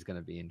be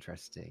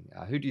interesting.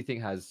 Who do you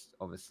think has,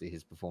 obviously,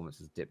 his performance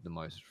has dipped the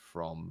most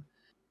from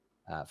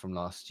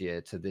last year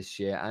to this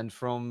year, and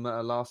from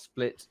last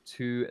split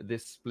to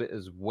this split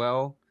as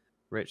well?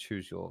 Rich,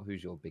 who's your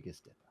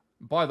biggest dipper?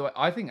 By the way,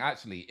 I think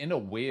actually, in a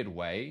weird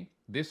way,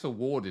 this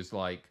award is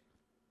like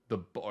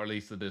or at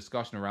least the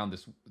discussion around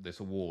this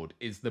award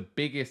is the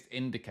biggest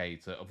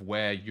indicator of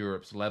where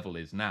Europe's level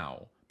is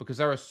now, because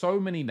there are so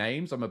many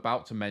names I'm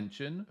about to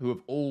mention who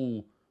have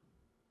all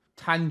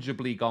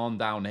tangibly gone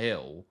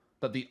downhill,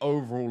 that the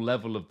overall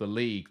level of the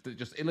league, that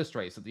just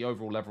illustrates that the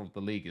overall level of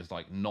the league is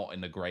like not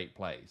in a great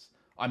place.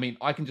 I mean,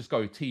 I can just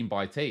go team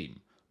by team.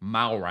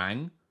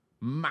 Malrang,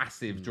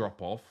 massive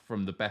drop off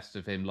from the best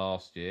of him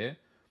last year.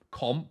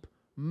 Comp,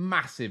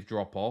 massive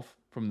drop off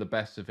from the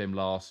best of him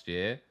last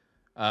year.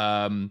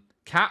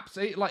 Caps,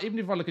 like, even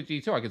if I look at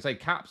G2, I can say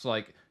Caps,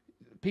 like,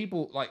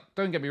 people, like,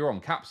 don't get me wrong,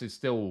 Caps is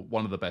still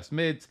one of the best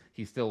mids.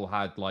 He still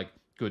had like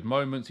good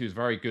moments. He was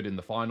very good in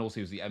the finals.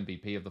 He was the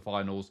MVP of the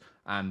finals,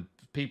 and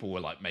people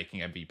were like making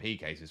MVP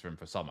cases for him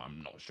for summer.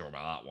 I'm not sure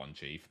about that one,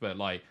 Chief, but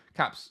like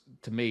Caps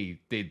to me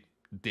did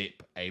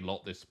dip a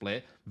lot this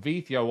split.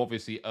 Vithio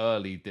obviously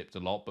early dipped a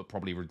lot, but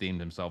probably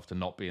redeemed himself to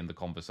not be in the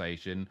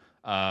conversation.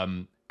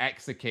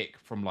 Exakick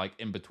from like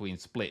in between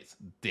splits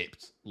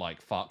dipped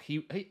like fuck.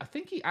 I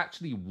think he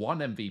actually won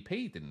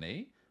MVP, didn't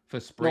he? For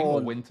spring or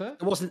winter?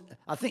 It wasn't.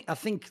 I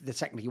think the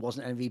technically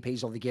wasn't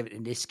MVPs, or they gave it to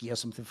Niski or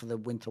something for the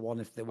winter one.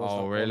 If there was.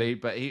 Oh, really?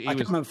 But I can't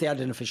remember if they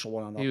had an official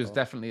one or not. He was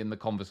definitely in the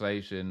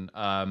conversation.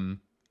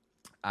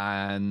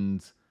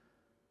 And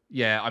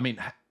yeah, I mean,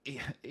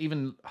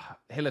 even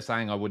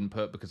Hillisang I wouldn't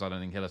put, because I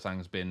don't think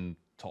Hillisang's been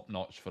top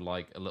notch for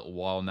like a little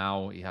while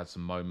now. He had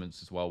some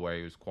moments as well where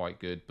he was quite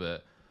good,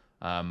 but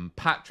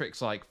Patrick's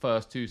like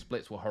first two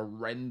splits were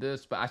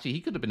horrendous, but actually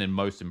he could have been in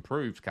most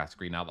improved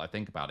category now that I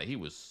think about it. He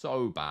was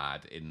so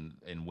bad in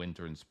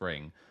winter and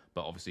spring,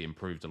 but obviously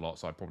improved a lot,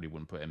 so I probably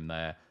wouldn't put him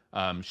there.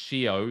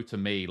 Shio, to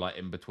me, like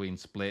in between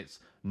splits.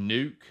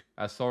 Nuke,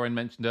 as Soren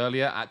mentioned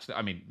earlier, actually,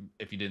 I mean,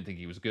 if you didn't think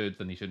he was good,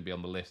 then he shouldn't be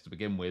on the list to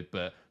begin with,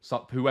 but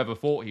whoever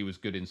thought he was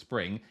good in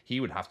spring, he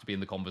would have to be in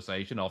the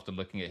conversation after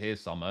looking at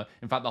his summer.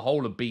 In fact, the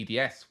whole of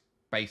BDS,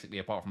 basically,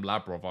 apart from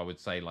Labrov, I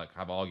would say, like,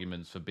 have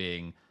arguments for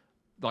being...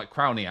 Like,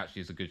 Crownie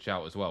actually is a good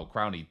shout as well.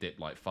 Crownie dipped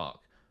like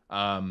fuck.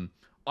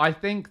 I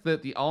think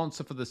that the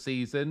answer for the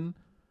season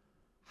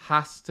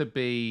has to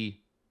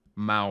be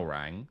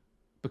Malrang,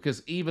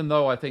 because even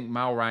though I think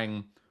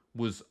Malrang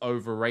was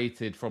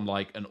overrated from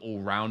like an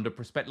all-rounder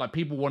perspective, like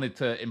people wanted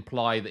to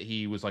imply that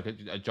he was like a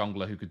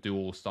jungler who could do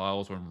all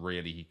styles, when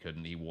really he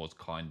couldn't. He was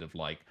kind of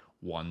like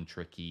one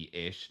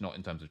tricky-ish, not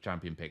in terms of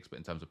champion picks, but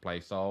in terms of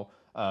playstyle.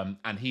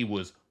 And he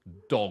was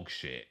dog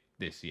shit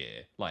this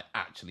year, like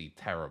actually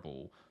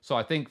terrible. So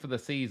I think for the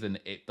season,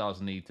 it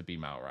does need to be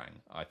Malrang,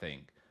 I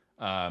think.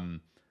 And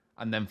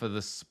then for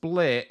the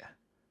split,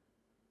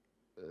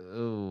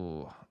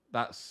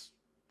 that's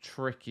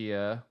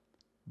trickier,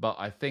 but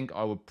I think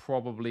I would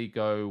probably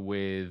go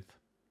with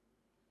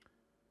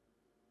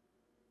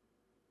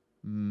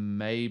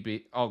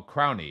maybe... Oh,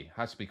 Crownie.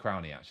 Has to be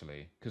Crownie,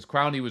 actually. Because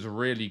Crownie was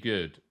really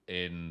good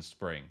in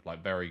spring,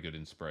 like very good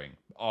in spring.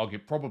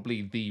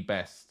 Probably the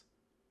best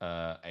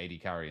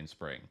AD carry in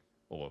spring,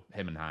 or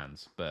him and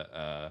Hands,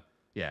 but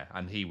yeah,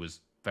 and he was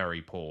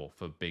very poor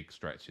for big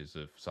stretches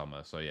of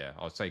summer. So yeah,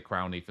 I'd say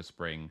Crownie for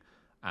spring,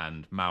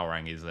 and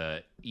Malrang is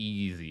a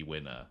easy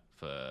winner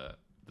for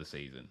the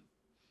season.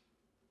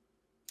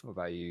 What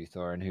about you,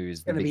 Thorin? Who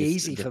is going to be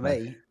easy for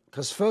me?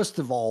 Because first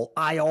of all,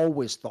 I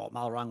always thought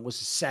Malrang was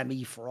a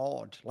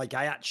semi-fraud. Like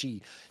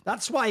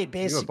that's why it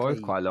basically... You were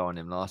both quite low on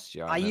him last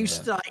year. I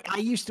used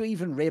to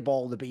even rib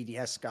all the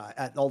BDS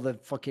guy, all the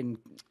fucking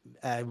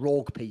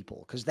rogue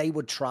people, because they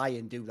would try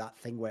and do that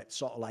thing where it's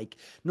sort of like,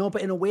 no,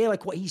 but in a way,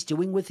 like what he's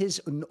doing with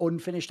his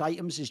unfinished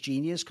items is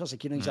genius, because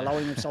like, you know, he's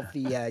allowing himself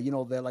the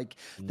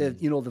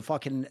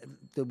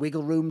the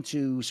wiggle room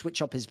to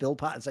switch up his build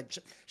patterns. Like,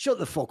 shut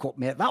the fuck up,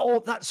 mate.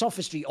 That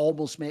sophistry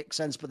almost makes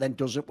sense, but then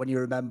doesn't when you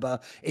remember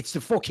it's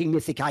the fucking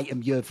mythic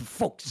item year, for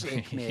fuck's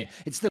sake, mate.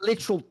 It's the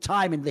literal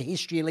time in the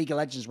history of League of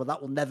Legends where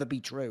that will never be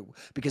true,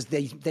 because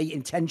they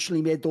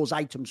intentionally made those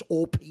items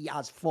OP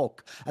as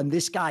fuck. And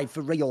this guy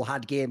for real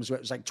had games where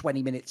it was like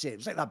 20 minutes in. It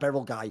was like that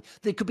Beryl guy.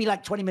 They could be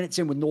like 20 minutes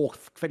in with no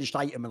finished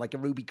item and like a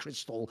ruby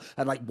crystal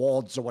and like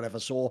wards or whatever.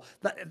 So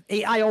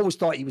I always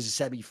thought he was a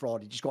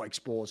semi-fraud. He just got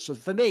exposed. So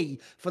for me,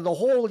 for the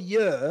whole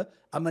year,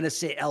 I'm going to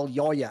say El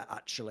Yoya,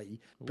 actually.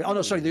 But, oh,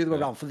 no, sorry, the other way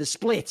around. For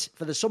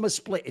the summer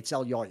split, it's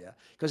El Yoya.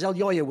 Because El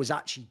Yoya was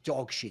actually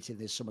dog shit in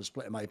this summer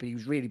split, in my opinion.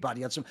 He was really bad.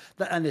 He had some...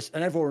 And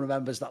everyone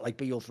remembers that, like,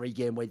 BO3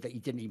 game where that he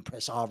didn't even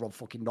press R on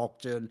fucking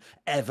Nocturne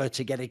ever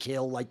to get a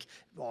kill. Like,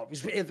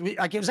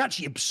 it was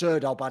actually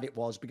absurd how bad it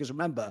was. Because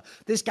remember,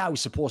 this guy was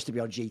supposed to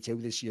be on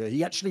G2 this year.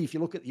 He actually, if you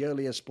look at the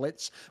earlier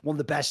splits, one of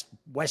the best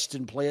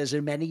Western players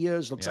in many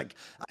years. Looks like,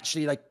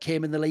 actually, like,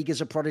 came in the league as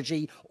a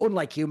prodigy.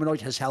 Unlike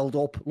Humanoid, has held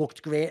up,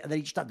 looked great, and then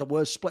he just had the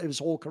worst split of his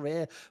whole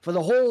career. For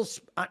the whole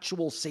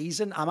actual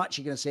season, I'm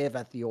actually going to say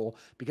Vethio,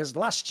 because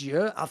last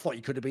year I thought he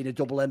could have been a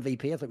double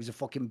MVP. I thought he was a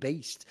fucking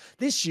beast.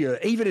 This year,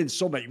 even in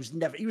summer, he was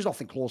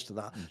nothing close to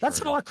that. That's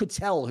how I could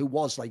tell who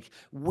was like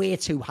way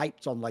too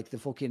hyped on like the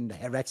fucking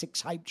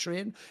Heretics hype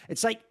train.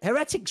 It's like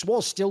Heretics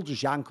was still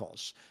just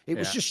Yankos. It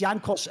was just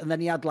Yankos, and then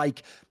he had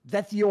like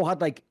Vethio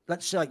had like,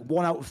 let's say like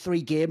 1 out of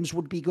 3 games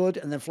would be good,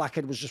 and then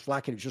Flackhead was just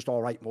Flackhead. It was just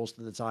all right most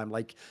of the time.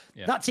 Like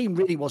that team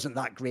really wasn't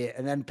that great.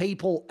 And then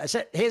people, I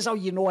said, here's how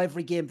you know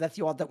every game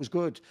Vethio had that was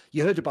good.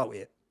 You heard about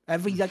it.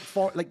 Every the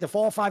 4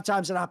 or 5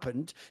 times it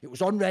happened, it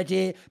was on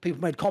Reddit.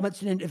 People made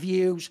comments in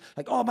interviews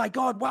like, "Oh my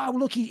god, wow,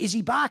 look, is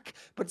he back?"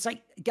 But it's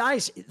like,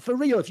 guys, for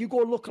real, if you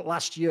go and look at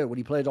last year when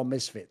he played on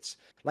Misfits,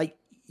 like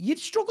you'd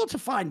struggle to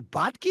find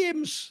bad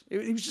games.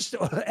 It was just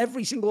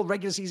every single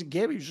regular season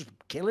game, he was just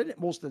killing it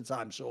most of the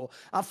time. So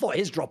I thought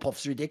his drop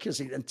off's ridiculous,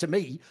 and to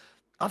me,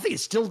 I think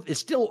it's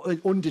still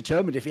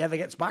undetermined if he ever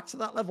gets back to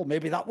that level.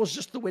 Maybe that was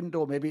just the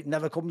window. Maybe it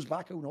never comes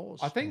back. Who knows?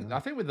 I think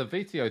with the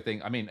Vithio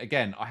thing, I mean,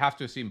 again, I have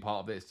to assume part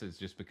of this is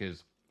just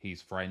because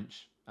he's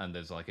French and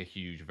there's like a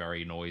huge,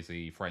 very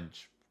noisy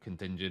French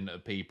contingent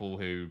of people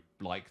who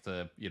like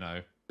to,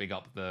 big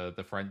up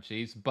the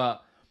Frenchies.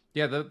 But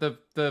yeah,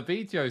 the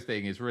Vito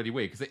thing is really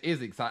weird because it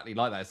is exactly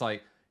like that. It's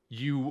like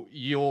you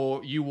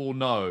will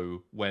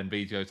know when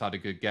Vito's had a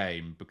good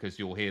game because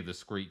you'll hear the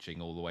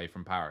screeching all the way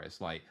from Paris.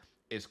 Like,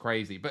 it's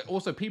crazy. But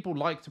also, people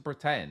like to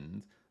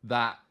pretend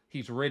that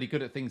he's really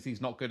good at things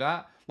he's not good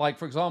at. Like,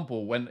 for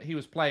example, when he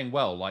was playing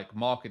well, like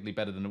markedly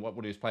better than what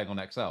he was playing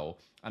on XL,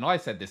 and I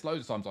said this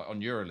loads of times, like on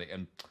EuroLeague,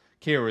 and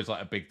Kira is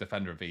like a big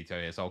defender of Vito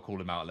here, so I'll call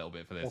him out a little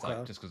bit for this, Okay.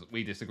 like, just because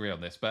we disagree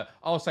on this. But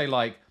I'll say,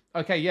 like,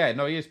 okay, yeah,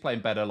 no, he is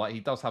playing better. Like, he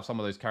does have some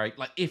of those carry.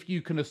 Like, if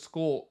you can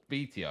escort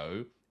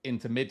Vito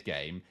into mid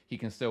game, he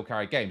can still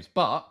carry games,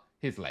 but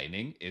his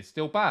laning is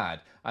still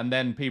bad. And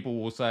then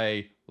people will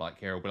say, like,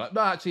 Kira will be like,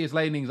 no, actually, his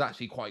laning is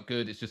actually quite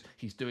good. It's just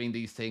he's doing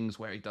these things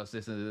where he does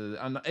this,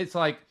 and it's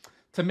like,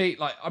 to me,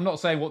 like, I'm not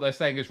saying what they're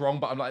saying is wrong,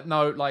 but I'm like,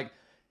 no, like,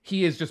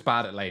 he is just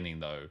bad at laning,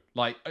 though.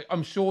 Like,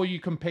 I'm sure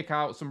you can pick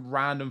out some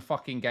random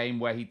fucking game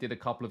where he did a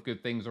couple of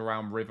good things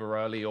around River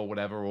early or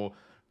whatever, or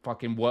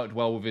fucking worked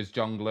well with his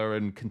jungler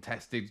and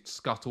contested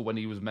scuttle when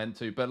he was meant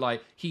to. But,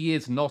 like, he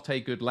is not a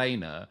good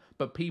laner.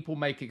 But people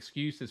make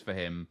excuses for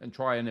him and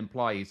try and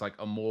imply he's, like,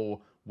 a more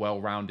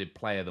well-rounded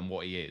player than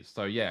what he is.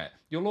 So, yeah,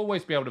 you'll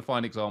always be able to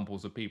find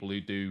examples of people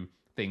who do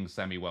things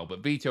semi-well. But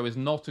Vito is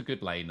not a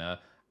good laner,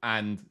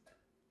 and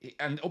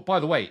oh, by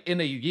the way,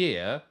 in a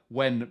year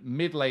when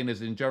mid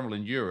laners in general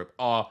in Europe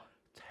are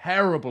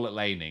terrible at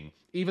laning,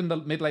 even the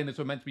mid laners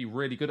who are meant to be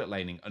really good at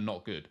laning are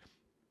not good.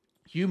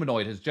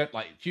 Humanoid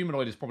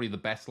Humanoid is probably the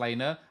best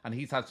laner, and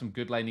he's had some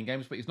good laning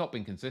games, but he's not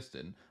been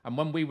consistent. And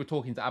when we were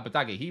talking to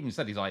Abadagi, he even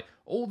said, he's like,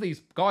 all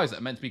these guys that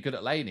are meant to be good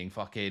at laning,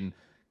 fucking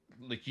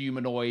the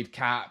Humanoid,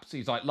 Caps.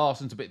 He's like,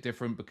 Larson's a bit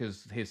different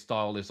because his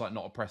style is like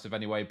not oppressive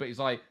anyway. But he's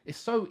like, it's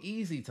so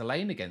easy to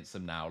lane against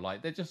them now.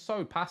 Like, they're just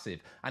so passive.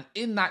 And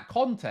in that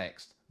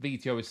context,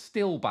 Vito is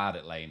still bad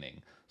at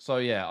laning. So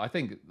yeah, I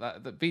think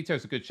that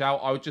Vito's a good shout.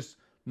 I would just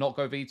not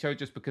go Vito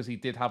just because he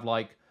did have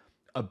like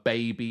a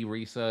baby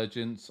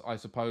resurgence, I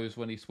suppose,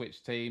 when he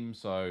switched teams.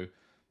 So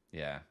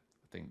yeah,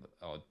 I think that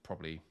I'd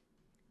probably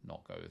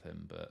not go with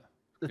him. But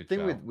the good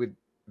thing shout. with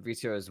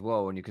Vito as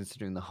well, when you're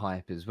considering the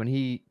hype, is when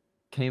he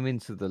came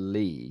into the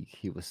league,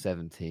 he was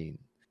 17,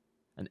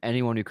 and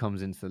anyone who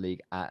comes into the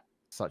league at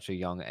such a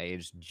young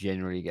age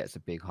generally gets a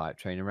big hype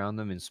train around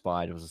them.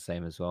 Inspired was the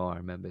same as well. I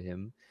remember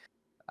him.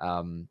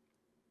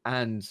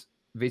 And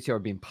Vito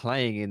had been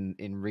playing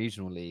in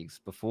regional leagues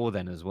before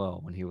then as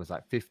well, when he was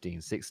like 15,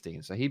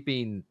 16. So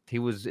he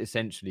was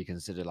essentially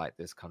considered like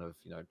this kind of,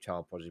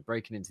 child prodigy,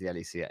 breaking into the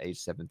LEC at age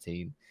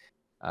 17.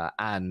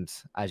 And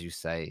as you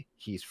say,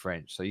 he's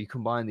French. So you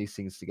combine these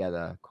things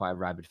together, quite a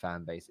rabid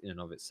fan base in and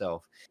of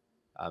itself.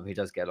 He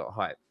does get a lot of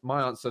hype.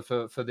 My answer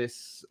for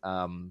this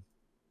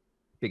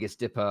biggest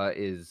dipper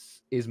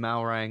is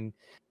Malrang,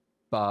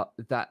 but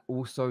that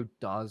also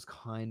does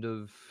kind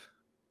of.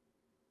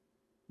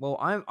 Well,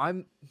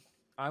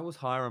 I was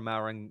higher on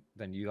Malrang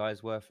than you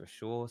guys were for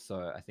sure.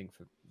 So I think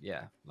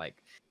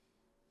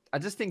I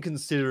just think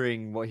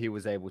considering what he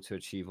was able to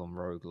achieve on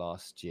Rogue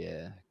last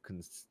year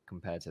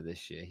compared to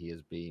this year, he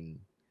has been.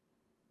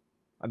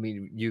 I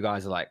mean, you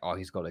guys are like, oh,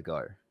 he's got to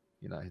go.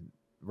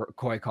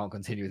 Koi can't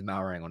continue with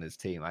Malrang on his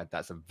team.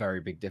 That's a very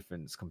big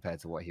difference compared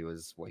to what he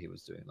was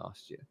doing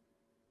last year.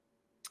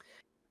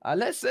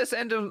 Let's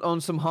end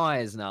on some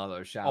highs now,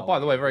 though, shall we? Oh, by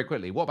the way, very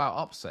quickly, what about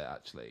upset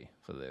actually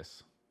for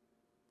this?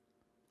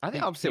 I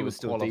think upset was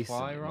still decent,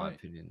 right? in my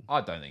opinion.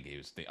 I don't think he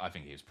was. I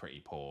think he was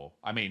pretty poor.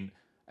 I mean,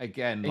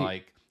 again,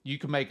 like, you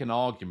can make an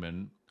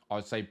argument.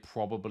 I'd say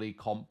probably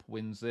Comp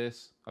wins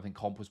this. I think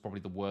Comp was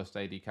probably the worst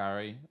AD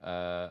carry,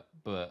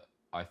 but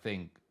I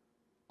think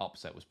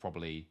upset was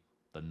probably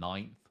the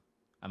 9th,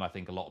 and I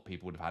think a lot of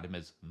people would have had him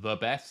as the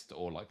best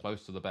or like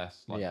close to the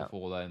best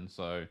before then.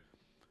 So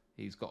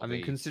he's got. I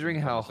mean, considering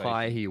how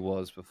high he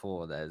was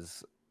before,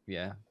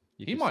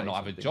 he might not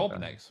have a job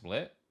next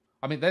split.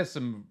 I mean, there's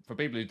some, for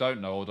people who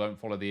don't know or don't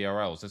follow the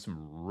ERLs, there's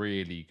some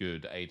really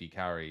good AD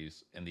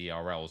carries in the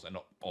ERLs, and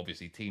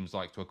obviously teams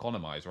like to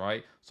economize,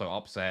 right? So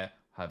upset,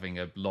 having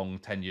a long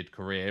tenured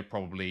career,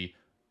 probably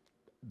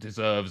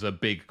deserves a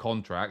big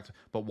contract.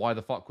 But why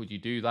the fuck would you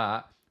do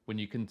that when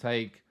you can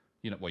take,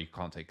 well, you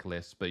can't take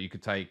Kaliss, but you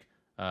could take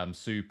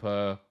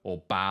Super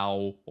or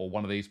Bao or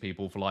one of these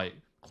people for like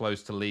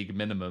close to league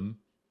minimum,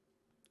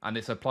 and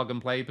it's a plug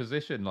and play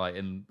position, like,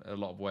 in a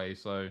lot of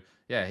ways. So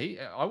yeah,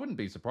 I wouldn't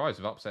be surprised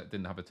if upset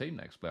didn't have a team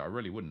next split. I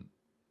really wouldn't.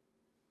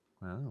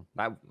 Wow,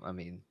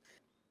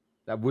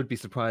 that would be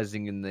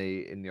surprising in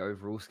the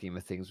overall scheme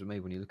of things, but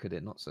maybe when you look at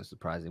it, not so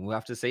surprising. We'll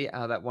have to see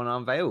how that one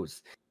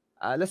unveils.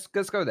 Let's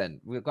go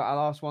then. We've got our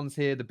last ones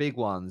here, the big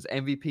ones,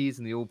 MVPs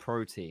in the All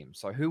Pro team.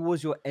 So who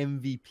was your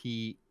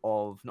MVP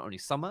of not only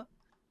summer,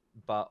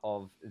 but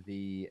of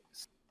the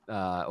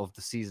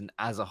season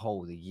as a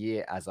whole, the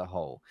year as a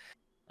whole?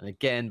 And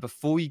again,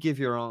 before you give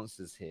your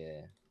answers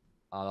here,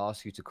 I'll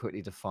ask you to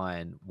quickly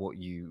define what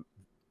you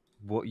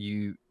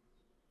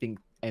think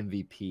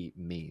MVP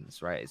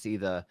means, right? It's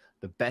either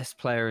the best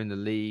player in the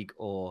league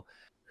or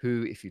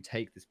who, if you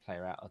take this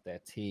player out of their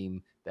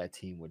team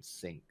would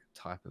sink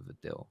type of a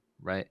deal,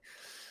 right?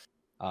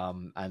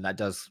 And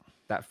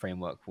that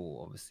framework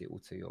will obviously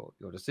alter your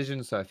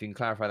decision. So if you can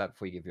clarify that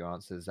before you give your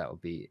answers, that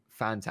would be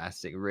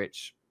fantastic.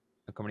 Rich,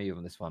 I'm coming to you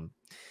on this one.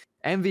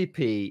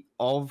 MVP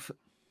of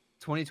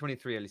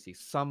 2023 LEC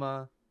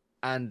summer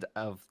and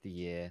of the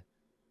year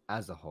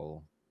as a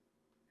whole,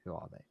 who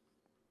are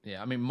they?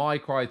 Yeah, I mean, my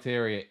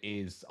criteria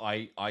is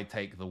I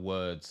take the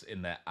words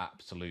in their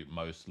absolute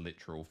most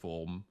literal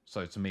form.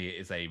 So to me, it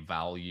is a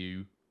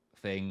value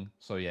thing.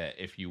 So yeah,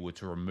 if you were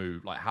to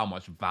remove, like, how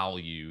much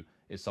value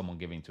is someone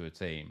giving to a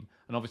team?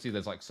 And obviously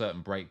there's like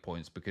certain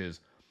breakpoints,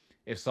 because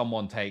if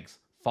someone takes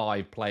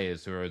 5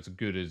 players who are as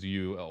good as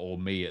you or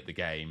me at the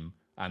game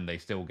and they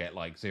still get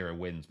like 0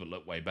 wins but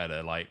look way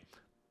better, like,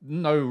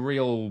 no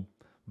real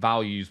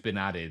value's been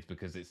added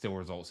because it still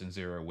results in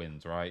 0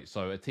 wins, right?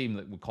 So a team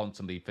that would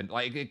constantly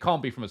like, it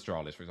can't be from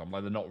Astralis, for example.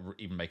 Like, they're not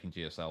even making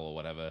GSL or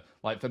whatever.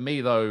 Like, for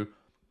me though,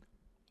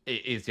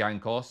 it is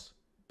Jankos,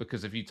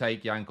 because if you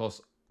take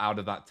Jankos out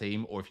of that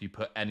team, or if you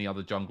put any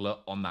other jungler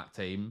on that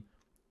team,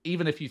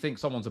 even if you think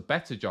someone's a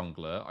better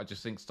jungler, I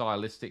just think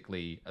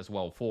stylistically as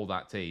well for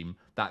that team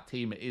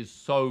is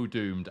so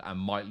doomed and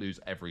might lose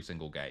every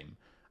single game.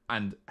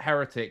 And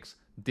Heretics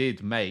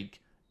did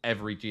make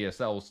every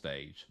GSL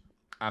stage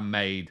and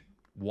made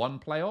 1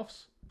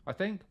 playoffs, I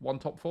think, 1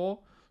 top 4.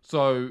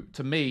 So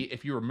to me,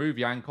 if you remove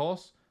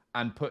Jankos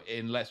and put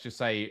in, let's just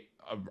say,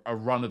 a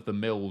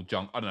run-of-the-mill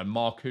I don't know,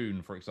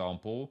 Marcoon, for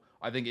example,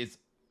 I think it's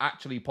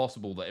actually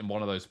possible that in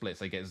one of those splits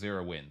they get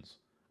 0 wins.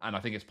 And I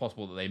think it's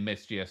possible that they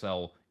miss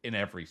GSL in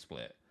every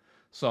split.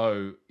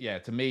 So, yeah,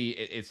 to me,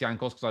 it's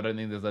Jankos, because I don't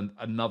think there's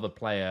another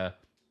player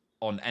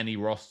on any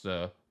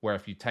roster where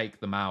if you take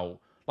them out,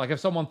 like,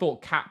 if someone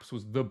thought Caps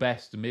was the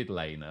best mid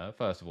laner,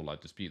 first of all, I'd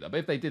dispute that.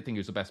 But if they did think he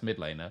was the best mid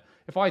laner,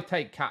 if I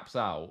take Caps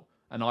out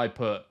and I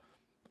put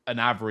an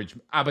average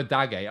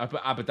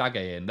Abadage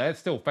in, they're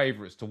still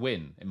favourites to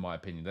win, in my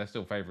opinion. They're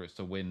still favourites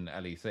to win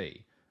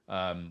LEC.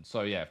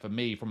 So, yeah, for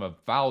me, from a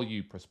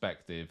value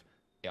perspective,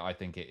 I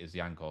think it is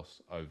Jankos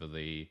over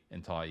the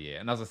entire year.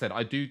 And as I said,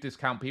 I do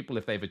discount people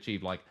if they've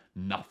achieved like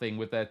nothing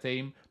with their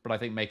team. But I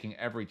think making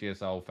every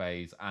GSL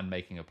phase and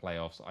making a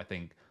playoffs, I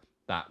think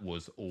that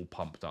was all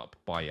pumped up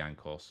by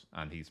Jankos.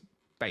 And he's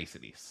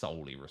basically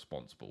solely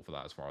responsible for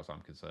that as far as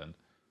I'm concerned.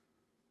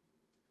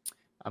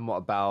 And what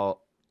about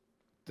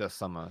the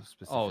summer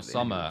specifically? Oh,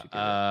 summer.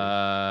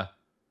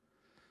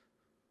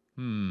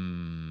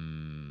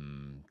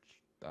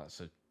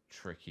 That's a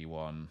tricky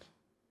one.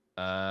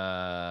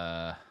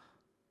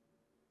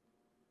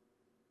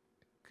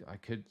 I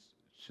could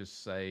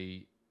just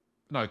say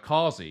no,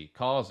 Kazi.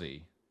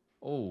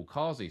 Oh,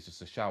 Kazi's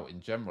just a shout in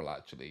general,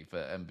 actually, for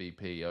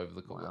MVP over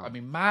the. Wow. I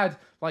mean, Mad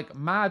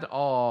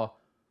are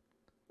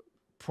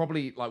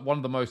probably like one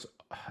of the most.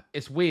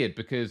 It's weird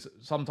because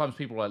sometimes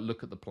people like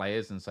look at the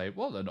players and say,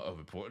 well, they're not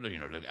overpowered. You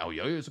know, El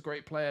Yo is a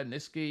great player,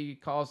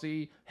 Niski,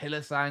 Kazi,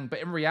 Hillisang, but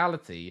in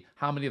reality,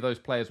 how many of those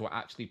players were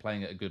actually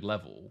playing at a good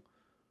level?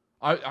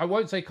 I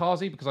won't say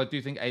Kazi because I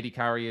do think AD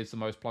Carry is the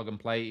most plug and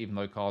play, even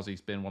though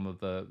Kazi's been one of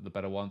the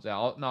better ones.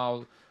 Yeah,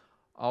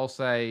 I'll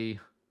say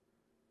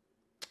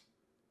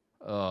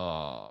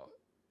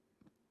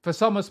for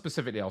summer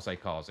specifically, I'll say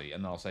Kazi,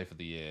 and I'll say for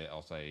the year,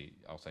 I'll say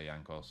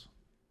Jankos.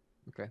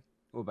 Okay.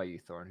 What about you,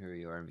 Thorin? Who are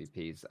your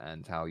MVPs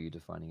and how are you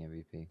defining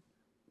MVP?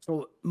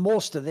 So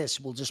most of this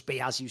will just be,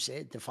 as you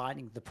said,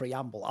 defining the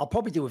preamble. I'll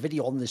probably do a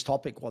video on this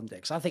topic one day,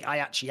 because I think I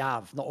actually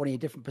have not only a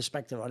different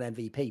perspective on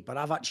MVP, but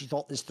I've actually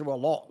thought this through a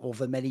lot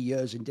over many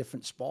years in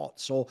different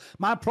sports. So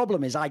my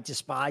problem is I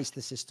despise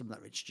the system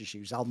that Rich just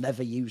used. I'll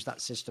never use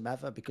that system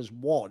ever, because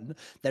one,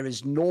 there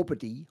is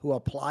nobody who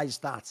applies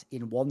that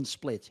in one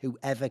split who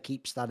ever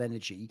keeps that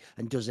energy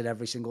and does it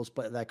every single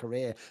split of their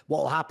career.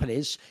 What will happen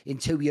is in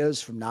 2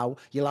 years from now,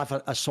 you'll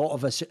have a sort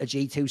of a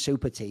G2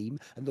 super team,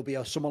 and there'll be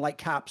someone like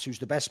Caps who's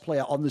the best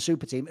player on the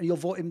super team, and you'll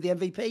vote him the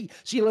MVP.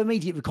 So you'll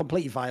immediately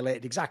completely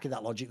violated exactly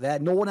that logic there.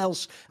 No one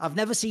else, I've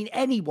never seen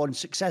anyone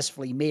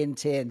successfully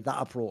maintain that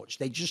approach.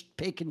 They just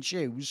pick and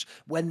choose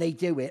when they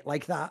do it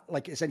like that.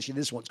 Like essentially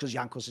this one's because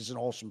Jankos is an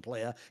awesome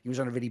player. He was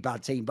on a really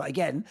bad team. But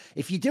again,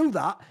 if you do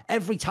that,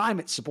 every time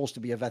it's supposed to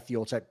be a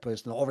Vethio type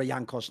person or a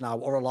Jankos now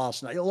or a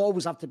Larson, it'll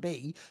always have to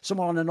be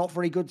someone on a not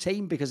very good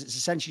team because it's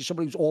essentially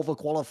somebody who's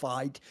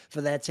overqualified for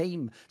their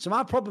team. So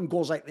my problem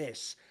goes like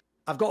this.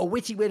 I've got a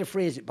witty way to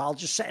phrase it, but I'll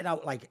just set it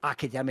out like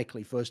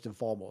academically first and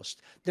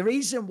foremost. The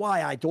reason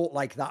why I don't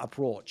like that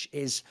approach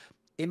is,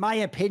 in my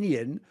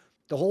opinion,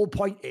 the whole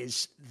point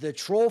is the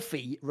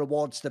trophy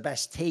rewards the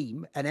best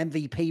team and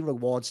MVP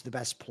rewards the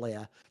best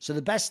player. So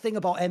the best thing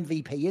about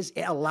MVP is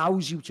it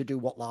allows you to do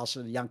what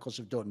Larson and Jankos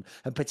have done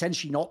and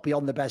potentially not be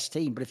on the best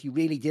team. But if you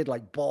really did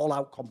like ball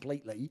out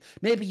completely,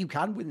 maybe you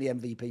can win the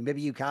MVP.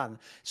 Maybe you can.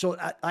 So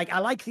I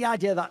like the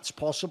idea that's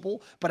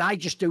possible, but I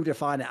just do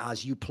define it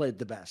as you played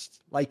the best.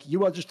 Like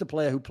you are just a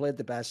player who played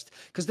the best.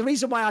 Because the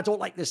reason why I don't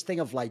like this thing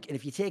of like, and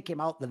if you take him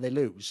out, then they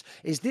lose,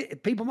 is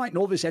people might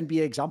know this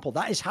NBA example.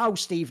 That is how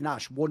Steve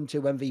Nash won 2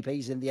 2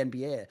 MVPs in the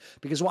NBA.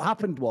 Because what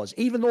happened was,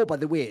 even though, by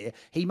the way,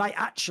 he might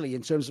actually,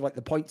 in terms of like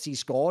the points he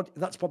scored,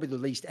 that's probably the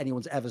least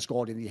anyone's ever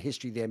scored in the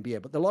history of the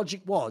NBA. But the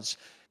logic was,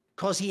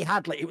 because he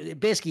had, like,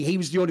 basically, he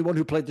was the only one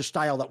who played the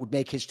style that would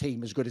make his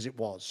team as good as it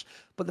was.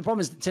 But the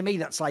problem is, to me,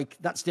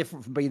 that's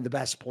different from being the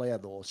best player,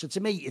 though. So to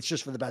me, it's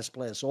just for the best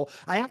player. So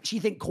I actually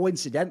think,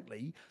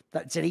 coincidentally,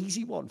 that it's an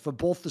easy one for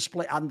both the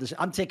split and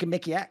I'm taking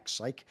Mickey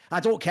X. Like, I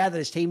don't care that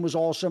his team was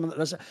awesome.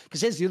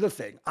 Because here's the other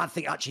thing. I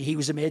think, actually, he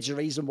was a major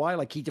reason why.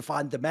 Like, he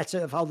defined the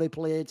meta of how they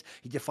played.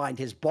 He defined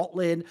his bot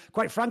lane.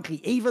 Quite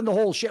frankly, even the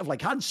whole shit of,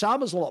 like, Hans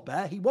Sammer's a lot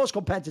better. He was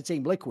compared to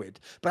Team Liquid.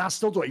 But I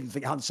still don't even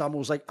think Hans Sammer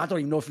was, like, I don't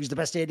even know if he's the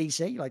best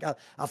ADC. Like,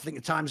 I think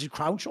at times his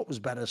crown shot was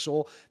better.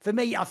 So for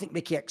me, I think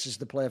Mickey X is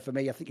the player for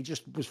me. I think he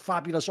just was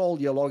fabulous all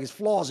year long. His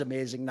floor's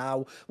amazing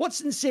now.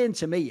 What's insane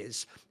to me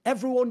is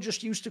everyone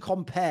just used to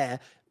compare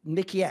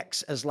Mickey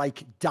X as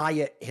like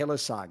diet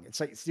Hylissang. It's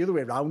like, it's the other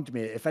way around,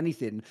 mate. If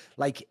anything,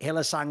 like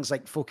Hylissang's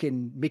like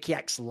fucking Mickey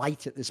X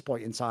light at this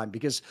point in time,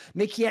 because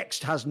Mickey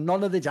X has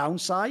none of the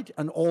downside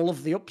and all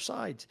of the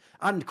upside.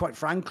 And quite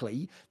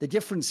frankly, the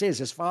difference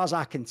is, as far as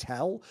I can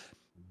tell,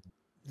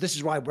 this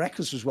is why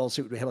Reckless was well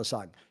suited with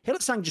Hylissang.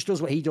 Hylissang just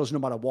does what he does no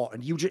matter what,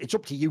 and it's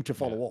up to you to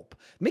follow up.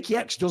 Mickey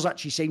X does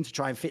actually seem to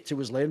try and fit to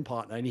his lane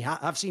partner, and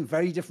I've seen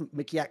very different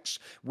Mickey X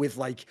with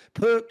like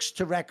perks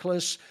to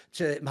Reckless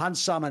to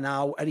Hans Sammer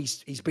now, and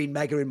he's been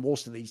mega in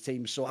most of these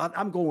teams. So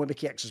I'm going with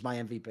Mickey X as my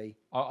MVP.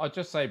 I'll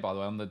just say, by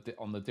the way,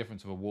 on the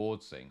difference of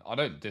awards thing, I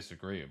don't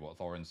disagree with what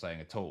Thorin's saying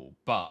at all.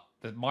 But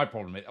my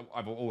problem is,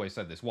 I've always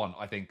said this. One,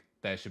 I think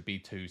there should be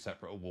 2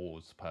 separate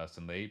awards,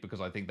 personally, because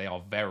I think they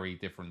are very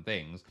different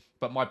things.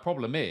 But my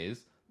problem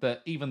is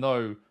that even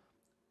though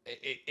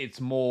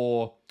it's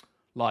more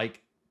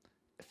like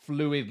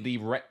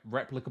fluidly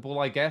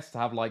replicable, I guess, to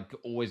have like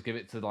always give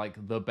it to like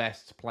the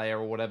best player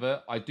or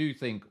whatever, I do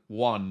think,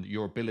 one,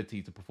 your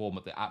ability to perform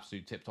at the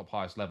absolute tip-top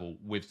highest level,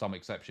 with some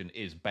exception,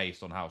 is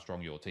based on how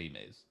strong your team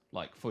is.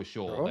 Like, for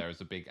sure, there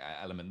is a big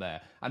element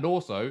there. And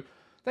also,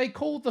 they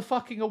called the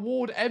fucking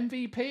award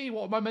MVP.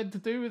 What am I meant to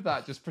do with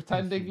that? Just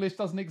pretend English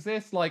doesn't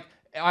exist? Like,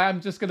 I am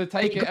just going to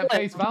take it at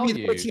face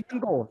value.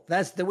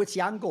 There's the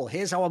witty angle.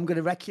 Here's how I'm going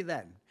to wreck you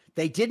then.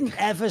 They didn't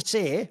ever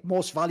say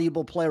most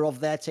valuable player of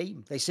their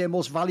team. They say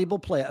most valuable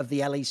player of the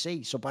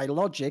LEC. So by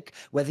logic,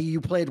 whether you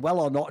played well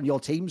or not and your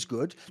team's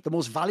good, the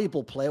most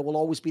valuable player will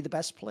always be the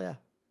best player.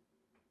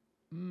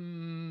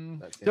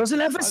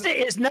 Doesn't ever say,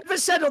 it's never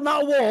said on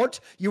that award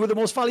you were the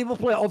most valuable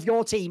player of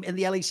your team in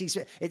the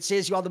LEC. It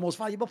says you are the most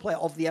valuable player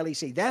of the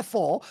LEC.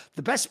 Therefore,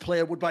 the best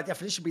player would by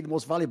definition be the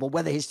most valuable,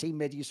 whether his team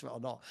made use of it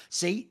or not.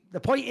 See, the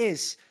point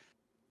is,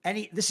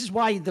 this is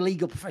why the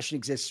legal profession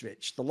exists,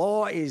 Rich. The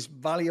law is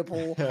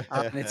valuable,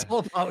 and it's all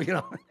about, you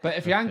know. But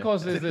if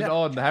Yankos isn't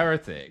on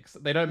Heretics,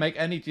 they don't make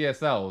any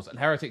GSLs, and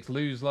Heretics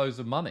lose loads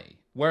of money.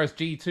 Whereas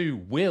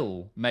G2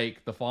 will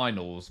make the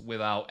finals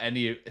without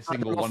any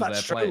single one of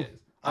their players.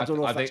 I don't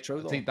know if that's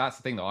true, though. See, that's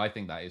the thing, though. I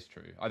think that is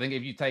true. I think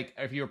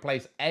if you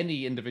replace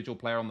any individual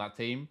player on that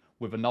team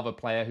with another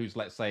player who's,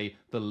 let's say,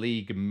 the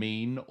league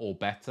mean or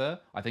better,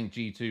 I think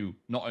G2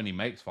 not only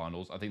makes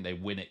finals, I think they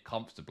win it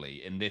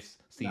comfortably in this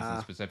season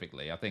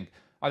specifically. I think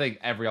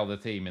every other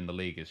team in the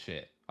league is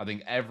shit. I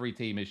think every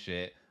team is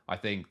shit. I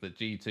think that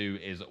G2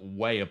 is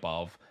way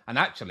above. And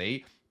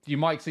actually, you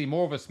might see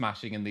more of a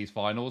smashing in these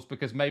finals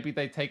because maybe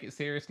they take it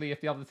seriously if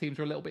the other teams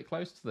are a little bit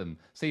close to them.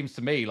 Seems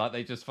to me like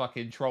they just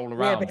fucking troll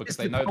around because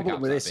they know the problem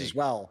with this as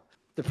well.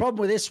 The problem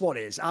with this one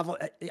is,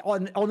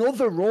 on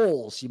other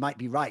roles, you might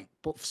be right,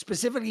 but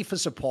specifically for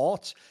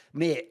support,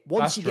 mate,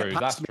 once you get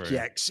past Mickey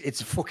X,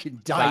 it's a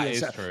fucking dire. That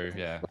is true,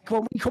 yeah. Like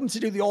when we come to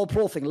do the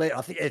All-Pro thing later,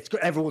 I think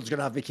everyone's going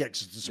to have Mickey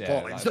X to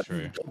support. Yeah, it's that's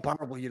true.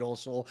 Comparable, you know.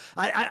 So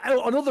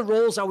on other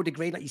roles, I would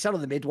agree. Like you said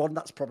on the mid one,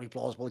 that's probably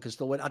plausible. Because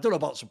still win. I don't know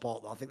about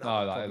support though. I think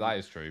that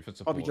is true. For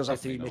support, probably does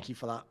have to be Mickey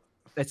for that.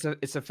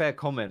 It's a fair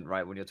comment,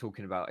 right? When you're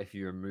talking about if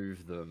you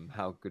remove them,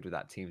 how good would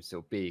that team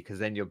still be? Because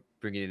then you're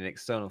bringing in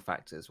external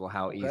factors. Well,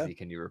 how easy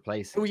can you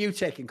replace it? Who are you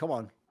taking? Come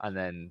on. And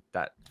then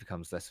that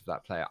becomes less of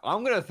that player.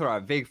 I'm going to throw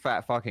a big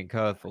fat fucking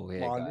curveball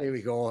here. Come on, here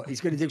we go.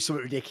 He's going to do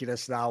something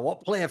ridiculous now.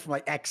 What player from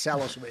like XL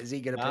or something is he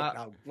going to pick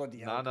now? Bloody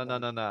hell.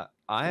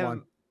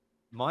 No.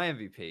 My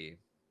MVP,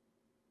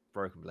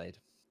 Broken Blade.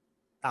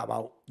 I'm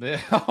out.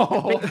 Yeah.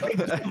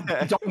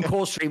 Don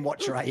Co-stream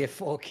watcher, are you?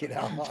 Fucking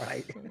hell, all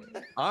right.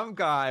 I'm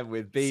going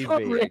with BB.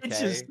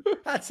 Outrageous. Okay?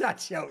 That's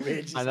actually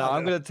outrageous. I know.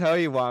 I'm going to tell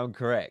you why I'm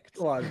correct.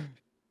 Go on.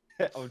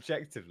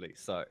 Objectively,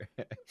 so.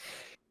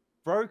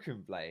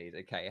 Broken Blade,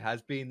 okay,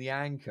 has been the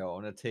anchor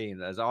on a team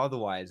that has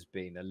otherwise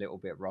been a little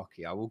bit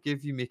rocky. I will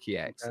give you Mickey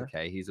X,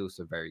 okay? He's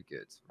also very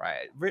good,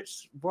 right?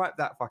 Rich, wipe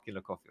that fucking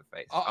look off your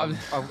face. I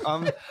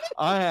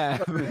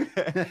am.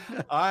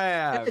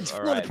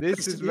 All right,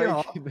 this is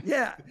making,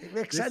 it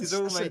makes sense. This is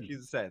all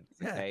making sense,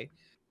 okay?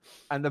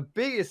 And the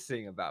biggest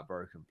thing about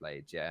Broken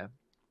Blade,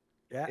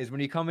 Yeah. is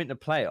when you come into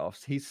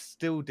playoffs, he's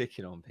still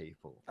dicking on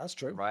people. That's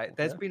true. Right? Okay.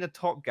 There's been a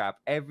top gap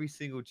every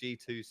single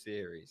G2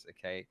 series,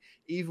 okay?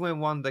 Even when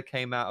Wonder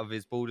came out of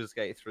his Baldur's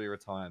Gate 3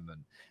 retirement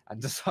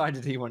and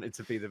decided he wanted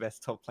to be the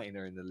best top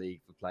laner in the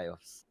league for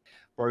playoffs,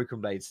 Broken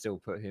Blade still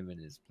put him in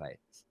his place.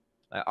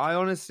 Like, I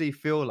honestly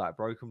feel like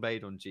Broken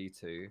Blade on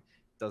G2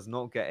 does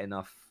not get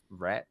enough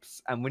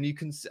reps. And when you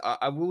can,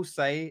 I will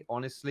say,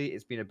 honestly,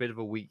 it's been a bit of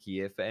a weak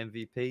year for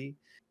MVP.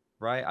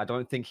 Right, I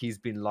don't think he's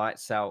been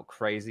lights out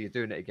crazy. You're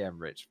doing it again,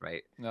 Rich,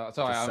 mate. No,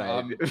 sorry,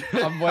 Just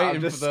I'm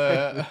waiting for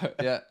the.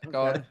 Yeah,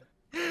 go on.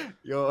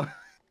 You're.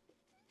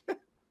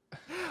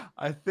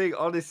 I think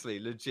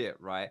honestly,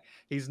 legit, right?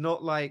 He's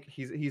not like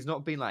he's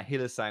not been like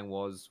Hillisang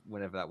was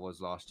whenever that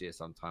was last year,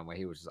 sometime where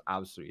he was just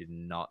absolutely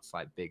nuts,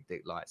 like big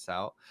dick lights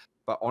out.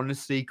 But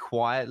honestly,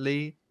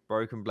 quietly,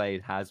 Broken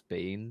Blade has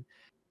been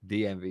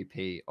the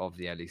MVP of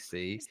the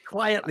LEC.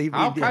 Quietly,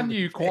 how can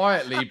you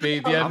quietly be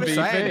the I'm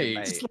saying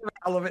MVP? it,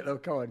 I love it though.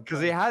 Go on.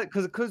 Because he had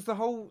because the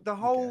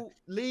whole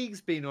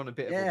league's been on a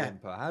bit of a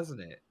whimper,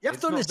 hasn't it? You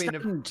have to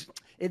understand.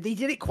 They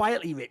did it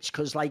quietly, Rich,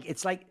 because like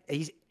it's like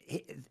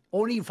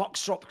only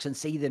Voxtrops can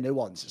see the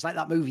nuance. It's like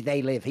that movie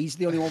They Live. He's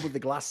the only one with the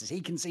glasses. He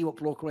can see what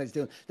Broken Blade's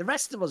doing. The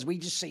rest of us, we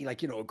just see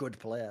like a good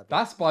player.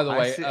 That's, by the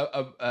way,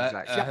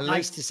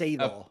 nice to see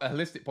though. A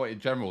holistic point in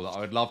general that I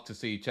would love to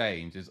see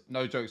change is,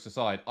 no jokes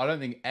aside, I don't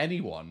think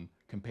anyone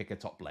can pick a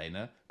top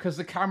laner because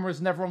the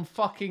camera's never on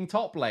fucking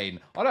top lane.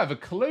 I don't have a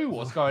clue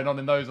what's going on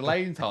in those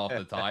lanes half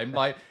the time.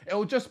 Like,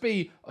 it'll just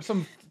be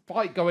some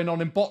fight going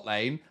on in bot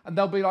lane and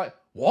they'll be like,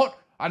 what?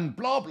 And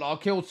blah blah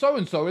killed so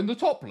and so in the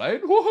top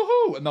lane,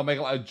 woo-hoo-hoo. And they'll make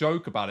like a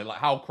joke about it, like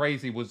how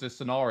crazy was this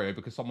scenario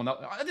because someone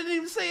else, I didn't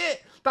even see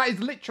it. That is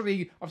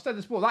literally, I've said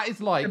this before. That is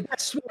like the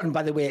best one,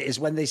 by the way, is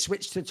when they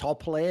switch to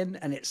top lane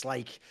and it's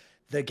like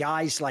the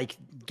guy's like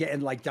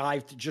getting like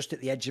dived just at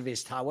the edge of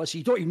his tower, so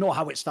you don't even know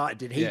how it started.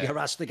 Did he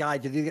harass the guy?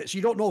 Did he? So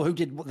you don't know who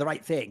did the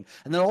right thing,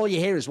 and then all you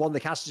hear is one of the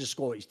casters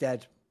score. He's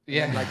dead.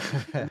 Yeah,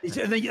 and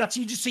then that's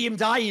you just see him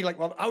die. You're like,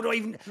 well, how do I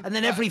even? And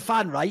then every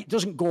fan, right,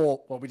 doesn't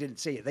go. Well, we didn't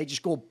see it. They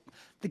just go.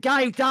 The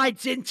guy who died,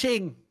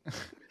 Zinting.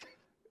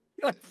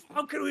 You're like,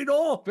 how can we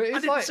know? But it's I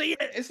didn't like, see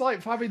it. It's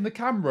like having the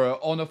camera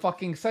on a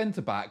fucking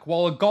centre back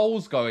while a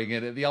goal's going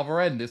in at the other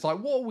end. It's like,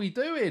 what are we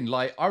doing?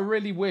 Like, I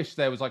really wish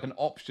there was like an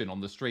option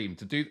on the stream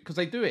to do, because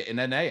they do it in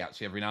NA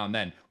actually every now and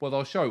then, where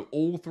they'll show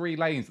all three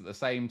lanes at the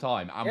same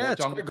time and what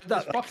jungle.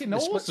 It's fucking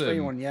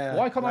awesome. One, yeah.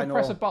 Why can't I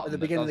press a button at the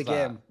beginning of the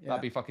game? Yeah.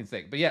 That'd be fucking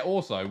sick. But yeah,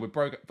 also with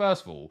broken.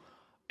 First of all,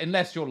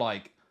 unless you're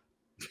like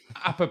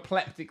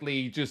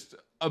apoplectically just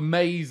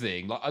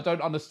amazing, like I don't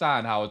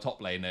understand how a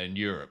top laner in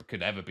Europe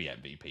could ever be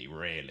MVP,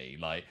 really.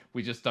 Like,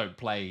 we just don't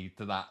play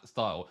to that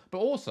style. But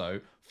also,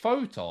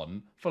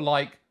 Photon, for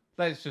like,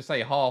 let's just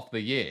say half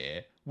the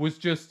year, was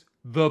just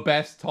the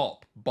best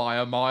top by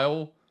a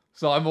mile.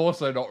 So I'm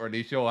also not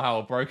really sure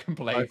how Broken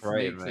Blade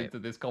sneaks into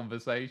this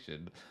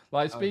conversation.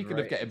 Like, speaking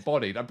of getting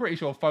bodied, I'm pretty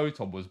sure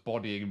Photon was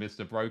bodying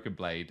Mr. Broken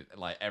Blade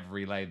like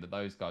every lane that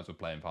those guys were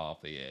playing for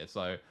half the year.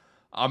 So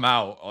I'm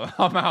out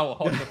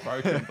on the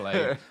Broken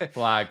Blade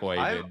flag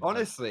waving.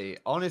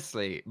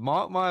 Honestly,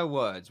 mark my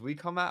words. We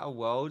come out of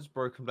Worlds,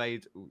 Broken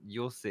Blade,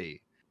 you'll see.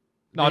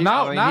 No,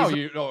 now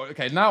it's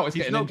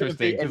getting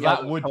interesting because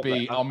that would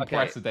be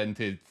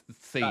unprecedented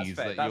seas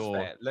that you're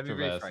fair. Let me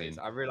traversing. rephrase.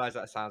 I realise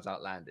that sounds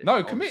outlandish.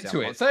 No, commit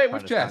to it. Say it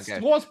with chest.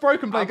 What's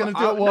Broken Blade going to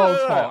do at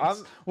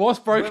Worlds? What's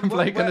Broken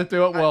Blade going to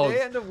do at Worlds? At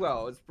the end of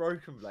Worlds,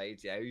 Broken Blade,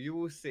 yeah, you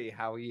will see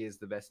how he is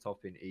the best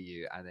top in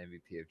EU and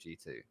MVP of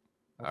G2.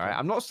 All right.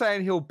 I'm not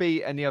saying he'll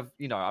beat any of,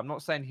 I'm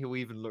not saying he'll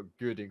even look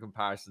good in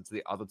comparison to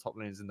the other top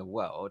laners in the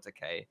world.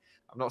 Okay.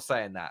 I'm not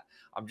saying that.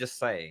 I'm just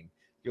saying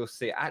you'll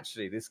see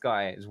actually this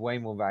guy is way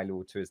more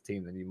valuable to his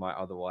team than you might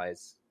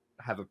otherwise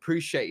have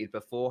appreciated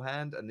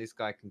beforehand. And this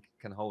guy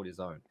can hold his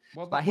own.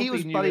 Well, like he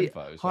was bloody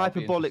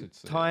hyperbolic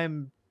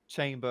time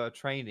chamber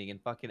training in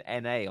fucking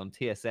NA on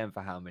TSM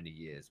for how many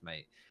years,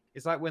 mate?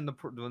 It's like when the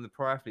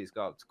pro athletes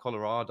go up to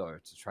Colorado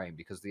to train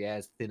because the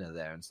air's thinner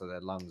there and so their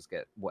lungs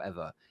get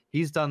whatever.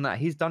 He's done that.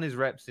 He's done his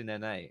reps in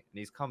NA and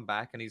he's come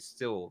back and he's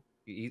still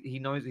he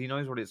knows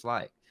what it's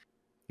like.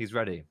 He's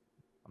ready.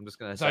 I'm just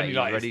gonna say it's only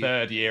like his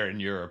third year in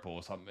Europe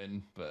or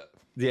something, but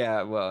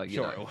yeah, well,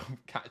 sure, it'll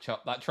catch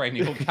up. That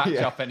training will catch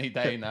up any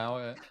day now.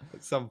 Yeah.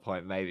 At some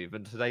point, maybe,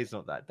 but today's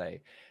not that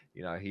day.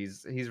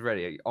 He's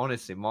ready.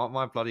 Honestly, mark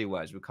my bloody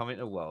words. We're coming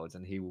to Worlds,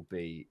 and he will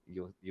be.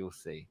 You'll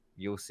see.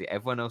 You'll see.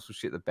 Everyone else will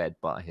shit the bed,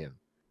 but him.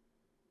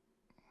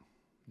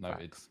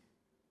 Noted.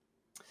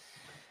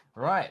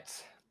 Right.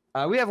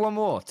 We have one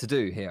more to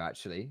do here,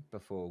 actually,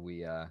 before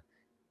we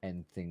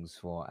end things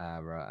for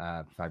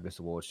our fabulous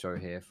award show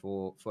here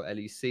for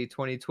LEC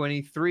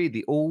 2023,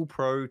 the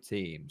All-Pro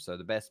team. So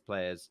the best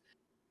players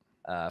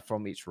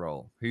from each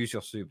role. Who's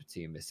your super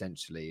team,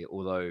 essentially?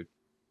 Although,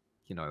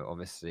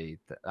 obviously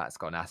that's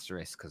got an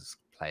asterisk because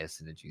player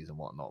synergies and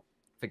whatnot.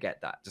 Forget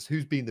that. Just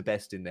who's been the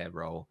best in their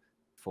role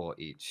for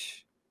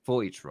each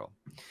role.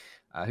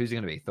 Who's it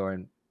going to be?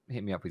 Thorin,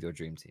 hit me up with your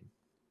dream team.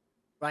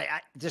 Right.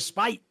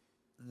 Despite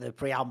the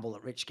preamble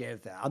that Rich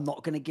gave there, I'm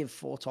not going to give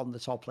Photon the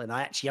top lane.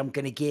 I actually am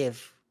going to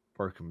give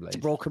Broken It's a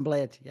Blade. Broken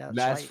Blade. Yeah,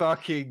 Let's right.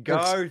 fucking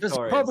go. The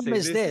Torrent. problem See,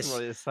 is this is this.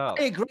 what it's up.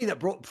 I agree that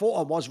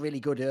Photon was really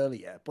good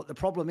earlier, but the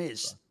problem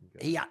is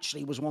Fucking he good.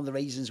 actually was one of the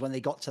reasons when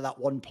they got to that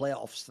one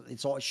playoffs that they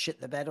sort of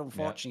shit the bed,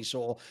 unfortunately.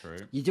 So true.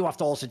 you do have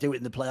to also do it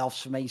in the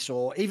playoffs for me.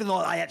 So even though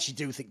I actually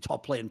do think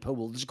top play and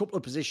pool, there's a couple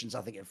of positions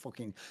I think are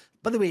fucking.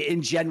 By the way,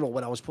 in general,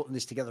 when I was putting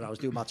this together, I was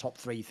doing my top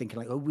three, thinking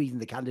like, oh, reading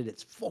the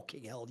candidates.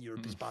 Fucking hell,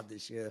 Europe is bad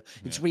this year.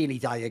 It's really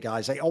dire,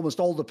 guys. Like almost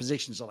all the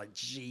positions are like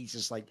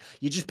Jesus. Like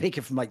you're just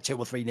picking from like 2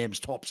 or 3 names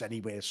tops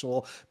anyway.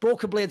 So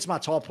Broken Blade's my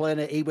top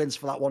laner. He wins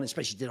for that one,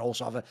 especially did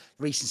also have a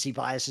recency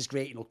bias is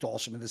great. He looked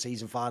awesome in the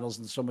season finals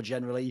and the summer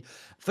generally.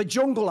 For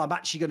jungle, I'm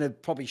actually going to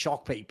probably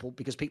shock people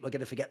because people are going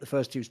to forget the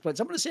first 2 splits.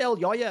 I'm going to say El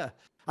Yoya.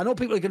 I know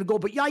people are going to go,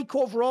 but Yike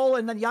overall,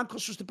 and then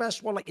Jankos was the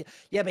best one. Like,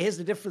 yeah, but here's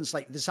the difference.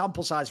 Like, the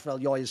sample size for El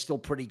Yoya is still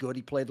pretty good.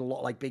 He played a lot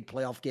of, like, big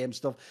playoff game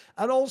stuff.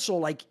 And also,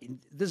 like,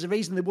 there's a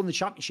reason they won the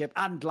championship.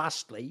 And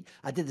lastly,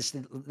 I did this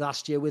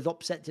last year with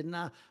Upset, didn't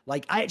I?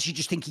 Like, I actually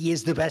just think he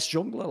is the best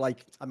jungler.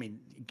 Like, I mean,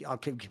 I'll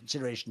give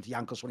consideration to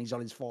Jankos when he's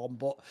on his form,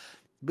 but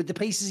with the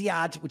pieces he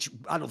had, which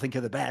I don't think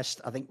are the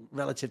best, I think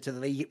relative to the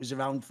league, it was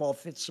around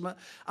 4th, 5th summer.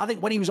 I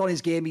think when he was on his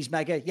game, he's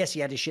mega. Yes, he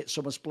had a shit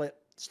summer split.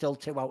 Still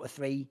 2 out of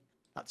 3.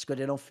 That's good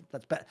enough.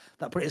 That's better.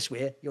 That put it this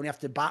way, you only have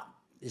to bat,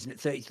 isn't it,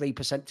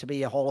 33% to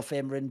be a Hall of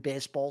Famer in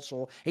baseball.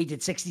 So he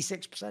did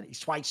 66%. He's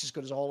twice as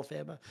good as a Hall of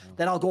Famer.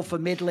 Then I'll go for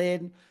mid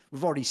lane.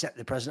 We've already set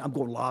the precedent. I'm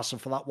going Larson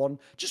for that one.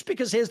 Just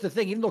because here's the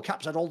thing, even though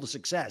Caps had all the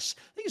success,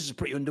 I think this is a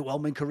pretty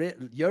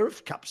underwhelming year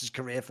of Caps'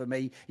 career for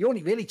me. He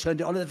only really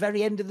turned it on at the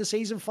very end of the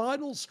season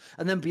finals.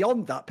 And then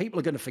beyond that, people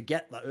are going to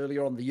forget that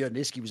earlier on the year,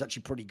 Niski was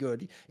actually pretty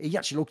good. He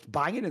actually looked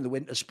banging in the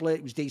winter split.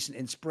 He was decent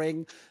in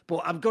spring.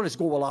 But I'm going to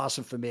go with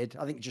Larson for mid.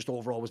 I think just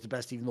overall was the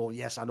best, even though,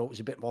 yes, I know it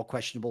was a bit more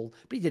questionable,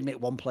 but he did make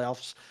 1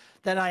 playoffs.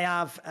 Then I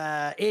have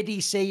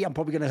ADC. I'm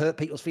probably going to hurt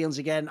people's feelings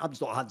again. I'm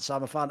just not a Hans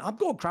Sama fan. I'm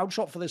going crowd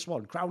shot for this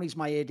one. Crowley's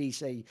my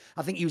ADC.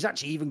 I think he was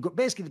actually even good.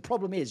 Basically, the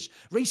problem is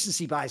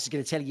recency bias is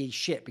going to tell you he's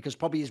shit because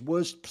probably his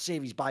worst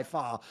series by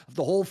far of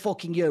the whole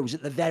fucking year was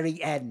at the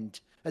very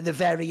end. At the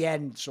very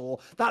end. So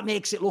that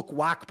makes it look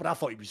whack, but I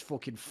thought he was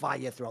fucking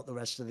fire throughout the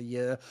rest of the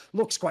year.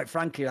 Looks quite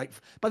frankly like,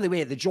 by the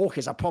way, the joke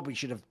is I probably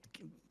should have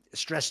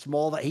stressed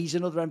more that he's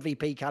another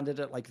MVP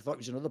candidate. Like I thought he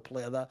was another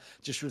player that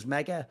just was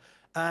mega.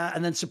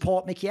 And then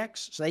support Mickey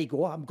X. So there you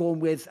go. I've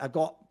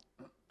got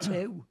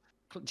 2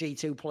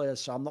 G2 players,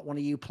 so I'm not one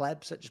of you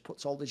plebs that just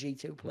puts all the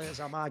G2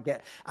 players on. I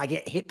get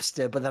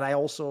hipster, but then I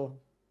also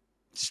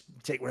just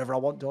take whatever I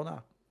want, don't I?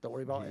 Don't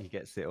worry about it. He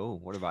gets it all.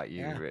 What about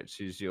you, Rich?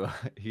 Who's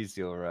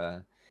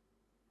your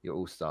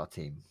all-star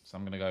team? So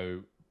I'm going to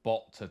go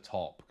bot to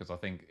top because I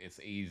think it's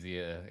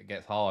easier. It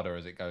gets harder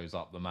as it goes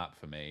up the map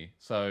for me.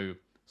 So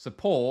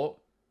support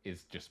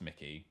is just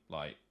Mickey.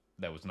 Like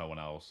there was no one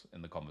else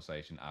in the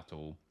conversation at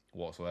all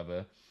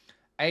whatsoever.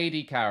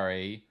 AD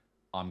carry,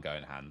 I'm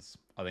going Hans.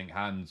 I think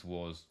Hans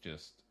was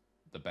just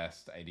the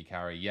best AD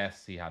carry.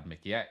 Yes, he had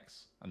Mickey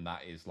X, and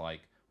that is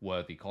like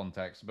worthy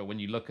context. But when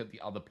you look at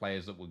the other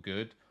players that were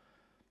good,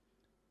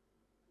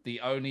 the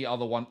only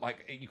other one,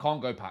 like you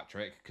can't go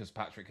Patrick because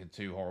Patrick had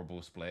 2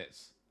 horrible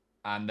splits.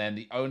 And then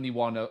the only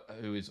one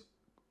who is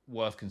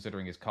worth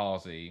considering is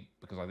Kazi,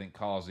 because I think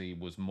Kazi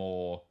was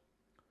more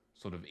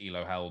sort of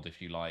elo held, if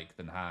you like,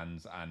 than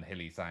Hans, and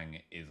Hilly Sang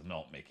is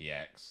not Mickey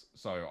X.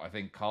 So I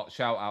think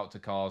shout out to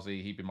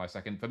Kazi, he'd be my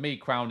second. For me,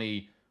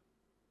 Crowney,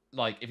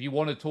 like if you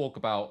want to talk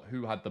about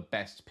who had the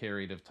best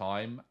period of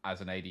time as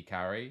an AD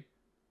carry,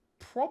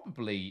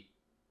 probably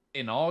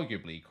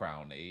inarguably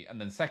Crowney, and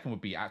then second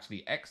would be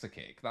actually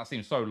Exakick. That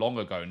seems so long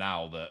ago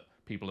now that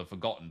people have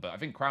forgotten, but I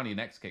think Crowney and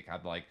Exakick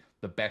had like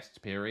the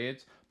best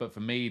periods. But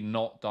for me,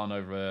 not done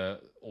over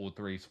all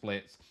 3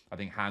 splits. I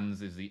think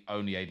Hans is the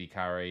only AD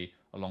carry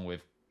along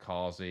with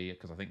Kazi,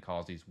 because I think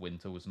Kazi's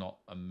winter was not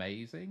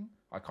amazing.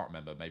 I can't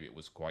remember. Maybe it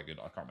was quite good.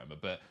 I can't remember.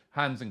 But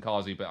Hans and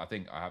Kazi, but I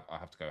think I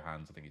have to go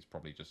Hans. I think he's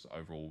probably just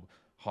overall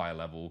higher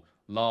level.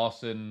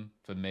 Larson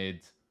for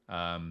mid.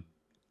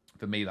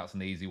 For me, that's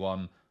an easy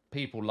one.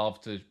 People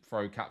love to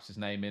throw Caps'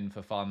 name in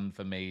for fun.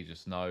 For me,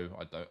 just no,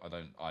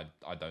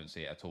 I don't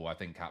see it at all. I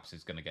think Caps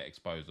is going to get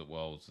exposed at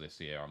Worlds this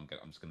year. I'm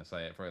just going to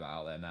say it, throw that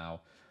out there now,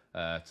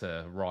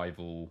 to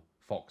rival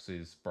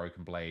Fox's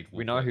Broken Blade.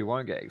 We know who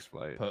won't get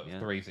exploded. Put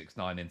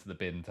 369 into the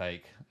bin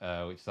take,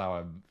 which is how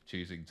I'm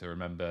choosing to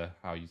remember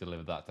how you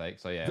delivered that take.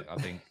 So yeah,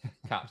 I think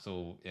Caps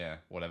will,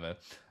 whatever.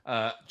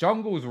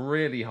 Jungle's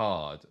really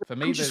hard for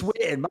me. I'm just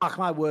waiting, mark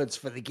my words,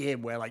 for the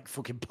game where like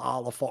fucking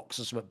Parler Fox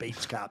or something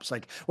beats Caps.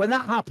 Like when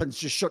that happens,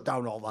 just shut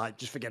down all that.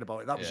 Just forget about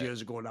it. That was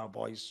years ago now,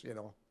 boys. You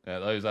know. Yeah,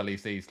 those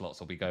LEC slots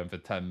will be going for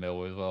 10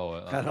 mil as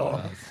well.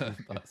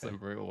 That's a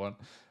brutal one.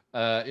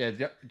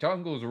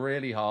 Jungle's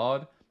really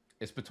hard.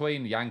 It's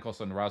between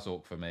Jankos and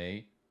Razork for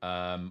me.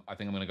 I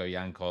think I'm going to go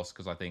Jankos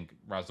because I think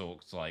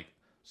Razork's like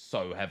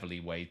so heavily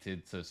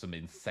weighted to some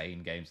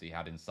insane games that he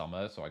had in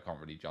summer, so I can't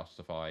really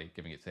justify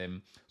giving it to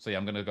him. So yeah,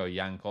 I'm going to go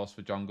Jankos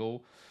for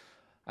jungle.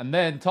 And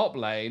then top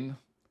lane,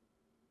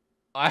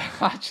 I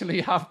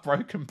actually have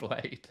Broken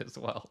Blade as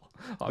well.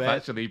 I've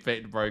actually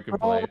picked Broken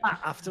Blade.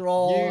 After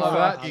all, I've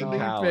fucking actually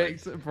coward.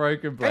 picked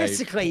Broken Blade.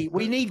 basically,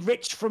 we need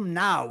Rich from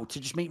now to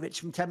just meet Rich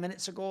from 10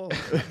 minutes ago.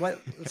 Well,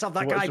 let's have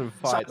that Watch guy. them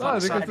fight. No,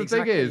 because side, the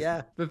exactly, thing is,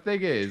 yeah. the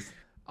thing is,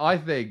 I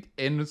think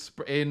in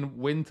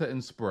winter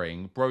and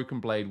spring, Broken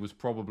Blade was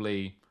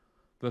probably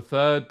the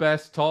third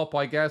best top.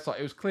 I guess like,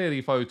 it was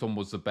clearly Photon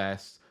was the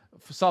best.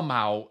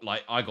 Somehow,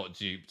 like I got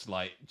duped.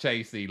 Like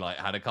Chasey, like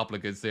had a couple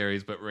of good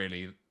series, but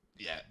really,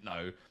 yeah,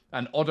 no.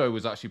 And Otto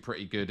was actually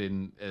pretty good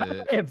in.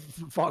 If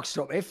Fox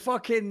up, if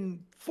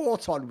fucking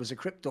Photon was a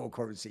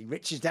cryptocurrency,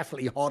 Rich is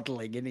definitely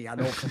hodling, isn't he? I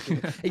know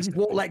fucking, he just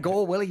won't let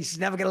go, will he? He's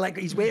never gonna let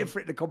go. He's waiting for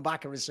it to come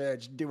back and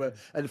resurge and do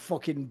a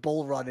fucking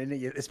bull run, isn't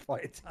he, at this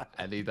point in time?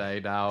 Any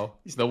day now.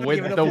 He's The not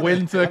giving up, is he?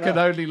 winter can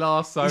only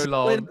last so He's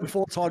long. the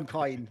Photon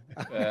coin.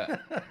 Yeah.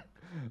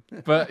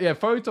 But yeah,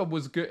 Photon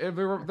was good.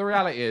 The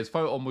reality is,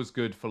 Photon was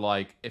good for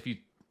like if you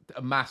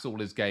amass all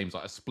his games,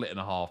 like a split and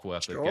a half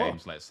worth of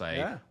games, let's say.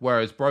 Yeah.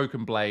 Whereas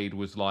Broken Blade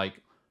was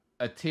like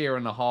a tier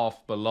and a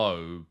half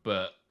below,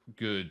 but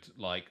good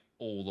like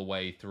all the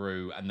way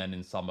through, and then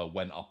in summer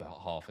went up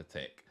a half a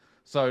tick.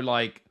 So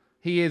like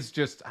he has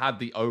just had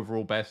the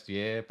overall best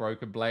year,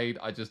 Broken Blade.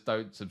 I just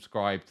don't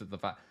subscribe to the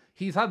fact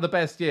he's had the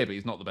best year, but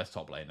he's not the best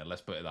top laner.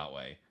 Let's put it that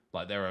way.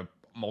 Like there are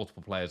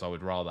multiple players I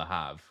would rather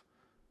have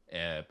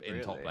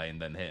in top lane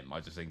than him. I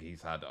just think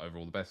he's had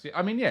overall the best year.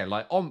 I mean, yeah,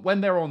 like when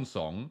they're on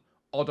song,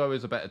 Odo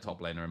is a better top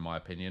laner in my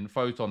opinion.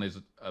 Photon is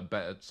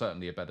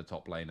certainly a better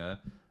top laner,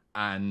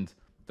 and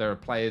there are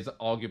players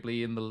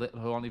arguably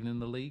who aren't even in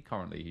the league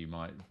currently who you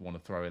might want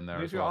to throw in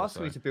there. If you're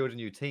asking me to build a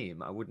new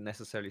team, I wouldn't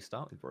necessarily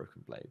start with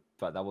Broken Blade,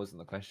 but that wasn't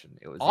the question.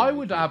 It was. I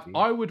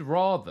would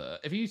rather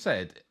if you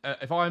said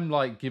if I'm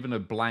like given a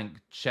blank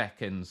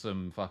check and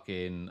some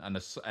fucking and a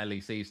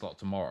LEC slot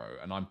tomorrow,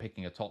 and I'm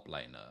picking a top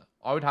laner,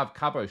 I would have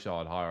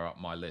Cabochard higher up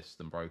my list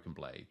than Broken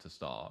Blade to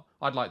start.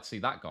 I'd like to see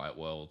that guy at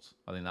Worlds.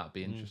 I think that'd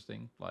be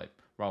interesting. Like,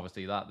 rather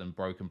see that than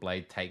Broken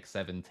Blade take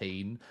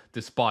 17,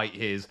 despite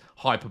his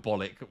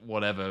hyperbolic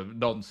whatever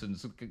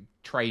nonsense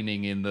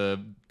training in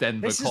the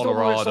Denver,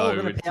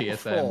 Colorado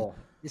TSM.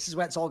 This is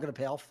where it's all going to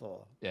pay off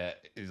for. Yeah,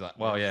 he's like,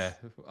 well, yeah,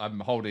 I'm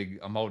holding.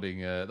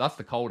 That's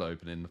the cold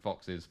opening. The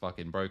Fox's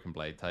fucking Broken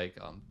Blade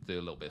take. I'll do a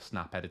little bit of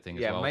snap editing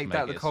as well. Yeah, make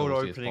that the cold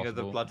opening of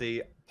the possible.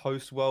 bloody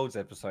post Worlds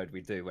episode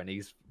we do when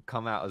he's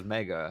come out as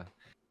Mega.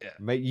 Yeah.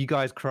 Make you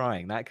guys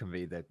crying. That can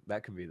be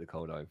the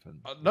cold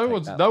open. No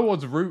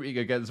one's rooting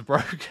against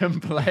Broken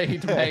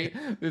Blade, mate.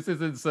 This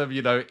isn't some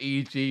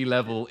EG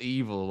level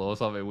evil or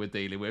something we're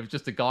dealing with.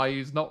 Just a guy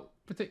who's not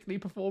particularly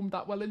performed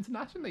that well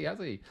internationally, has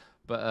he?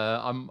 But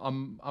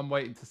I'm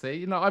waiting to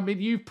see. I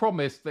mean, you've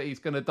promised that he's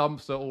going to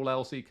dumpster all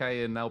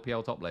LCK and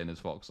LPL top laners,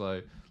 Fox.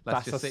 So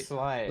let's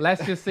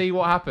just see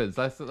what happens.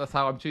 That's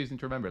how I'm choosing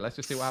to remember it. Let's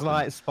just see what happens.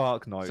 Slight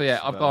spark note. So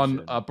yeah, I've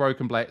gone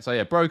Broken Blade. So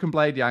yeah, Broken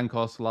Blade,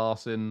 Yankos,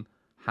 Larson,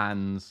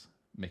 Hans,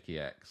 Mickey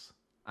X,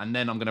 and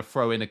then I'm going to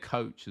throw in a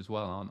coach as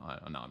well, aren't I?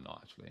 No, I'm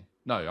not actually.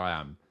 No, I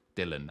am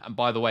Dylan. And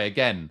by the way,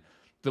 again,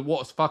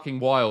 what's fucking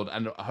wild,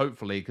 and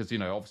hopefully, because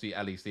obviously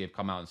LEC have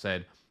come out and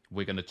said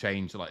we're going to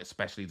change, like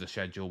especially the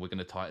schedule, we're going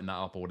to tighten that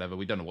up or whatever.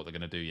 We don't know what they're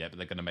going to do yet, but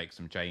they're going to make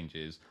some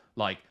changes.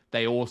 Like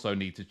they also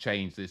need to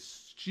change this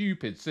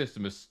stupid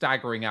system of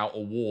staggering out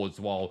awards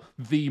while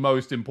the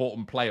most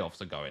important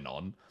playoffs are going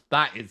on.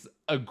 That is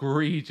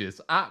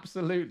egregious,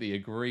 absolutely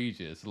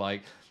egregious.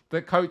 Like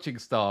the coaching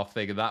staff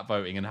thing and that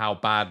voting and how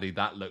badly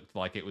that looked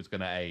like it was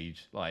going to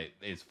age, like,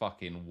 is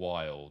fucking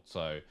wild.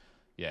 So,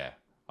 yeah,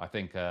 I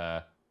think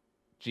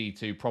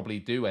G2 probably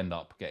do end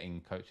up getting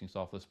coaching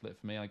staff the split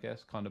for me, I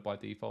guess, kind of by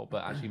default.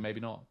 But actually, maybe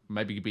not.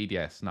 Maybe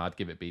BDS. No, I'd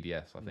give it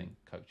BDS, I think,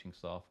 coaching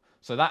staff.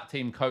 So that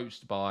team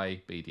coached by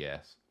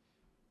BDS.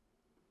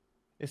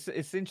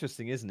 It's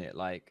interesting, isn't it?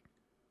 Like,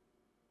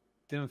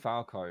 Dylan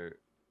Falco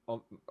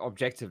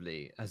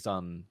objectively has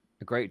done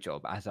a great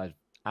job, as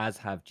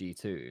have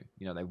G2.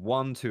 They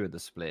won 2 of the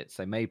splits.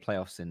 They made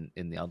playoffs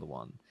in the other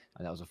one,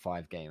 and that was a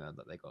 5-gamer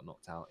that they got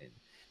knocked out in.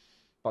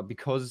 But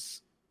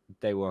because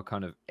they were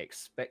kind of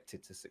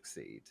expected to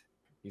succeed,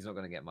 he's not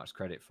going to get much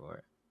credit for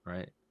it,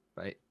 right?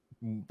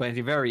 But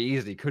he very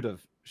easily could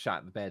have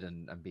shat the bed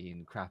and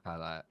been crap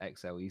at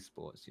XL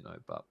Esports,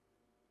 But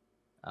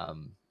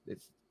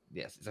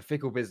it's a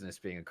fickle business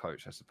being a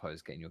coach, I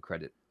suppose, getting your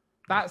credit.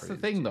 That's the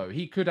thing, though.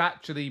 He could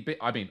actually be.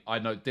 I mean, I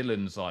know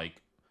Dylan's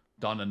like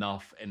done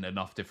enough in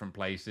enough different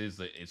places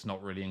that it's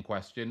not really in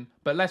question.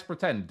 But let's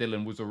pretend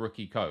Dylan was a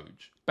rookie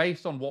coach.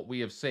 Based on what we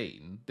have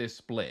seen, this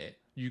split,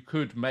 you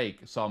could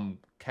make some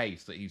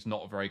case that he's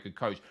not a very good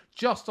coach,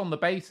 just on the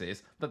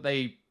basis that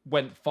they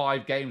went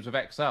 5 games with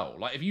XL.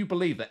 Like, if you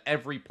believe that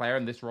every player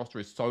in this roster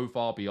is so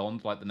far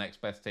beyond like the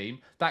next best team,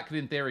 that could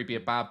in theory be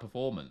a bad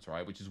performance,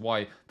 right? Which is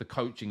why the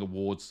coaching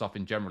awards stuff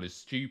in general is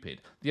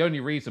stupid. The only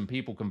reason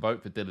people can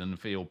vote for Dylan and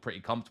feel pretty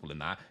comfortable in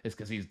that is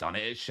because he's done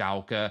it at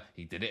Schalke,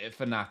 he did it at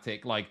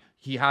Fnatic. Like,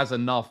 he has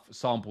enough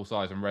sample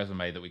size and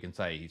resume that we can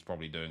say he's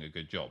probably doing a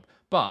good job.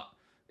 But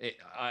it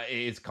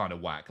is kind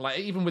of whack. Like,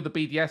 even with the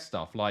BDS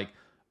stuff, like,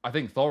 I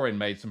think Thorin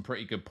made some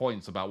pretty good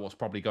points about what's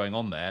probably going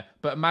on there.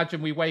 But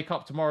imagine we wake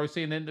up tomorrow,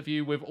 see an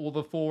interview with all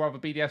the 4 other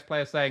BDS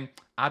players saying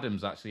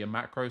Adam's actually a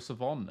macro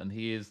savant and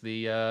he is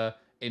the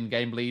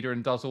in-game leader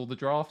and does all the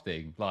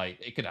drafting. Like,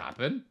 it could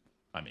happen.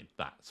 I mean,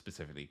 that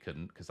specifically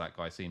couldn't, because that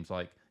guy seems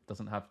like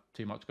doesn't have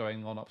too much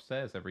going on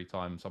upstairs every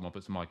time someone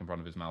puts a mic in front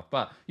of his mouth.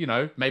 But, you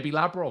know, maybe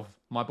Labrov,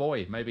 my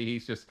boy, maybe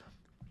he's just,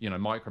 you know,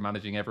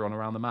 micromanaging everyone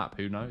around the map.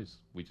 Who knows?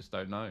 We just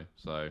don't know.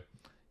 So,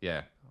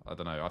 yeah, I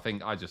don't know.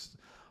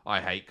 I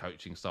hate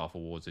coaching staff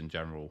awards in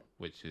general,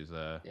 which is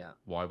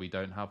why we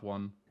don't have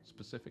one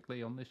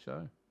specifically on this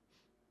show.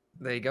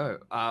 There you go.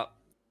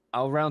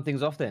 I'll round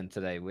things off then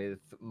today with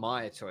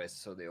my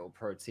choice for the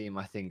All-Pro team.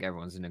 I think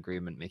everyone's in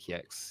agreement. Mickey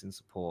X in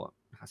support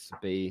has to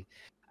be.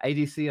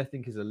 ADC, I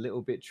think, is a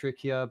little bit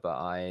trickier, but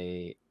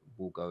I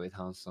will go with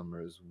Hans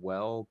Sommer as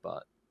well.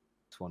 But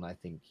this one, I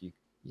think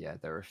there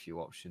are a few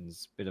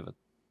options. Bit of a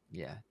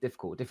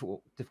difficult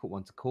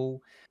one to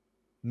call.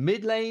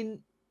 Mid lane,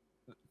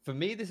 for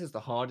me, this is the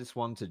hardest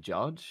one to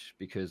judge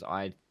because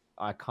I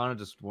kind of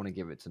just want to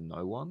give it to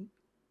no one.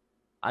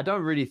 I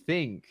don't really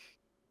think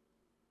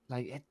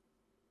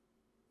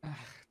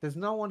there's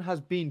no one has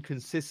been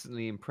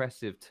consistently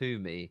impressive to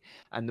me,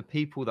 and the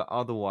people that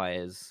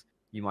otherwise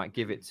you might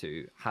give it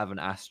to have an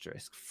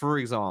asterisk. For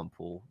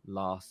example,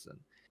 Larson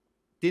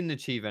didn't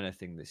achieve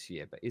anything this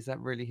year, but is that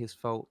really his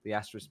fault? The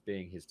asterisk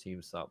being his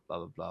team sub, blah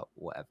blah blah,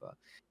 whatever.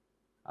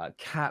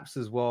 Caps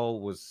as well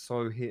was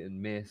so hit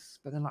and miss,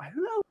 but then like,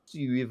 who else do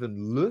you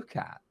even look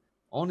at?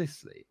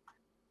 Honestly,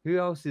 who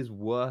else is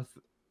worth?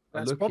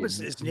 That's probably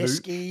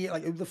Niski.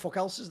 Like, who the fuck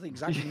else is the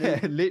exact name?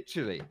 Yeah,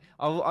 literally.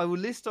 I will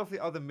list off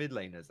the other mid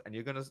laners, and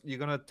you're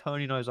gonna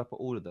turn your nose up at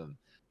all of them.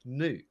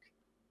 Nuke,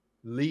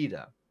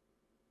 Leader,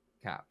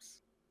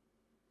 Caps,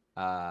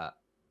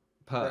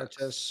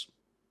 Perks,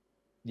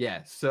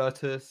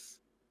 Certus,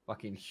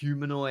 fucking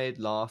Humanoid,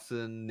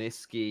 Larson,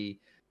 Niski,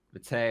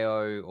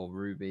 Mateo or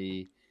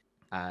Ruby,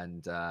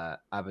 and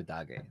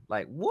Abadage.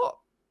 Like, what?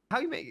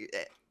 How you make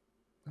it?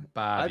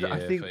 Bad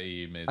year for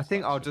EU mids. I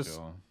think I'll just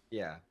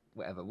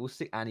whatever. We'll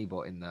stick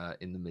Anibot in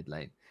the mid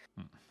lane.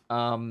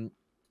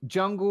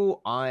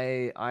 Jungle,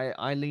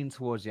 I lean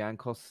towards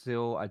Yankos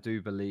still. I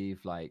do believe,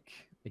 like,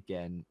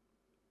 again,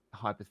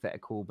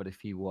 hypothetical, but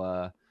if he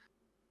were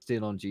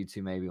still on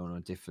G2, maybe on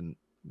a different,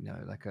 you know,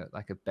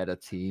 like a better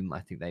team, I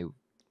think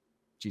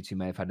G2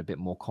 may have had a bit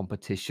more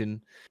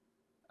competition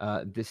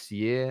this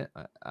year.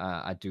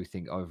 I do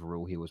think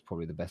overall he was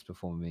probably the best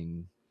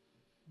performing.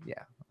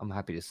 Yeah, I'm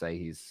happy to say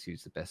he's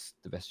the best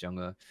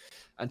jungler.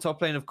 And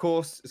top lane, of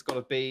course, it's got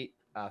to be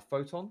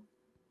Photon.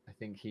 I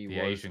think he was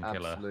Asian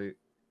killer.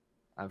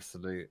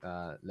 Absolute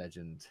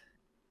legend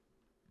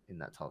in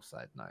that top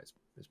side. No, it's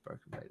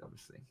Broken Blade,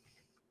 obviously.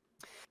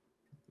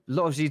 A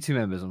lot of G2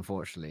 members,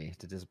 unfortunately,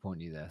 to disappoint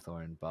you there,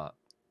 Thorin. But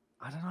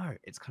I don't know.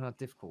 It's kind of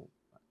difficult.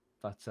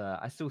 But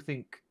I still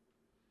think,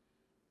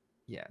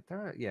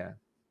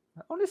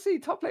 honestly,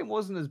 top lane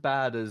wasn't as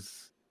bad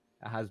as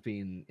it has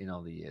been in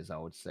other years, I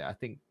would say. I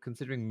think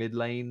considering mid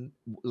lane,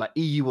 like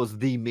EU was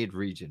the mid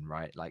region,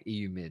 right? Like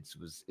EU mids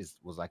was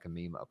like a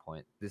meme at a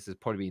point. This has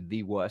probably been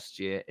the worst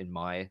year in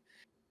my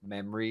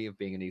memory of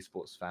being an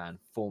esports fan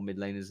for mid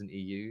laners in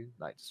EU.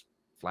 Like, just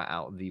flat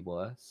out the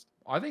worst.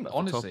 I think,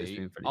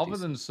 honestly, other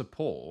than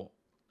support,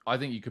 I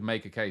think you could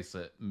make a case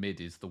that mid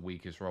is the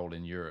weakest role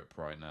in Europe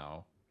right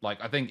now. Like,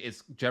 I think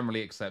it's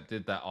generally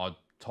accepted that our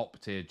top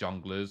tier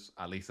junglers,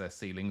 at least their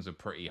ceilings are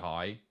pretty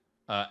high.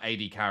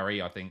 AD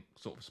carry, I think,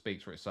 sort of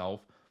speaks for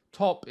itself.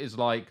 Top is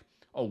like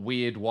a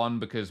weird one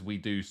because we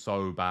do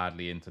so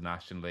badly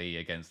internationally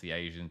against the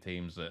Asian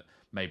teams that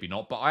maybe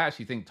not. But I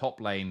actually think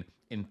top lane,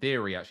 in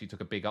theory, actually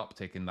took a big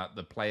uptick in that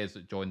the players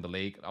that joined the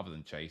league, other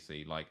than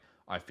Chasey, like,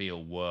 I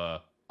feel were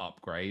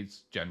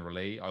upgrades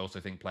generally. I also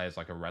think players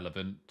like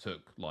Irrelevant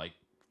took like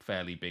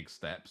fairly big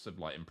steps of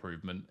like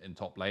improvement in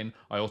top lane.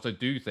 I also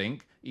do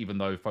think, even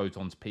though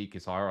Photon's peak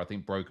is higher, I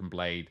think Broken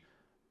Blade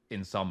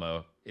in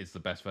summer is the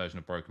best version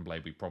of Broken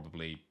Blade we've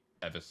probably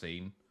ever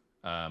seen.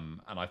 And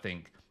I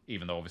think,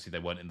 even though obviously they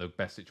weren't in the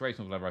best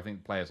situation or whatever, I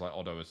think players like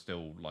Otto are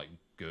still like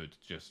good,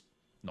 just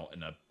not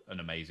in an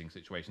amazing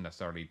situation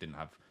necessarily. Didn't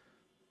have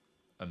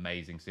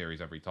amazing series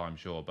every time,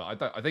 sure,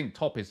 but I think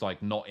top is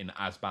like not in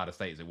as bad a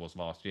state as it was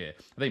last year.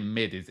 I think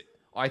mid is.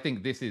 I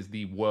think this is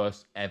the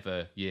worst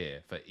ever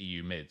year for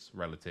EU mids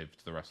relative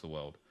to the rest of the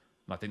world,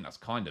 and I think that's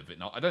kind of it.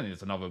 I don't think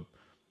there's another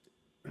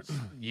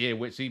year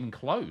which is even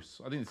close.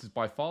 I think this is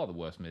by far the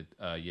worst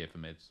year for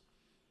mids.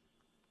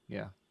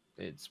 Yeah,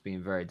 it's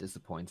been very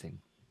disappointing.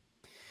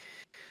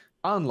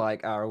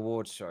 Unlike our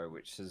awards show,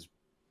 which has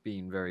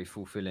been very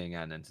fulfilling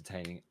and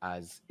entertaining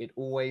as it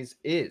always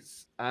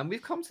is. And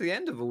we've come to the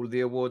end of all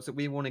the awards that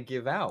we want to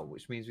give out,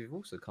 which means we've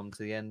also come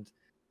to the end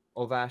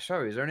of our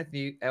show. Is there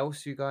anything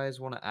else you guys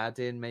want to add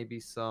in? Maybe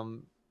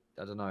some,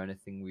 I don't know,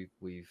 anything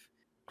we've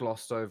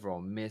glossed over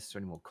or missed, or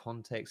any more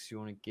context you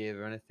want to give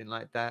or anything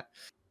like that?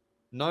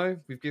 No,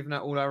 we've given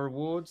out all our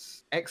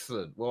awards.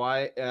 Excellent.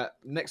 Well,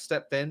 next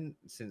step then,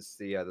 since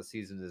the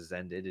season has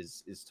ended,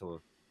 is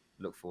to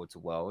look forward to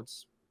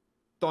Worlds.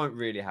 don't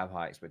really have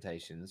high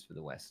expectations for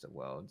the West of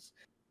Worlds.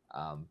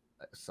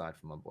 Aside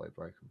from my boy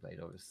Broken Blade,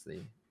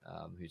 obviously,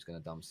 who's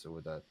going to dumpster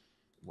with a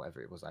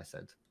whatever it was I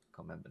said.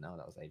 Can't remember now.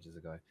 That was ages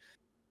ago.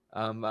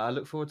 I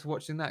look forward to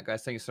watching that,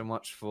 guys. Thank you so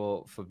much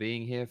for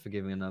being here, for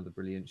giving another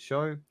brilliant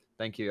show.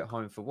 Thank you at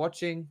home for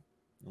watching,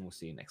 and we'll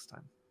see you next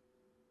time.